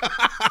air.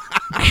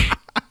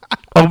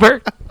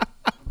 Over.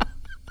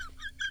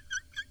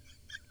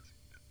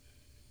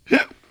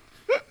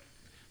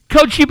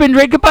 Coach, you been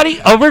drinking,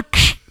 buddy? Over.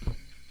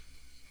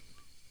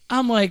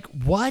 I'm like,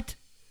 what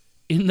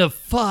in the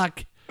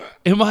fuck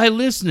am I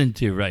listening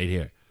to right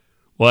here?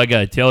 Well, I got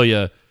to tell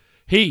you,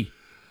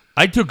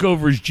 I took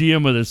over as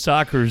GM of the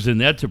Sockers,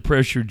 and that's a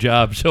pressure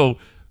job. So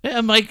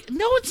I'm like,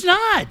 no, it's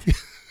not.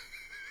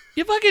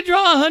 You fucking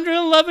draw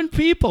 111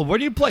 people. Where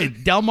do you play?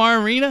 Del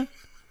Mar Arena?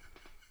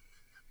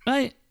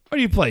 Right? Where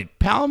do you play?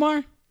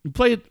 Palomar? You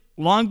play at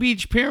Long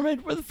Beach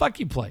Pyramid? Where the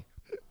fuck you play?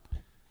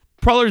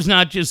 Preller's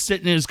not just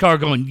sitting in his car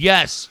going,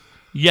 yes.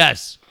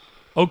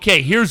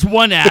 Okay, here's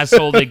one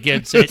asshole that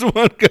gets it. This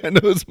one guy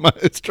knows my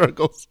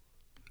struggles.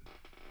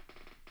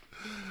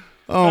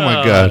 Oh,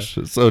 my gosh.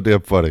 It's so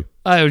damn funny.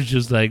 I was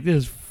just like,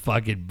 this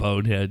fucking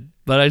bonehead.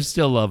 But I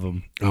still love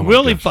him. Oh we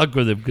only fuck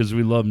with him because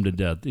we love him to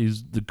death.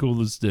 He's the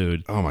coolest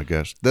dude. Oh, my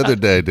gosh. The other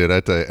day, dude, I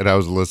tell you, and I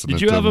was listening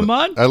to him. Did you have him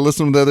on? I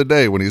listened to him the other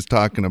day when he's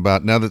talking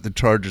about, now that the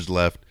Chargers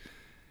left,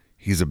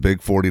 he's a big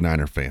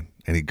 49er fan.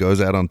 And he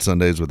goes out on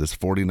Sundays with his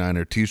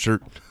 49er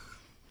T-shirt.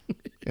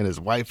 And his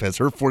wife has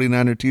her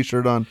 49er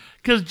T-shirt on.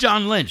 Because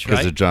John Lynch, right?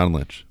 Because of John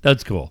Lynch.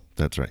 That's cool.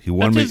 That's right.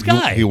 That's his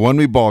guy. He won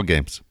me ball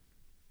games.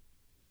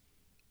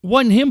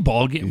 Won him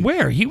ball game.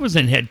 Where? He was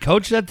in head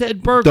coach. That's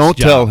Ed Burke's Don't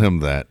job. tell him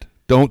that.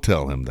 Don't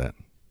tell him that.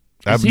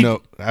 I have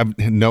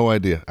no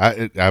idea.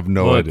 I have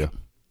no idea.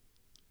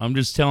 I'm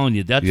just telling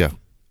you. That's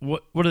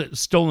what is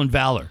stolen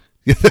valor.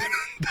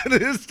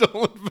 That is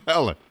stolen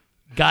valor.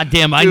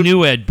 Goddamn, I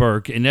knew Ed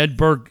Burke, and Ed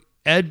Burke.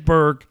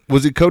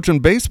 Was he coaching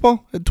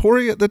baseball at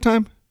Torrey at the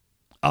time?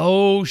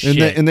 Oh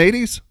shit. In the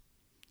 80s?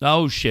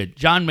 Oh shit.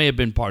 John may have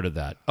been part of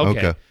that.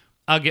 Okay.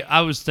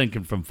 I was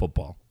thinking from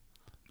football.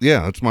 Yeah,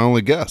 that's my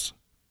only guess.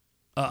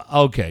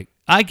 Okay.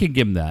 I can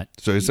give him that.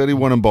 So he said he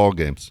won in ball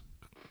games.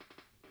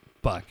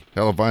 Fuck.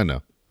 Hell if I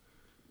know.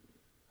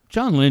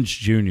 John Lynch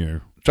Jr.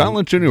 John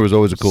Lynch Jr. was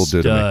always a cool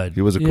dude to me.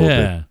 He was a cool dude.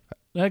 Yeah,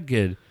 that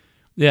kid.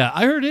 Yeah,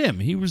 I heard him.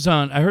 He was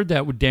on. I heard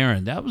that with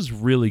Darren. That was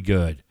really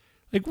good.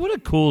 Like, what a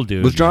cool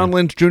dude. Was John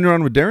Lynch Jr.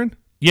 on with Darren?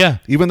 Yeah.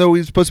 Even though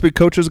he's supposed to be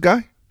coach's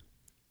guy?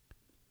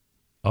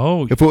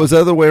 Oh. If it was the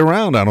other way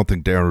around, I don't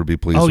think Darren would be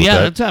pleased with that. Oh,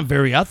 yeah, that's not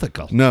very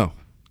ethical. No.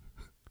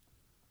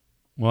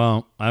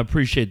 Well, I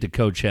appreciate the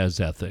coach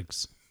has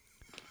ethics.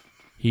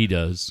 He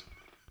does.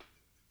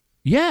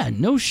 Yeah,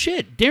 no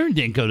shit. Darren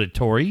didn't go to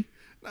Torrey.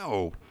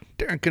 No.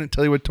 Darren couldn't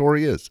tell you what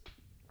Torrey is.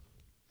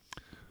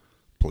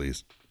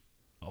 Please.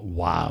 Oh,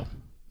 wow.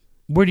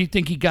 Where do you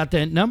think he got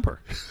that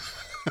number?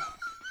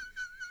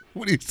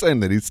 What are you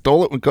saying? That he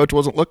stole it when Coach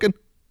wasn't looking?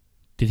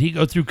 Did he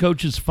go through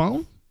Coach's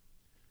phone?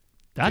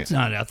 That's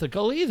not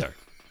ethical either.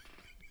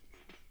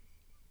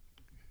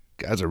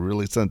 Guys are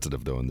really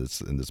sensitive though in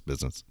this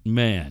business.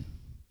 Man.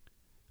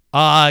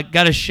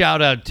 Got a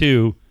shout out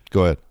to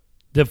Go ahead.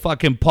 The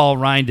fucking Paul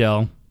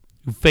Reindell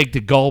who faked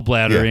a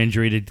gallbladder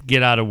injury to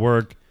get out of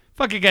work.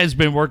 Fucking guy's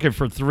been working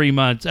for 3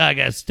 months. I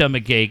got a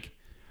stomach ache.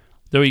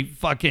 Though he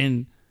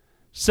fucking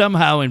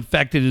somehow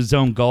infected his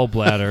own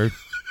gallbladder.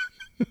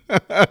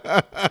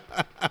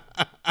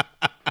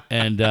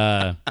 And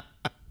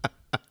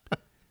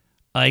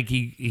like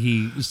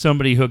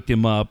somebody hooked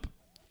him up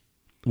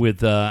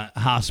with a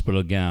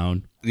hospital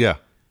gown. Yeah.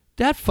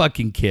 That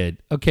fucking kid.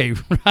 Okay,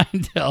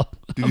 Reindell.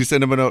 Did you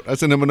send him a note? I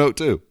sent him a note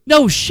too.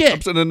 No shit.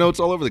 I'm sending notes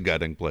all over the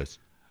goddamn place.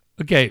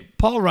 Okay,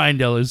 Paul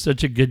Reindell is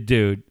such a good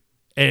dude.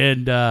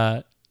 And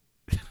I'm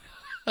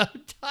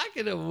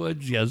talking to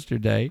Woods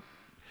yesterday.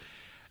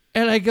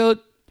 And I go,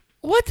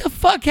 what the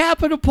fuck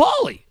happened to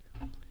Paulie?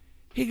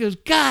 He goes,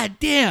 God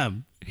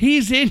damn,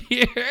 he's in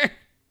here.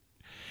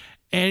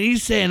 And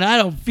he's saying, I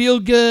don't feel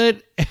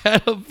good. I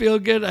don't feel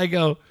good. I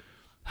go,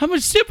 how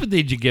much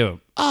sympathy did you give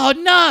him? Oh,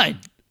 none.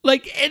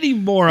 Like any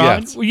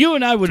moron. Yes. Well, you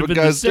and I would have been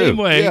the same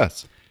way.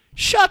 Yes.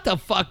 Shut the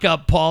fuck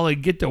up, Paul,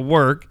 and get to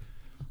work.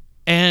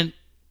 And,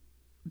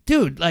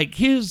 dude, like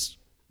his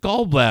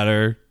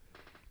gallbladder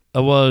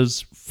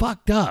was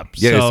fucked up.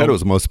 Yeah, so, he said it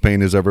was the most pain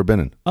he's ever been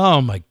in.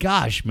 Oh, my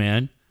gosh,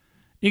 man.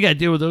 You got to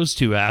deal with those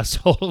two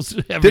assholes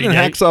every Didn't day.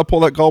 Hacksaw pull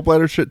that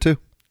gallbladder shit too?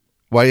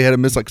 Why he had to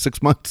miss like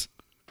 6 months?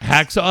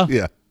 Hacksaw?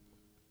 Yeah.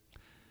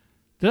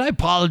 Did I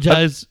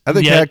apologize? I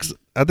think yet?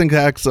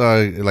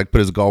 Hacksaw like put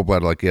his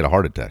gallbladder like he had a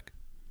heart attack.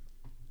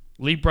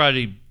 Lee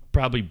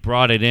probably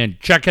brought it in.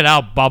 Check it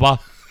out, Bubba.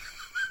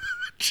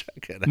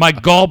 Check it out. My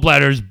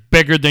gallbladder's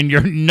bigger than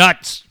your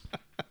nuts,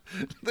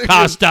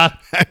 Costa.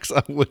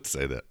 Hacksaw would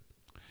say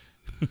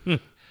that.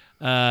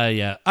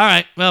 Yeah. All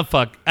right. Well,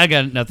 fuck. I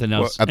got nothing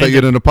else. Well, I thought you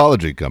had an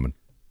apology coming.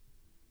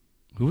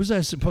 Who was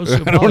I supposed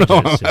to I don't know.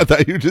 apologize to? I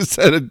thought you just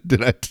said it.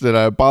 Did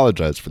I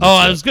apologize for this? Oh,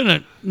 I was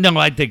gonna. No,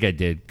 I think I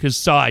did.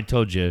 Because I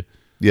told you.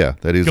 Yeah,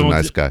 that he's a Going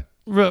nice to- guy.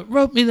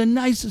 Wrote me the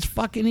nicest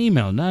fucking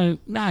email. Now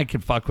I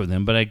can fuck with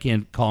him, but I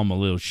can't call him a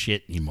little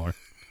shit anymore.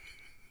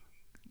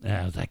 And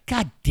I was like,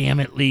 God damn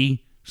it,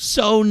 Lee.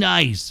 So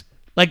nice.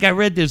 Like, I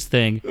read this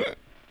thing. You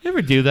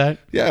ever do that?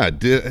 Yeah, it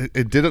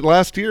did it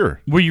last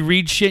year. Where you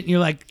read shit and you're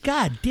like,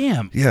 God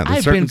damn. Yeah, there's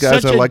I've certain been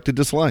guys such I a- like to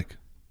dislike.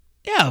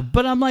 Yeah,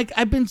 but I'm like,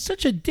 I've been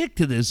such a dick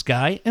to this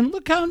guy, and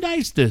look how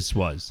nice this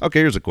was. Okay,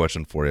 here's a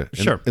question for you.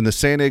 Sure. In the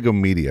San Diego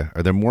media,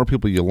 are there more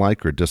people you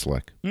like or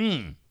dislike?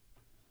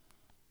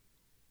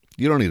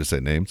 You don't need to say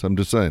names. I'm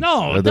just saying.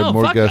 No, Are there no,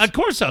 more fuck, guys? of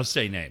course I'll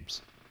say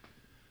names.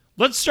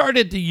 Let's start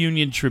at the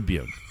Union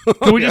Tribune.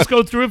 Can we just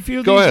go through a few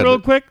of Go these ahead. real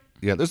quick?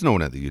 Yeah, there's no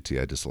one at the UT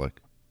I dislike.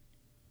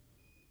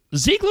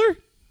 Ziegler?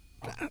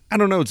 I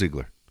don't know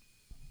Ziegler.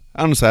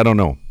 Honestly, I don't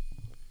know.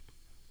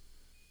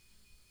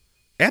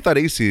 I thought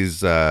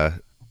AC's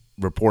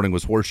reporting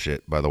was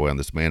horseshit, by the way, on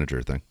this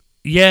manager thing.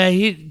 Yeah,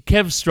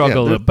 Kev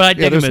struggled, there- but I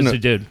yeah, dig him there's as no- a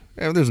dude.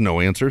 Yeah, there's no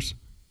answers.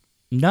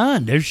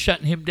 None. They're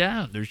shutting him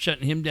down. They're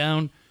shutting him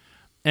down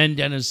and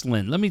Dennis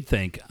Lynn. Let me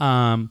think.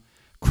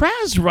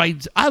 Kraz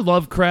writes. I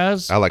love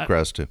Kraz. I like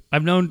Krause, too.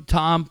 I've known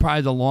Tom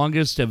probably the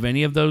longest of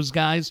any of those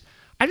guys.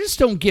 I just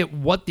don't get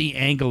what the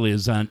angle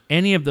is on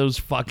any of those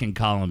fucking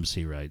columns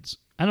he writes.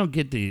 I don't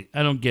get it.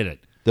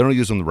 They don't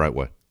use them the right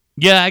way.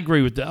 Yeah, I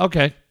agree with that.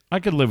 Okay, I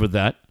could live with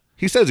that.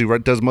 He says he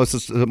does most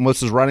of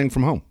his writing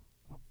from home.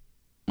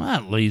 Well,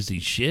 that lazy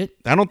shit.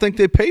 I don't think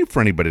they pay for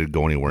anybody to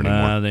go anywhere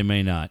anymore. They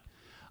may not.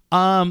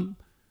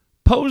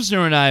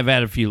 Posner and I have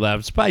had a few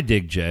laughs, but I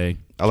dig Jay.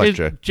 I like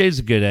Jay. Jay's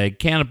a good egg.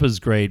 Canepa's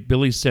great.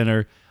 Billy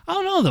Center. I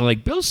don't know. They're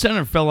like, Bill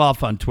Center fell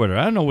off on Twitter.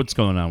 I don't know what's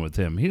going on with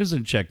him. He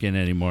doesn't check in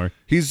anymore.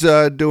 He's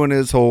doing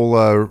his whole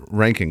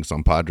rankings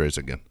on Padres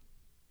again.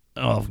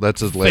 Oh,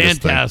 That's his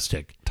latest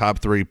fantastic. thing. Top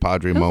 3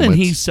 Padre Doesn't moments.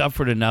 he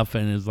suffered enough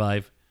in his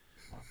life?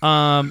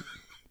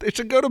 They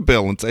should go to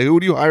Bill and say, who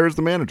do you hire as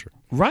the manager?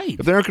 Right.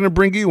 If they aren't going to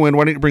bring you in,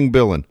 why don't you bring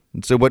Bill in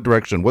and say what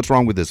direction? What's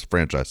wrong with this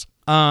franchise?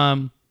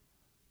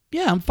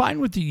 Yeah, I'm fine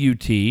with the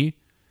UT.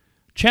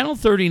 Channel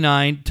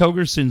 39,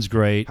 Togerson's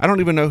great. I don't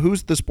even know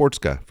who's the sports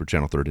guy for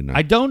Channel 39.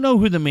 I don't know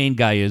who the main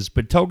guy is,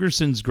 but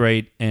Togerson's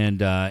great, and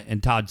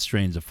Todd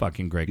Strain's a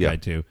fucking great guy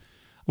too.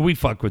 We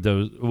fuck with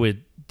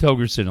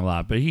Togerson a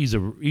lot, but he's a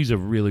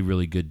really,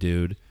 really good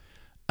dude.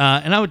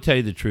 And I would tell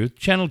you the truth.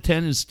 Channel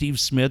 10 is Steve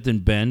Smith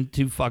and Ben,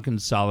 two fucking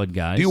solid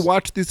guys. Do you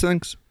watch these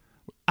things?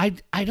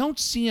 I don't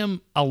see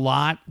him a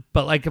lot,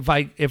 but like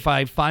if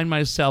I find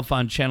myself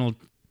on Channel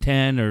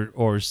 10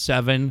 or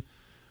 7,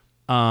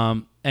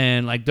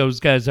 and like those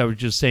guys I was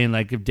just saying,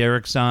 like if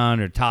Derek's on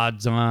or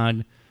Todd's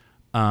on,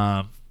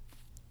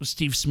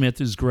 Steve Smith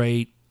is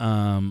great.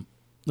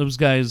 Those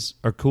guys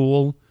are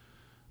cool.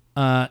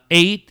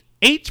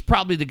 8's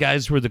probably the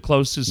guys we're the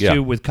closest to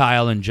with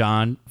Kyle and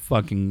John.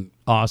 Fucking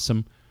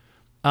awesome.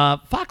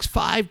 Fox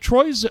 5,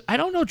 I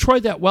don't know Troy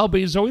that well, but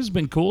he's always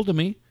been cool to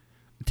me.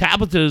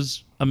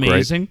 Tabitha's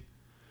amazing.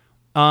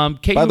 By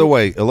the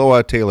way,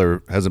 Aloha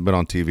Taylor hasn't been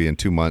on TV in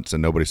 2 months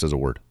and nobody says a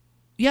word.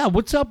 Yeah,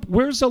 what's up?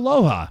 Where's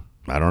Aloha?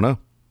 I don't know.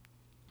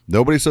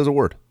 Nobody says a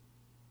word.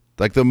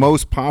 Like the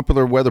most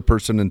popular weather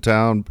person in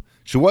town.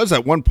 She was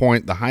at one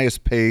point the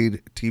highest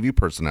paid TV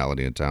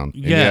personality in town.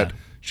 And yet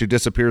she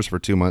disappears for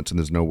 2 months and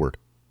there's no word.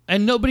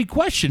 And nobody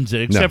questions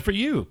it except for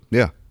you.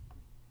 Yeah.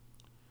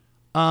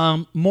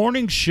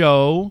 Morning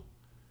show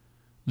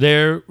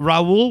there.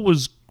 Raul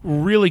was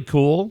really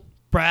cool.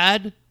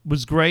 Brad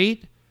was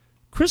great.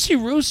 Chrissy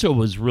Russo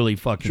was really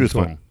fucking She was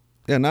cool. fun.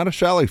 Yeah, not a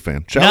Shally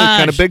fan. Shally Nah,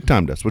 kind of big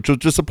timed us, which was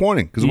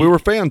disappointing because we were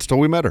fans till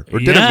we met her or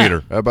didn't Yeah. meet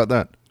her. How about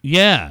that?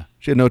 Yeah.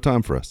 She had no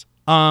time for us.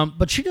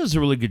 But she does a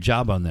really good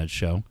job on that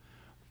show.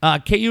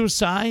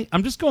 KUSI,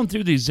 I'm just going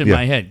through these in Yeah.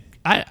 my head.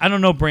 I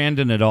don't know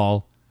Brandon at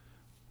all.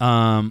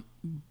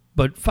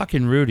 But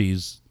fucking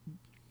Rudy's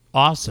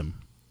awesome.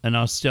 And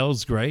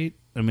Austell's great.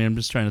 I mean, I'm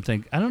just trying to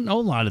think. I don't know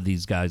a lot of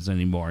these guys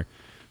anymore.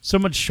 So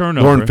much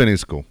turnover. Lauren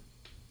Finney's cool.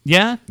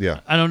 Yeah? Yeah.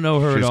 I don't know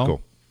her She's at all.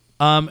 cool.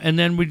 And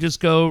then we just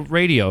go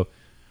radio.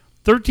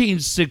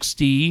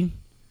 1360.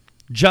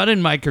 Judd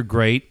and Mike are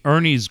great.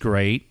 Ernie's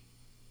great.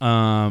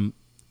 Ornberger.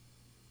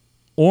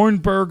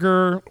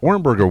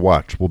 Ornberger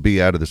watch will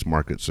be out of this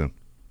market soon.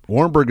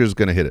 Ornberger's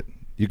going to hit it.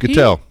 You could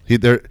tell.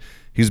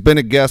 He's been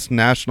a guest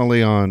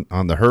nationally on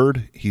The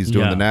Herd. He's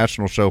doing the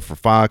national show for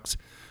Fox.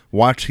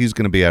 Watch, he's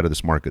going to be out of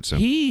this market soon.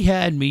 He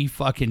had me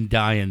fucking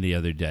dying the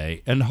other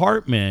day. And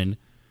Hartman,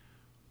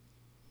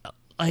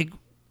 like,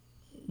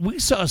 we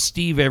saw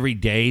Steve every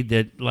day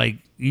that, like,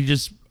 you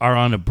just are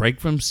on a break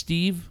from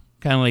Steve,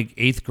 kind of like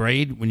 8th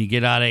grade. When you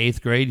get out of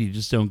 8th grade, you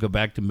just don't go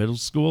back to middle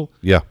school.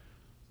 Yeah.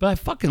 But I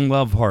fucking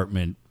love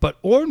Hartman.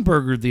 But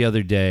Ornberger the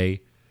other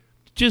day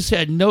just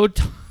had no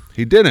time.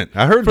 He didn't.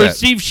 I heard for that.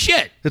 Steve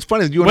shit. It's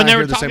funny that you and When I they hear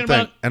were the same talking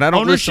thing, about and I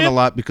don't ownership? listen a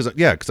lot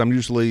because I'm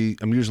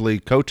usually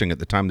coaching at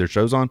the time their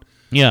show's on.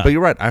 Yeah. But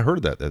you're right. I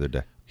heard that the other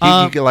day.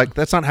 He like,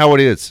 that's not how it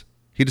is.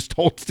 He just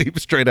told Steve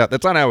straight out,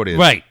 that's not how it is.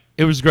 Right.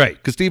 It was great.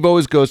 Because Steve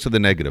always goes to the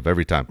negative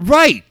every time.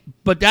 Right.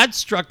 But that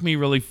struck me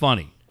really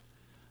funny.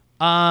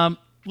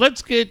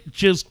 Let's get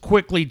just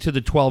quickly to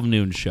the 12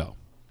 noon show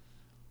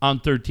on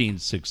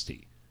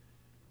 1360.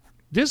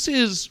 This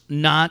is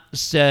not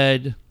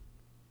said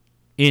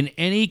in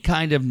any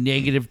kind of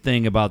negative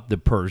thing about the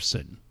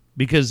person,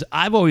 because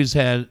I've always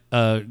had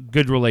a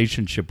good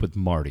relationship with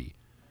Marty.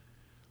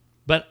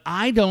 But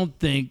I don't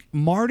think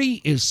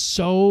Marty is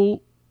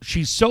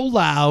she's so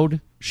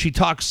loud, she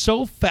talks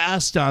so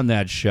fast on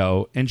that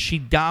show, and she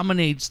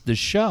dominates the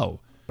show.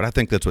 But I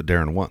think that's what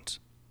Darren wants.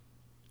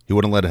 He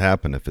wouldn't let it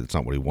happen if it's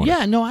not what he wanted.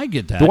 Yeah, no, I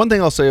get that. The one thing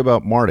I'll say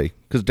about Marty,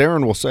 because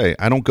Darren will say,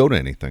 I don't go to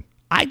anything.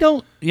 I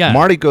don't, yeah.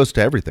 Marty goes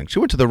to everything. She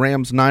went to the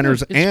Rams,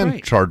 Niners, It's and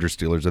great. Chargers,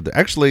 Steelers.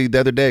 Actually, the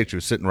other day, she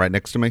was sitting right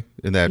next to me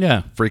in that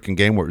freaking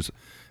game where it was,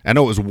 I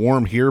know it was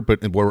warm here,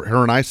 but where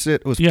her and I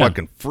sit, it was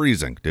fucking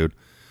freezing, dude.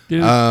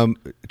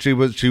 She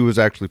was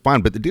actually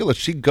fine. But the deal is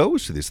she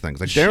goes to these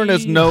things. Like Darren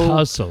has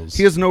hustles.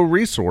 He has no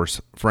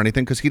resource for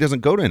anything because he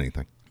doesn't go to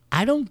anything.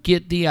 I don't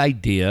get the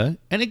idea.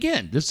 And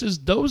again,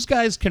 those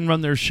guys can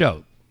run their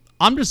show.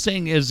 I'm just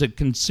saying as a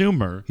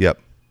consumer. Yep.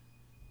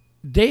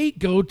 They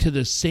go to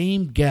the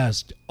same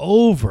guest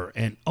over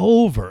and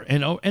over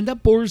and over, and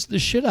that bores the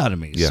shit out of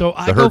me. Yeah. So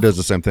the herd does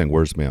the same thing.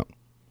 Wears me out.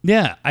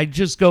 Yeah, I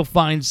just go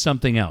find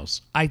something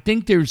else. I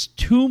think there's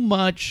too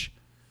much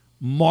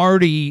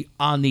Marty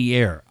on the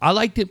air. I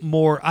liked it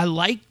more. I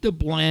liked the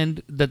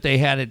blend that they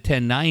had at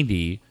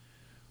 1090,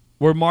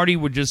 where Marty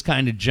would just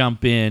kind of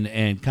jump in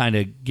and kind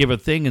of give a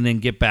thing and then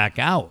get back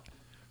out.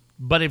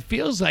 But it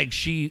feels like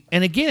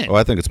and again. Oh,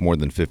 I think it's more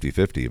than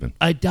 50-50 even.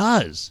 It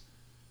does.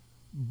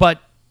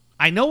 But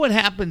I know what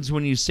happens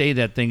when you say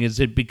that thing is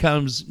it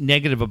becomes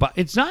negative about.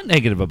 It's not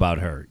negative about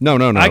her. No.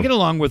 I get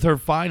along with her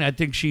fine. I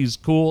think she's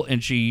cool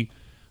and she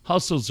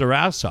hustles her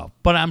ass off.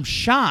 But I'm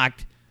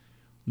shocked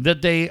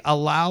that they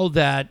allow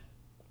that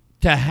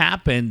to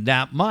happen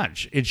that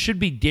much. It should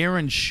be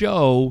Darren's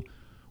show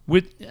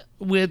with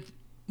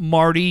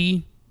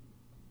Marty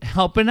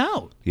helping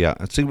out. Yeah.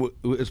 See,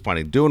 it's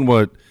funny. Doing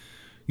what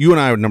you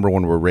and I, number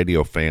one, were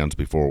radio fans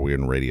before we were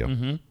in radio.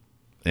 Mm-hmm.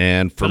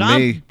 And for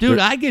me,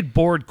 I get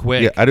bored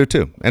quick. Yeah, I do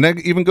too. And that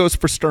even goes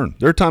for Stern.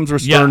 There are times where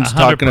Stern's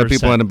talking to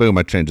people and boom,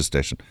 I change the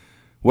station.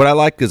 What I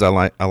like is I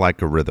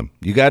like a rhythm.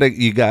 You gotta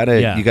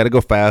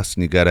go fast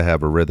and you gotta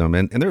have a rhythm.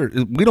 And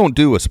we don't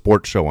do a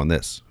sports show on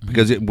this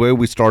because where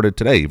we started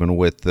today, even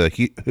with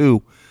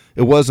Who,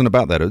 it wasn't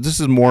about that. This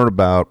is more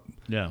about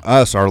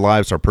us, our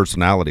lives, our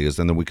personalities,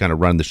 and then we kind of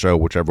run the show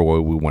whichever way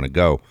we want to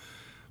go.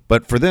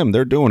 But for them,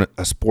 they're doing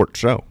a sports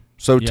show.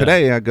 So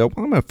today I go,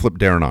 well, I'm going to flip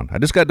Darren on. I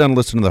just got done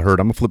listening to the herd.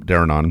 I'm going to flip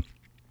Darren on.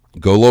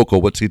 Go local.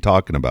 What's he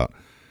talking about?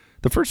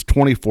 The first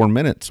 24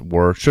 minutes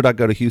were, should I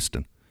go to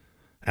Houston?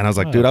 And I was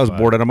like, dude, I was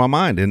bored out of my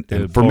mind.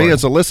 And for me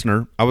as a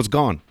listener, I was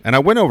gone. And I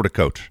went over to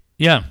Coach.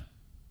 Yeah.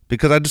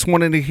 Because I just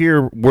wanted to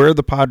hear where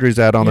the Padres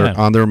at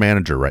on their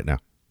manager right now.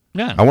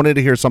 Yeah. I wanted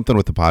to hear something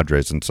with the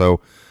Padres. And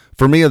so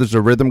for me, there's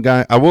a rhythm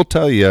guy. I will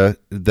tell you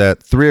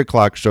that 3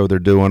 o'clock show they're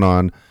doing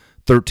on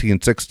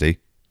 1360.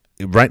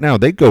 Right now,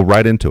 they go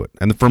right into it.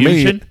 And for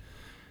Fusion? me,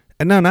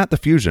 and no, not the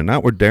Fusion,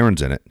 not where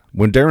Darren's in it.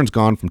 When Darren's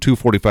gone from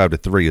 2:45 to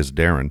 3 is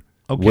Darren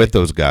with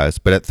those guys.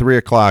 But at 3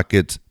 o'clock,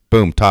 it's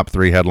boom, top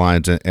 3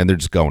 headlines, and they're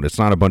just going. It's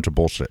not a bunch of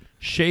bullshit.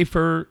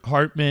 Schaefer,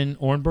 Hartman,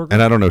 Ornberger?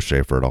 And I don't know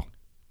Schaefer at all.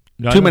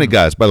 Too many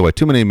guys, by the way,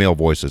 too many male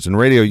voices. In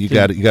radio, you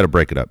got to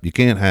break it up. You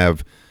can't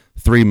have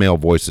 3 male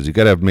voices. You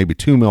got to have maybe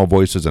 2 male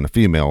voices and a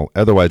female.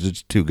 Otherwise,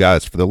 it's 2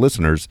 guys. For the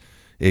listeners,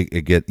 you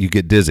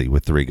get dizzy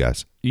with 3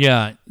 guys.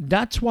 Yeah,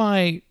 that's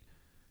why.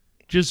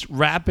 Just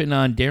wrapping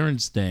on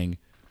Darren's thing,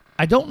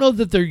 I don't know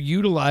that they're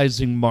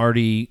utilizing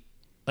Marty.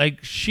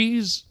 Like,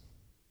 she's...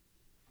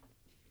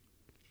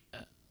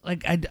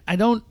 Like, I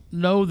don't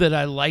know that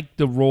I like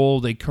the role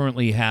they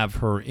currently have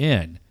her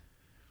in.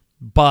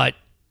 But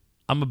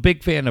I'm a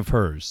big fan of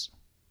hers.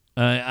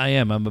 I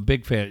am. I'm a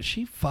big fan.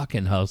 She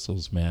fucking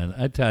hustles, man.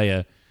 I tell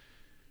you.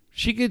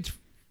 She gets...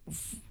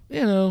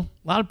 a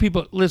lot of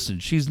people... Listen,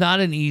 she's not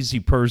an easy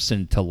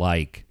person to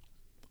like.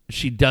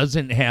 She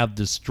doesn't have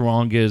the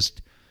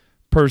strongest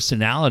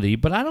personality,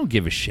 but I don't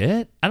give a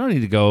shit. I don't need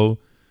to go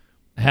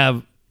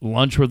have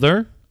lunch with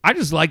her. I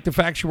just like the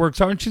fact she works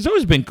hard, and she's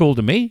always been cool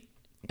to me,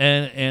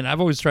 and I've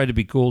always tried to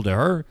be cool to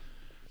her.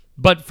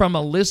 But from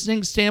a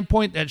listening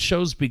standpoint, that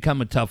show's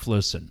become a tough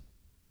listen.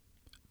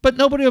 But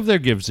nobody over there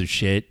gives a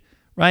shit,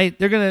 right?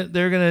 They're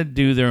gonna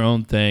do their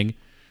own thing.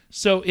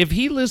 So if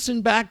he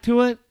listened back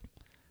to it,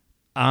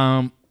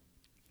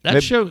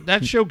 that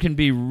show can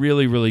be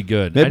really, really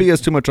good. Maybe he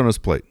has too much on his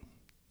plate.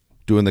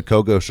 doing the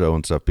Kogo show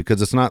and stuff,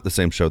 because it's not the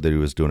same show that he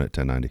was doing at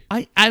 1090.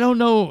 I don't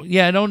know.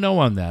 Yeah, I don't know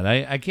on that.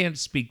 I can't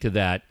speak to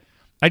that.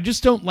 I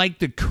just don't like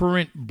the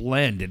current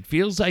blend. It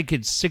feels like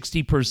it's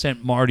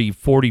 60% Marty,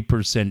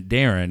 40%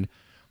 Darren,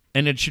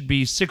 and it should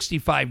be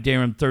 65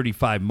 Darren,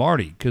 35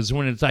 Marty, because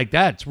when it's like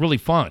that, it's really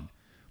fun.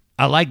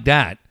 I like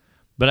that,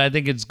 but I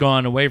think it's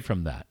gone away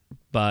from that.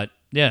 But,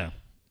 yeah,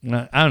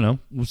 I don't know.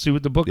 We'll see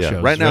what the book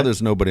shows. Right now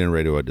there's nobody in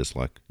radio I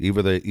dislike,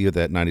 either that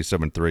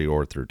 97.3 or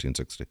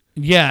 1360.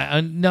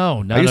 Yeah,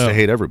 no. I used to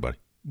hate everybody.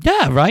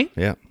 Yeah, right?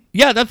 Yeah.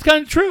 Yeah, that's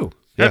kind of true.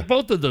 Yeah. At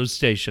both of those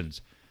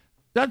stations.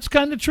 That's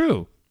kind of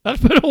true. That's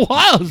been a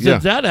while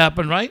since that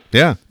happened, right?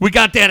 Yeah. We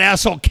got that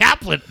asshole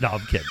Kaplan. No,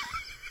 I'm kidding.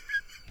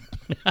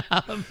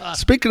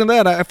 Speaking of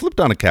that, I flipped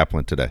on a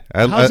Kaplan today.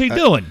 How's he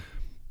doing?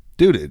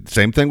 Dude,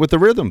 same thing with the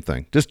rhythm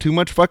thing. Just too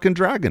much fucking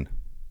dragging.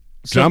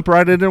 Jump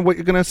right into what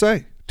you're going to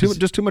say.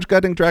 Just too much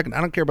goddamn dragging.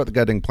 I don't care about the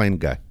goddamn plane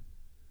guy.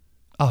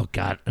 Oh,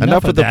 God.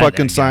 Enough with the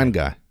fucking sign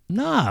guy.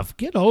 Enough.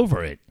 Get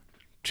over it.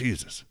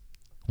 Jesus.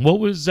 What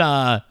was...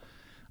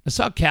 I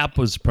saw Cap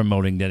was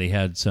promoting that he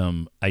had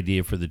some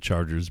idea for the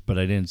Chargers, but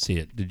I didn't see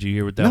it. Did you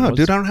hear what that was? No,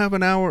 dude, I don't have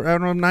an hour. I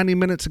don't have 90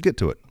 minutes to get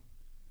to it.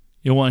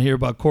 You want to hear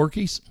about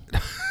Corky's?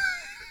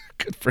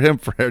 Good for him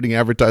for any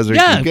advertiser he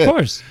Yeah, can get. of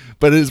course.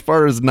 But as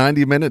far as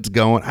 90 minutes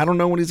going, I don't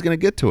know when he's going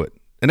to get to it.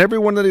 And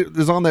everyone that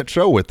is on that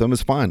show with him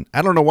is fine.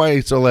 I don't know why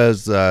he still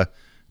has the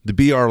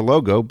BR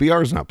logo.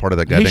 BR's not part of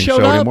that goddamn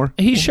show anymore.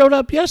 He showed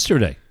up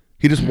yesterday.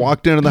 He just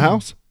walked into the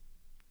house.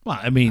 Well,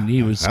 I mean,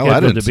 he was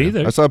scheduled to be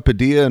there. I saw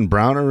Padilla and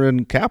Browner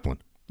and Kaplan.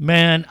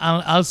 Man,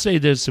 I'll say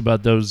this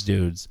about those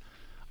dudes.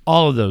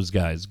 All of those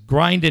guys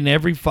grinding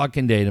every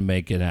fucking day to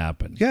make it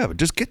happen. Yeah, but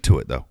just get to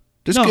it, though.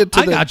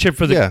 I got you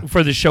for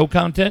the show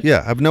content.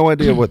 Yeah, I have no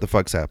idea what the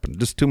fuck's happened.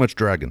 Just too much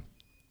dragging.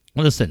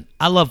 Listen,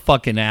 I love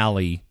fucking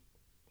Allie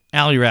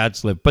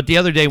Ratzliff, but the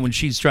other day when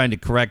she's trying to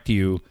correct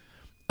you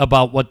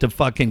about what the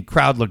fucking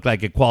crowd looked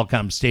like at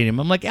Qualcomm Stadium,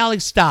 I'm like, Allie,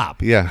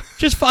 stop. Yeah.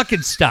 Just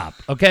fucking stop,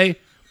 okay?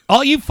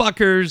 All you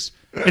fuckers,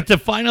 it's the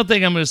final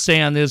thing I'm going to say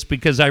on this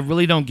because I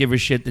really don't give a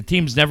shit. The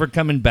team's never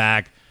coming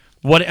back.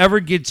 Whatever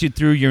gets you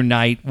through your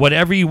night,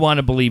 whatever you want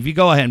to believe, you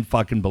go ahead and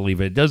fucking believe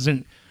it. It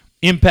doesn't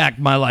impact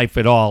my life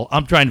at all.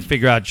 I'm trying to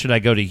figure out, should I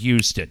go to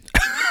Houston?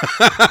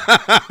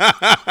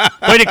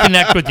 Way to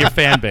connect with your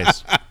fan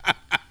base.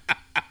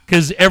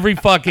 Because every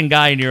fucking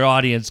guy in your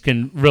audience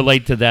can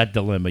relate to that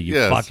dilemma, you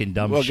fucking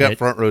dumb shit. Well, got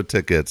front row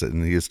tickets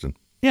in Houston.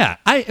 Yeah,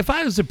 if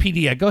I was a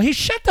PD, I'd go, hey,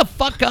 shut the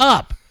fuck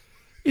up.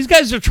 These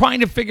guys are trying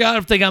to figure out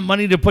if they got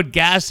money to put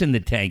gas in the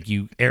tank,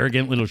 you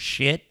arrogant little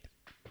shit.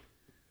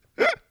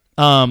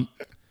 But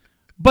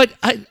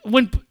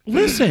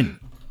listen,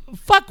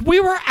 fuck,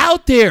 we were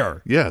out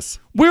there. Yes.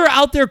 We were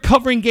out there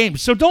covering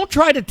games. So don't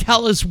try to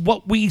tell us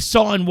what we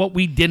saw and what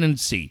we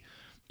didn't see.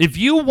 If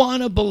you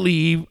want to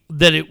believe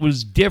that it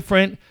was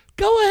different,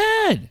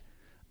 go ahead.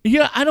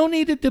 Yeah, I don't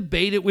need to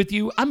debate it with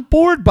you. I'm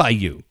bored by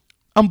you.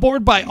 I'm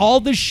bored by all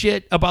the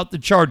shit about the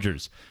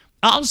Chargers.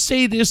 I'll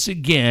say this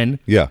again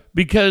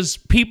because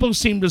people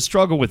seem to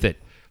struggle with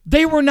it.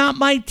 They were not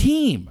my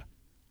team.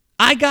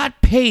 I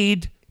got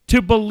paid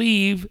to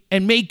believe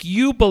and make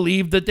you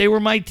believe that they were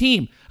my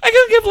team. I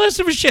couldn't give less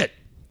of a shit.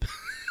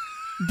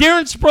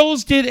 Darren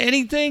Sproles did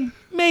anything,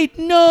 made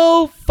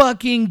no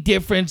fucking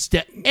difference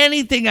to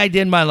anything I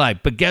did in my life.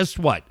 But guess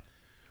what?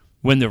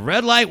 When the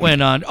red light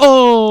went on,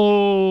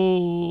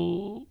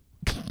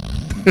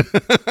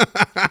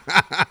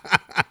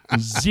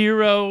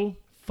 zero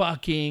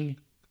fucking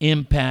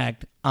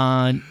impact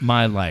on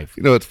my life.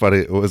 You know, it's funny.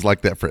 It was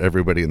like that for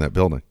everybody in that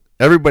building.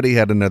 Everybody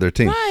had another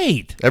team.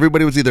 Right.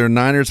 Everybody was either a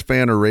Niners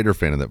fan or Raider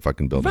fan in that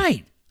fucking building.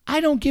 Right. I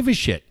don't give a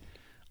shit.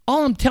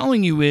 All I'm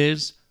telling you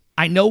is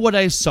I know what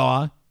I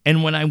saw,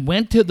 and when I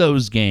went to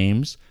those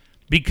games,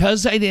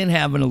 because I didn't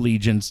have an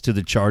allegiance to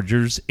the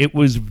Chargers, it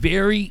was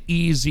very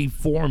easy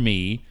for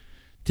me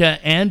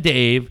and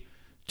Dave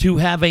to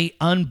have an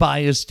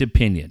unbiased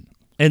opinion.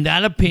 And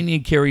that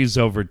opinion carries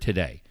over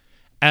today.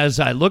 As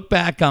I look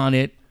back on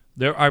it,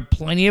 there are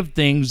plenty of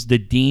things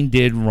that Dean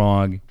did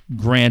wrong,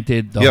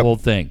 granted the whole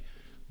thing.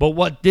 But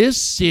what this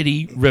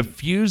city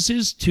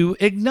refuses to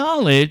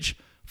acknowledge,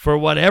 for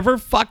whatever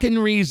fucking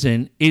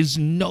reason, is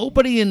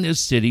nobody in this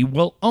city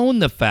will own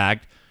the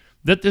fact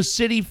that the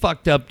city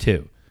fucked up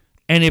too.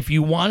 And if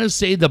you want to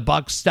say the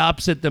buck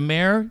stops at the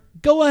mayor,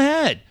 go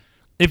ahead.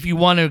 If you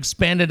want to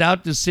expand it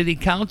out to city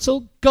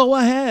council, go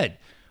ahead.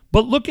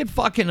 But look at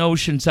fucking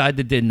Oceanside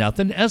that did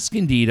nothing.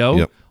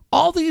 Escondido.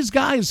 All these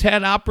guys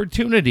had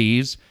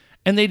opportunities,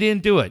 and they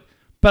didn't do it.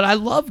 But I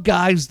love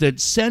guys that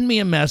send me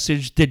a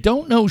message that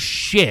don't know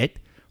shit,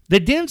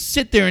 that didn't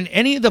sit there in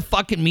any of the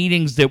fucking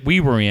meetings that we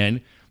were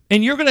in,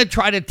 and you're going to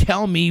try to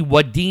tell me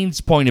what Dean's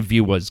point of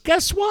view was.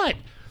 Guess what?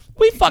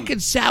 We fucking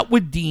sat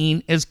with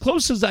Dean, as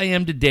close as I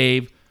am to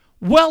Dave,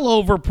 well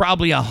over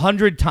probably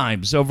 100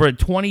 times over a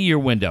 20-year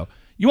window.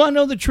 You want to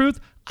know the truth?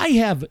 I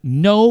have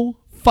no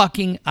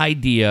fucking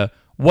idea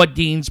what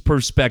Dean's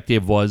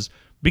perspective was,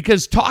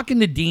 because talking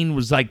to Dean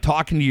was like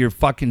talking to your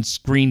fucking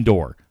screen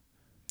door.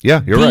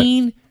 Yeah, you're right.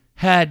 Dean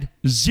had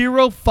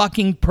zero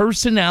fucking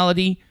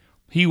personality,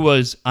 He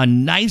was a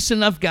nice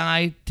enough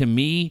guy to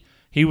me.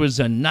 He was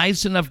a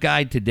nice enough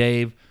guy to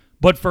Dave.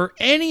 But for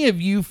any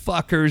of you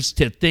fuckers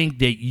to think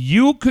that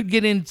you could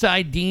get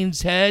inside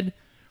Dean's head,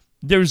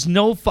 there's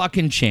no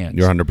fucking chance.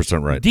 You're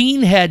 100% right.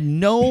 Dean had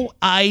no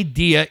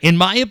idea, in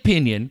my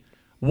opinion,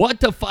 what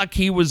the fuck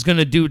he was going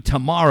to do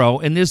tomorrow.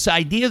 And this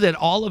idea that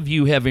all of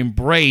you have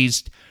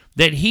embraced,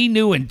 that he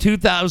knew in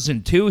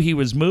 2002 he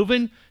was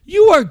moving,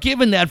 you are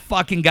giving that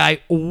fucking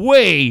guy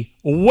way,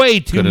 way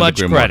too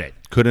much credit.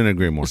 Couldn't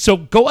agree more. So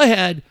go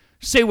ahead,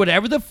 say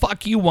whatever the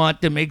fuck you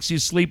want that makes you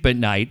sleep at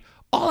night.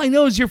 All I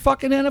know is your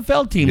fucking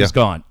NFL team is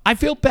gone. I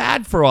feel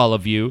bad for all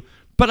of you,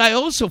 but I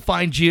also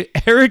find you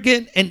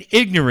arrogant and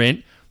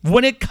ignorant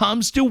when it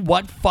comes to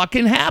what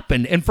fucking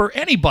happened. And for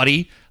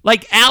anybody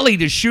like Allie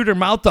to shoot her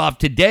mouth off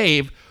to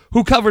Dave,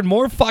 who covered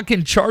more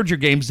fucking Charger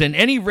games than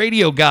any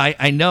radio guy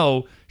I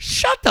know,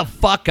 shut the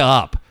fuck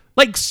up.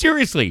 Like,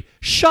 seriously,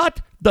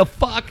 shut the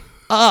fuck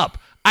up.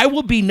 I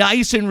will be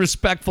nice and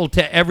respectful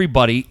to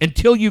everybody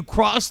until you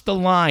cross the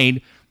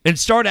line and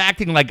start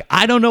acting like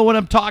I don't know what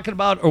I'm talking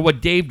about or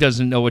what Dave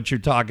doesn't know what you're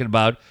talking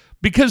about,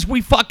 because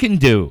we fucking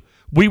do.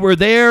 We were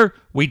there.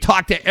 We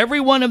talked to every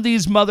one of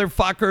these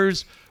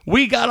motherfuckers.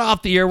 We got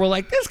off the air. We're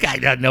like, this guy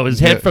doesn't know his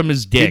head from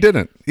his dick. He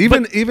didn't.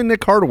 Even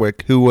Nick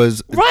Hardwick, who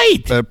was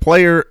a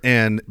player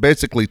and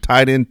basically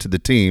tied into the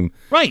team,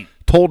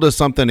 told us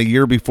something a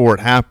year before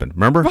it happened.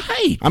 Remember?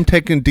 Right. I'm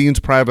taking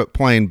Dean's private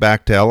plane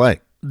back to L.A.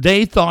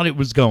 They thought it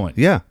was going.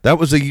 Yeah, that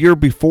was a year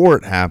before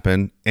it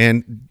happened,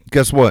 and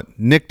guess what?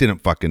 Nick didn't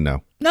fucking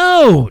know.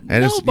 No,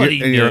 nobody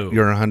knew.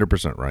 You're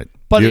 100% right.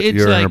 But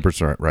you're like,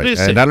 100% right.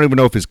 Listen, and I don't even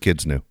know if his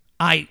kids knew.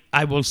 I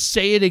will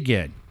say it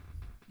again.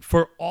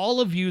 For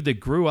all of you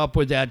that grew up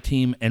with that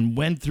team and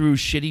went through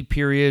shitty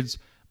periods,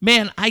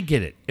 man, I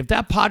get it. If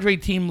that Padre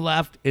team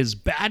left, as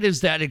bad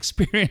as that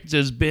experience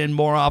has been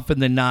more often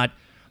than not,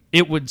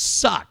 it would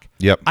suck.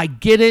 Yep. I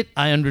get it.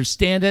 I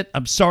understand it.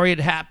 I'm sorry it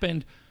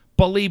happened.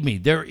 Believe me,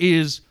 there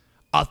is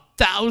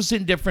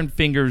 1,000 different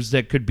fingers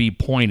that could be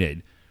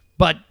pointed.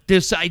 But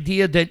this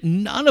idea that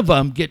none of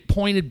them get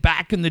pointed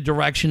back in the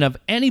direction of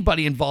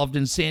anybody involved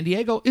in San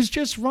Diego is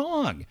just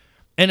wrong.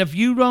 And if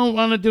you don't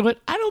want to do it,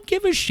 I don't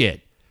give a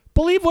shit.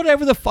 Believe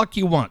whatever the fuck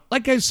you want.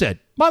 Like I said,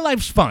 my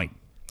life's fine.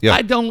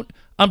 Yeah.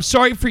 I'm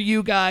sorry for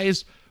you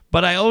guys,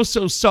 but I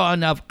also saw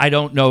enough. I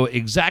don't know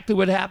exactly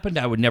what happened.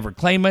 I would never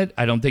claim it.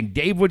 I don't think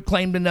Dave would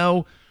claim to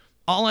know.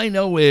 All I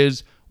know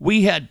is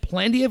we had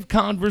plenty of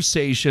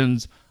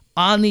conversations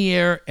on the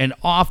air and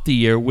off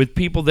the air with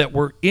people that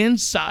were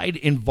inside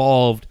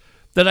involved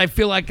that I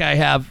feel like I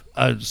have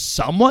a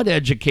somewhat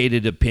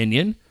educated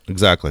opinion.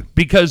 Exactly.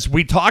 Because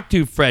we talked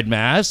to Fred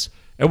Mass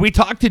and we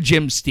talked to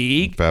Jim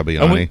Steig.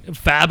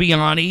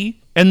 Fabiani.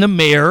 And the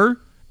mayor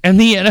and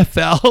the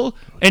NFL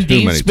and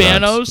Dean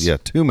Spanos. Yeah,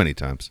 too many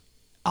times.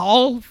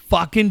 All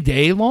fucking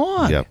day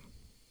long. Yep.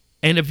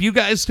 And if you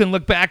guys can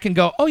look back and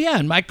go, oh, yeah,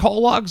 and my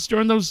call logs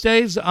during those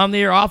days on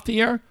the air, off the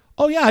air,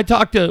 oh, yeah, I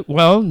talked to Pete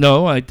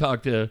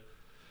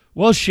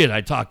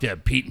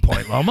and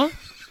Point Loma.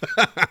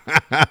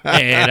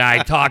 And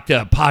I talked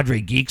to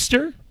Padre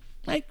Geekster.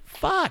 Like,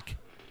 fuck.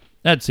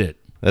 That's it.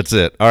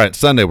 All right,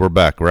 Sunday we're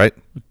back, right?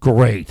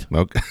 Great.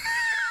 Okay.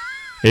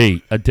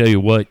 Hey, I tell you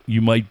what,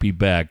 you might be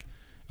back.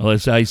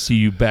 Unless I see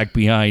you back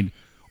behind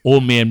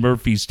Old Man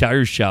Murphy's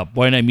Tire Shop.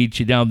 Why don't I meet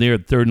you down there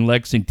at 3rd and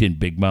Lexington,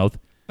 Big Mouth?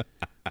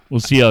 We'll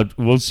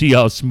see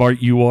how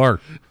smart you are.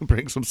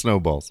 Bring some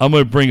snowballs. I'm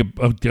going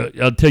to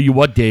I'll tell you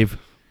what, Dave.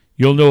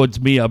 You'll know it's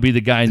me. I'll be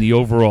the guy in the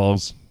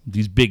overalls.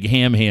 These big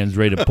ham hands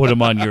ready to put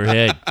them on your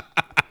head.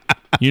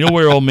 You know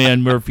where Old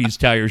Man Murphy's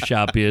Tire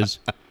Shop is?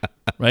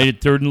 Right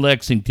at 3rd and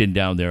Lexington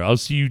down there. I'll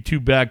see you two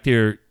back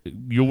there.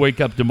 You'll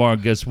wake up tomorrow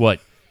and guess what?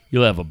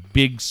 You'll have a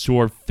big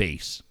sore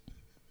face.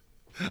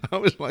 I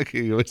was like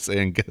you were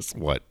saying, guess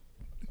what?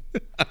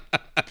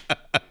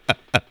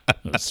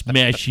 I'll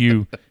smash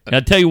you. And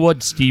I'll tell you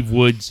what, Steve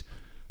Woods,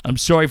 I'm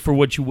sorry for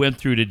what you went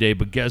through today,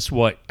 but guess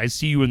what? I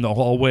see you in the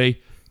hallway.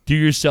 Do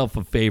yourself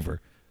a favor.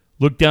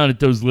 Look down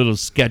at those little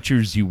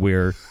Skechers you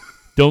wear.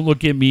 Don't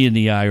look at me in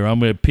the eye or I'm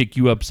going to pick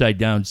you upside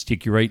down and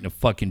stick you right in a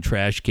fucking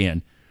trash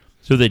can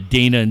so that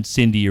Dana and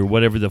Cindy or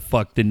whatever the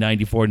fuck the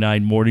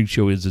 94.9 morning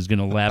show is going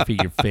to laugh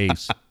at your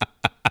face.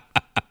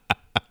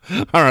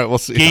 All right, we'll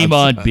see. Game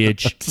on,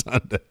 bitch.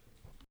 Sunday.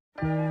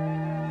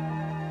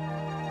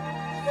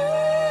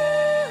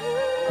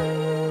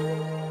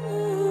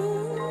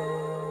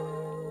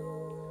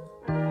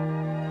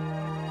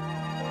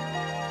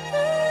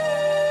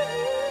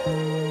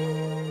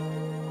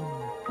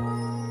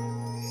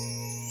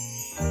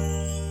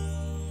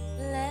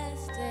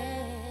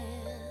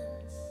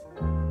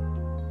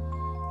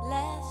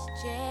 Last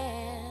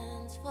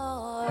chance for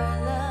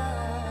love.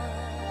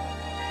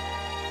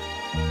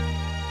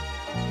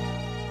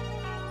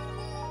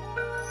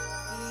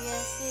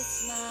 Yes,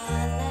 it's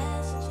my life.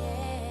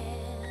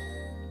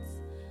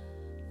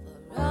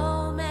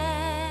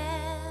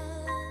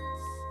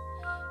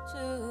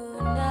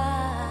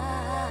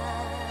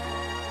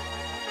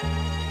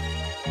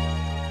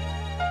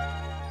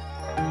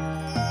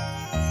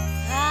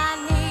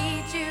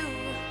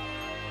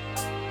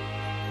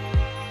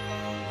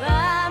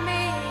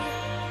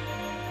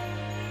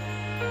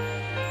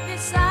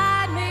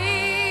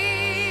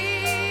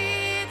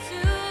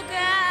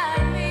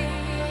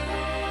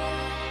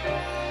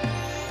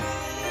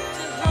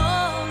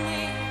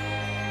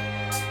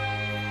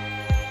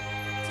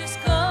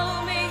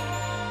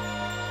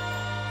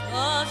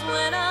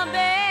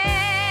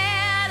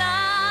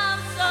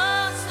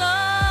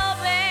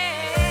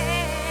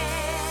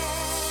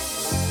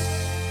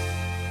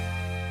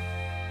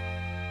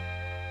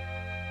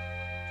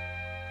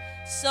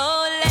 So